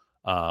deal.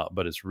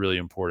 But it's really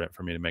important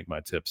for me to make my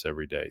tips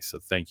every day. So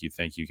thank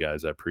you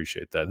guys. I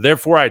appreciate that.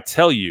 Therefore, I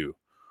tell you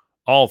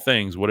all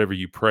things, whatever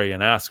you pray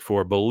and ask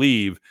for,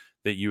 believe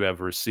that you have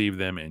received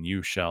them and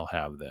you shall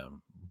have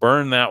them.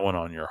 Burn that one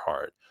on your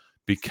heart.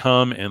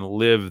 Become and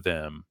live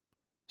them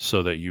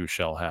so that you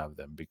shall have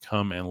them.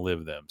 Become and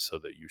live them so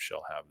that you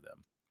shall have them.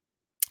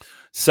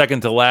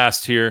 Second to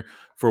last here,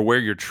 for where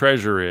your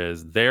treasure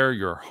is, there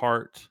your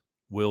heart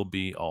will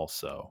be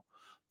also.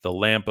 The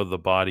lamp of the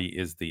body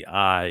is the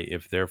eye.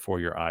 If therefore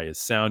your eye is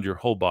sound, your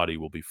whole body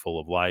will be full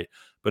of light.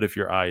 But if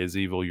your eye is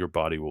evil, your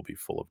body will be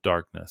full of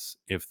darkness.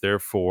 If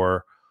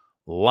therefore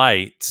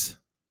light,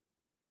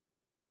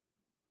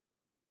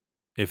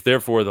 if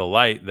therefore the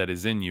light that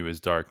is in you is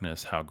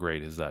darkness, how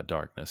great is that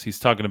darkness? He's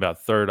talking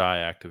about third eye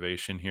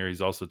activation here.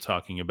 He's also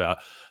talking about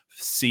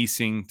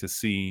ceasing to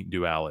see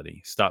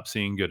duality. Stop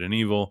seeing good and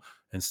evil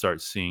and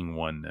start seeing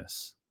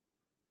oneness.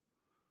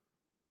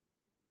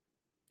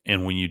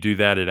 And when you do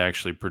that, it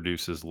actually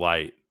produces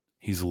light.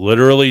 He's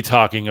literally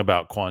talking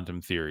about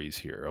quantum theories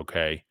here,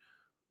 okay?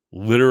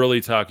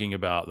 Literally talking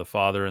about the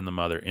father and the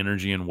mother,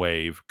 energy and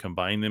wave,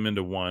 combine them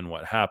into one.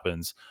 What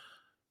happens?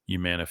 You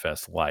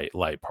manifest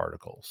light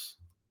particles.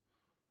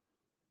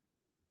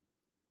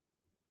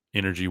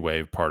 Energy,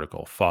 wave,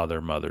 particle,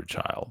 father, mother,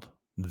 child.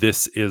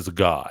 This is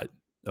God,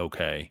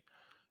 okay?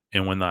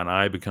 And when that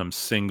eye becomes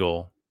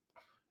single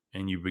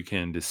and you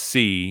begin to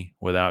see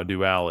without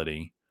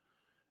duality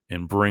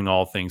and bring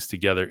all things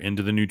together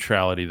into the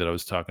neutrality that I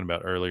was talking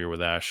about earlier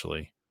with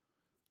Ashley,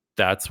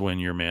 that's when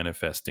you're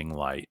manifesting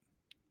light.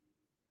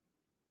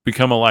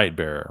 Become a light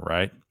bearer,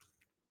 right?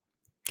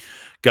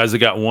 Guys, I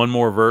got one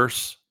more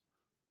verse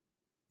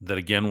that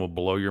again will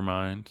blow your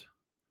mind.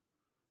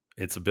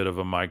 It's a bit of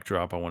a mic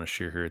drop I want to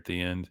share here at the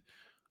end.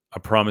 I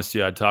promised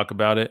you I'd talk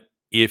about it.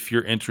 If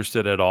you're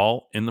interested at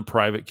all in the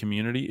private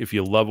community, if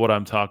you love what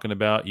I'm talking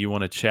about, you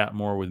want to chat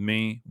more with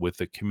me, with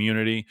the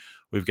community,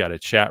 we've got a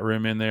chat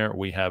room in there.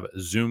 We have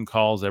Zoom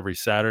calls every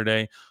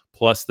Saturday.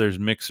 Plus, there's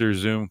Mixer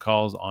Zoom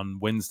calls on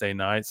Wednesday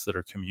nights that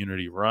are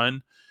community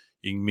run.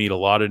 You can meet a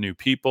lot of new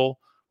people.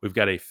 We've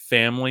got a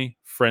family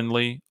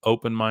friendly,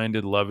 open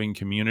minded, loving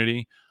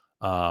community.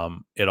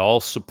 It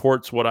all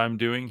supports what I'm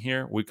doing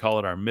here. We call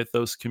it our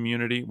Mythos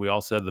community. We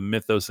also have the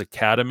Mythos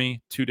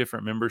Academy, two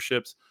different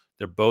memberships.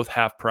 They're both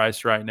half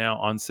price right now,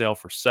 on sale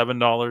for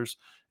 $7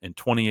 and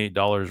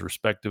 $28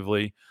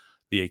 respectively.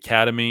 The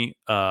Academy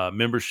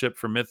membership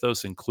for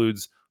Mythos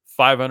includes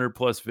 500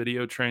 plus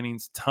video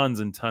trainings, tons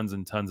and tons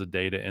and tons of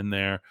data in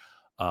there,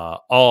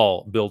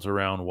 all built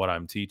around what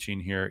I'm teaching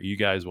here. You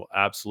guys will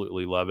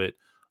absolutely love it.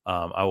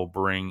 I will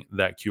bring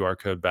that QR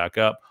code back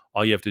up.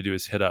 All you have to do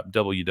is hit up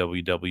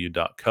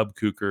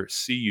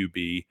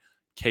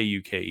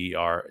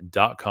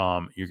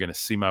www.cubkuker.com. You're going to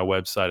see my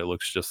website. It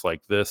looks just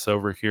like this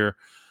over here.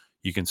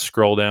 You can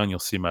scroll down. You'll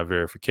see my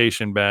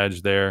verification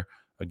badge there.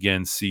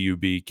 Again,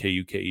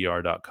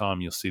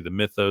 cubkuker.com. You'll see the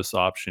Mythos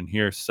option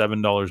here,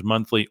 $7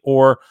 monthly,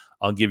 or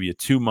I'll give you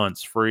 2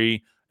 months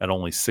free at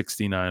only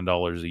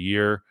 $69 a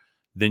year.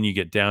 Then you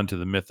get down to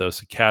the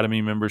Mythos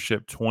Academy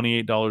membership,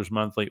 $28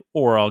 monthly,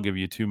 or I'll give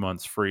you 2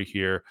 months free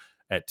here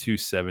at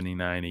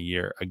 $279 a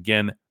year.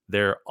 Again,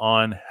 they're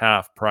on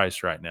half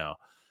price right now.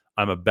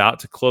 I'm about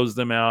to close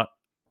them out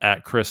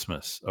at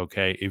Christmas.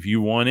 Okay. If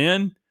you want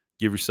in,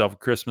 give yourself a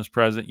Christmas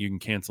present. You can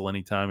cancel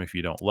anytime if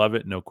you don't love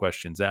it. No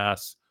questions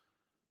asked.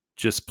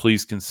 Just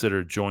please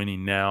consider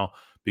joining now,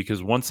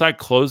 because once I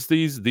close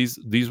these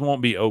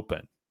won't be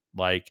open.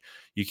 Like,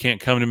 you can't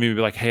come to me and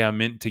be like, "Hey, I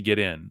meant to get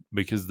in,"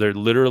 because they're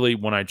literally,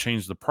 when I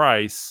change the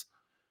price,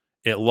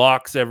 it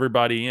locks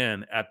everybody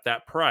in at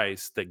that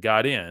price that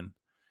got in,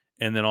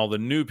 and then all the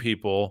new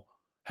people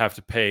have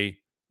to pay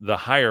the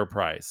higher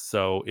price.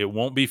 So it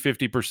won't be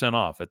 50%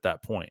 off at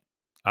that point.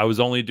 I was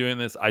only doing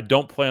this. I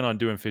don't plan on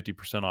doing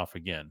 50% off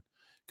again,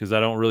 because I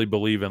don't really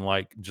believe in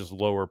like just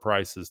lower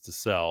prices to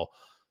sell.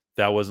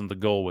 That wasn't the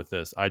goal with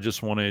this. I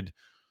just wanted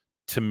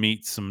to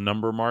meet some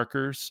number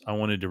markers. I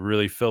wanted to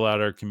really fill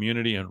out our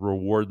community and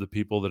reward the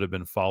people that have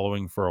been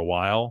following for a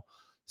while.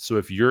 So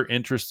if you're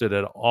interested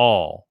at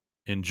all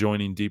in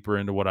joining deeper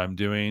into what I'm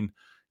doing,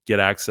 get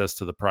access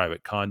to the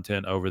private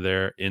content over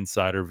there,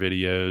 insider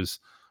videos,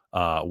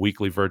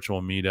 weekly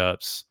virtual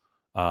meetups.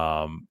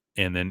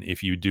 And then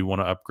if you do want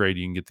to upgrade,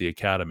 you can get the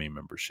Academy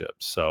membership.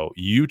 So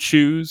you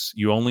choose,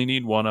 you only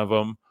need one of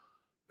them,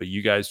 but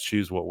you guys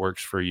choose what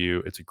works for you.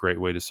 It's a great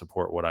way to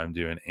support what I'm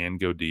doing and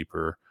go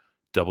deeper.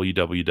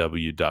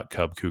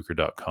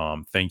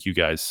 www.cubkuker.com. Thank you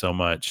guys so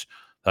much.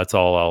 That's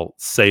all I'll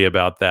say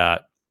about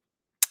that.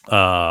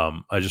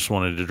 I just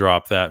wanted to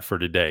drop that for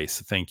today.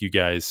 So thank you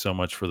guys so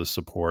much for the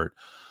support.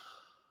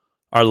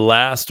 Our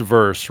last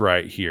verse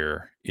right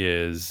here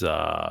is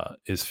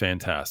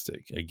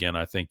fantastic. Again,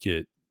 I think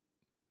it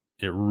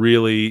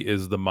really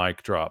is the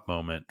mic drop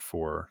moment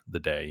for the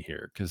day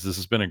here, because this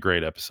has been a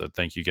great episode.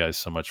 Thank you guys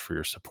so much for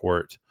your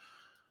support.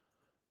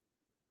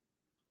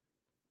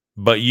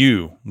 But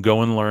you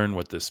go and learn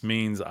what this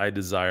means. I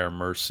desire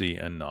mercy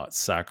and not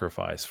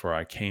sacrifice, for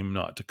I came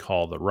not to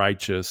call the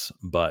righteous,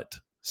 but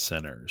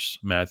sinners.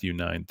 Matthew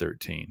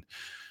 9:13.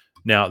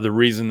 Now, the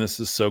reason this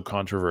is so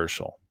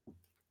controversial,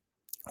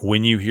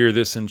 when you hear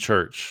this in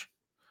church,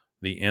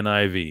 the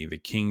NIV, the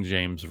King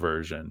James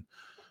Version,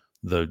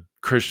 the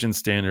Christian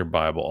Standard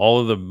Bible,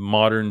 all of the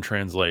modern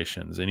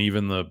translations, and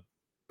even the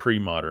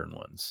pre-modern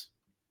ones,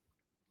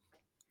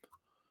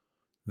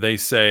 they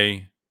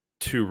say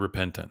to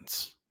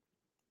repentance.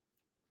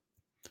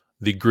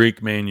 The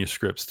Greek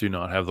manuscripts do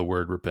not have the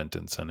word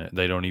repentance in it.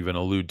 They don't even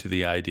allude to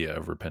the idea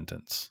of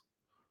repentance.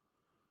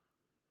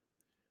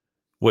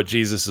 What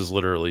Jesus is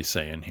literally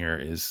saying here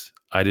is,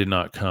 I did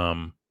not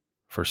come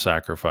for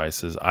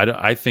sacrifices.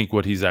 I think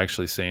what he's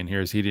actually saying here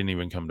is he didn't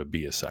even come to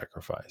be a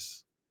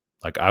sacrifice.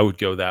 Like, I would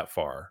go that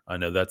far. I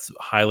know that's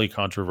highly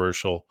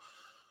controversial,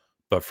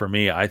 but for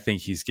me, I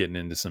think he's getting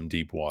into some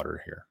deep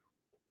water here.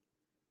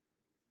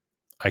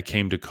 I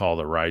came to call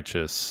the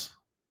righteous.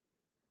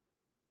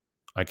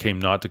 I came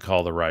not to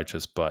call the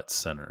righteous, but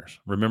sinners.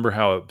 Remember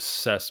how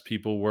obsessed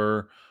people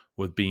were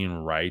with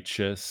being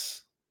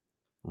righteous,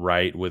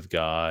 right with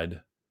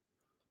God?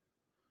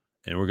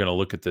 And we're going to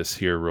look at this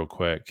here real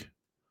quick.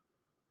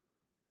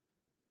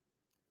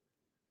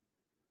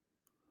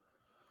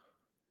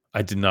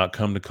 I did not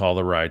come to call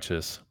the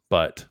righteous,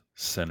 but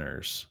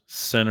sinners.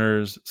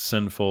 Sinners,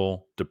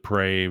 sinful,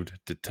 depraved,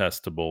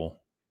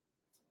 detestable.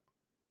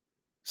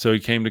 So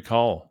he came to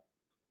call.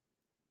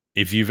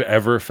 If you've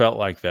ever felt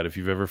like that, if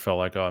you've ever felt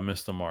like, oh, I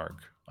missed the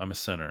mark, I'm a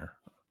sinner,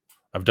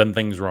 I've done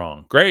things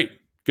wrong, great,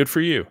 good for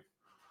you.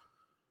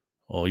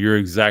 Well, you're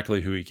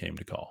exactly who he came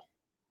to call.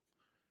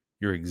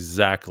 You're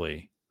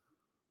exactly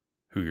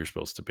who you're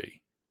supposed to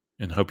be.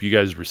 And hope you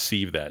guys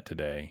receive that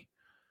today,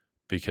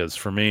 because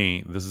for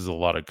me, this is a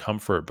lot of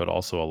comfort, but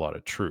also a lot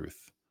of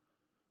truth.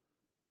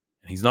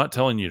 And he's not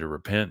telling you to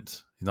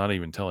repent. He's not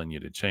even telling you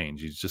to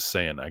change. He's just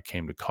saying, I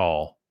came to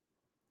call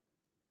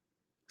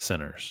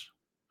sinners.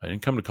 I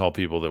didn't come to call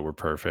people that were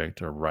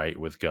perfect or right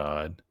with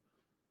God.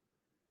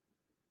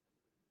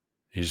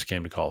 He just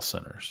came to call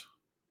sinners.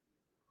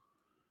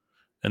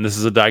 And this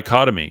is a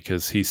dichotomy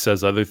because he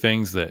says other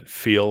things that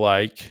feel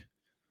like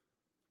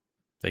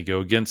they go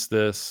against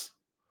this.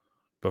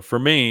 But for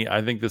me,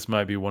 I think this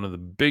might be one of the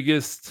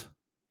biggest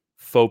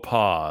faux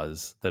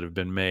pas that have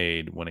been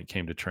made when it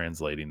came to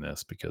translating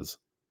this because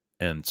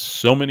in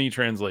so many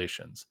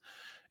translations,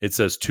 it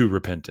says to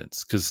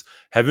repentance. Because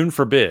heaven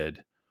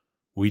forbid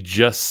we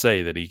just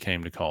say that he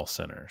came to call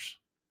sinners,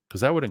 because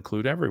that would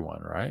include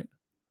everyone, right?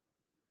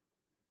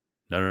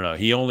 No, no, no.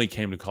 He only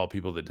came to call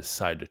people that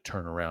decide to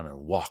turn around and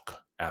walk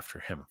after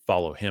him,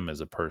 follow him as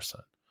a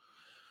person.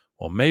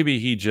 Well, maybe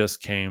he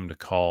just came to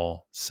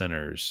call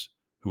sinners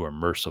who are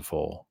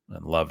merciful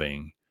and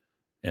loving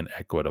and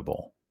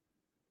equitable.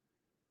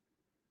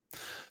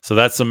 So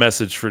that's the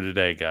message for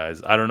today,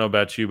 guys. I don't know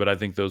about you, but I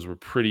think those were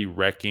pretty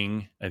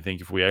wrecking. I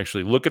think if we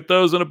actually look at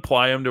those and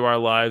apply them to our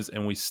lives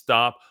and we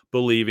stop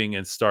believing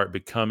and start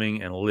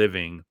becoming and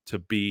living to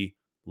be,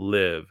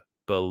 live,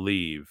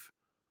 believe,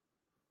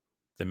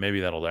 then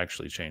maybe that'll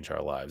actually change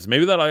our lives.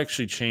 Maybe that'll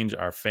actually change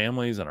our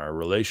families and our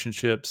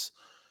relationships.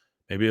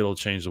 Maybe it'll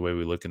change the way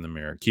we look in the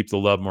mirror. Keep the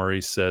love,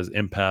 Maurice says.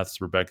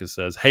 Empaths, Rebecca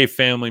says. Hey,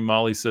 family,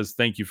 Molly says,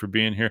 thank you for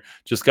being here.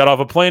 Just got off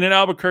a plane in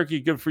Albuquerque.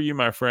 Good for you,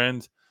 my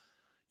friend.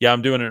 Yeah,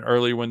 I'm doing an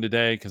early one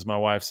today because my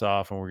wife's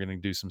off and we're going to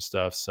do some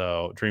stuff.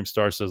 So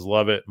Dreamstar says,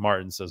 love it.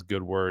 Martin says,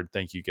 good word.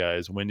 Thank you,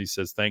 guys. Wendy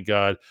says, thank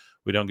God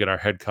we don't get our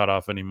head cut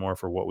off anymore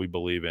for what we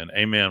believe in.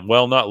 Amen.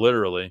 Well, not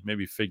literally,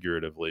 maybe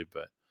figuratively,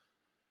 but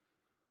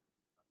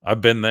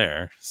I've been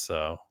there.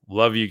 So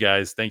love you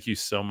guys. Thank you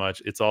so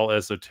much. It's all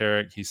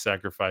esoteric. He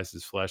sacrificed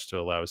his flesh to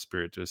allow his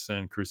spirit to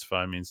ascend.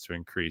 Crucify means to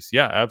increase.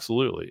 Yeah,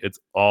 absolutely. It's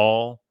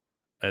all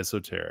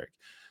esoteric.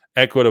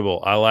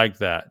 Equitable. I like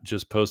that.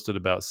 Just posted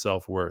about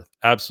self-worth.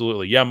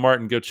 Absolutely. Yeah,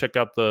 Martin, go check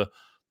out the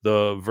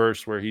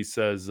verse where he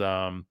says,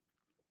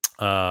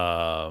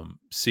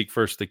 seek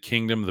first the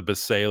kingdom, the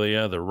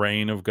basileia, the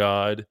reign of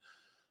God,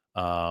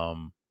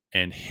 um,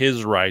 and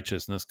his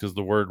righteousness, because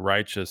the word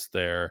righteous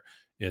there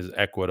is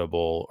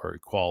equitable or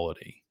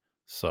equality.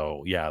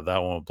 So, yeah,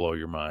 that won't blow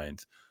your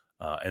mind.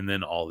 And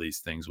then all these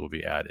things will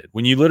be added.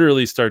 When you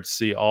literally start to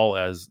see all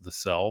as the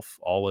self,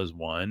 all as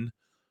one,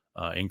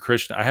 in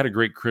Krishna, I had a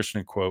great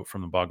Krishna quote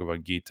from the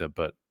Bhagavad Gita,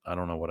 but I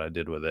don't know what I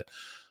did with it,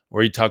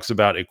 where he talks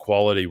about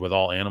equality with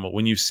all animals.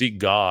 When you see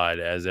God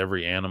as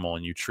every animal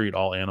and you treat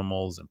all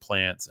animals and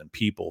plants and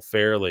people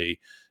fairly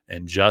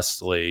and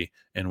justly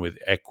and with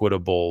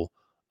equitable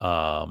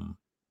um,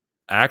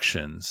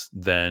 actions,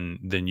 then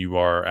you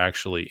are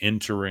actually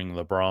entering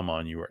the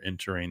Brahman. You are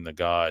entering the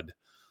God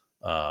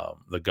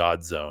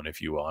zone,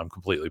 if you will. I'm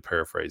completely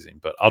paraphrasing,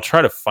 but I'll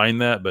try to find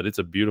that. But it's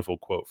a beautiful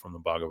quote from the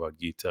Bhagavad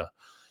Gita,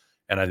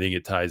 and I think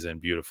it ties in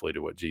beautifully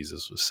to what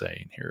Jesus was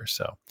saying here.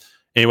 So,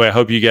 anyway, I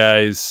hope you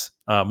guys,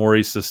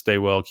 Maurice, to stay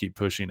well, keep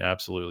pushing.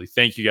 Absolutely.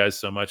 Thank you guys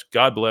so much.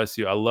 God bless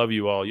you. I love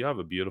you all. You have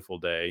a beautiful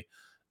day.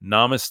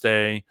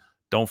 Namaste.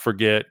 Don't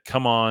forget,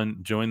 come on,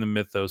 join the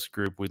Mythos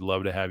group. We'd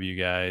love to have you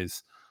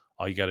guys.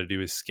 All you got to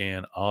do is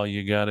scan. All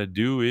you got to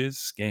do is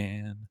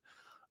scan.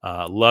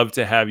 Love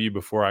to have you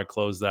before I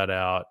close that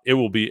out. It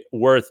will be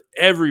worth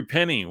every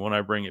penny when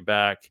I bring it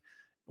back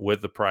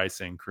with the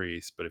price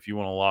increase. But if you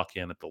want to lock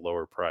in at the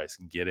lower price,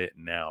 get it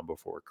now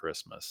before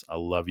Christmas. I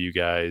love you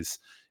guys.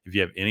 If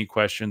you have any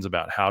questions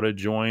about how to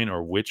join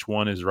or which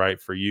one is right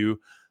for you,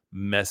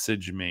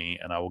 message me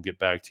and I will get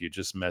back to you.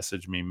 Just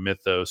message me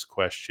Mythos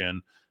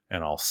question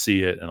and I'll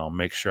see it and I'll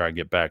make sure I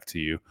get back to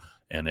you.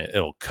 And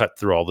it'll cut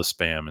through all the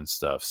spam and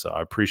stuff. So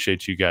I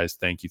appreciate you guys.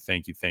 Thank you.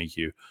 Thank you. Thank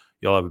you.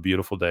 Y'all have a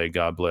beautiful day.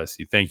 God bless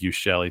you. Thank you,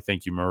 Shelly.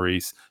 Thank you,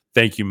 Maurice.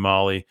 Thank you,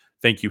 Molly.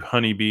 Thank you,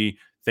 Honeybee.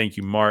 Thank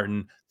you,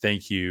 Martin.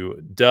 Thank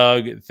you,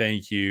 Doug.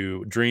 Thank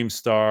you,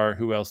 Dreamstar.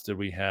 Who else did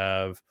we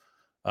have?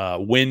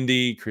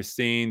 Wendy,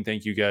 Christine.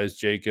 Thank you guys,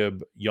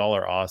 Jacob. Y'all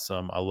are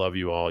awesome. I love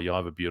you all. Y'all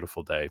have a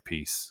beautiful day.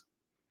 Peace.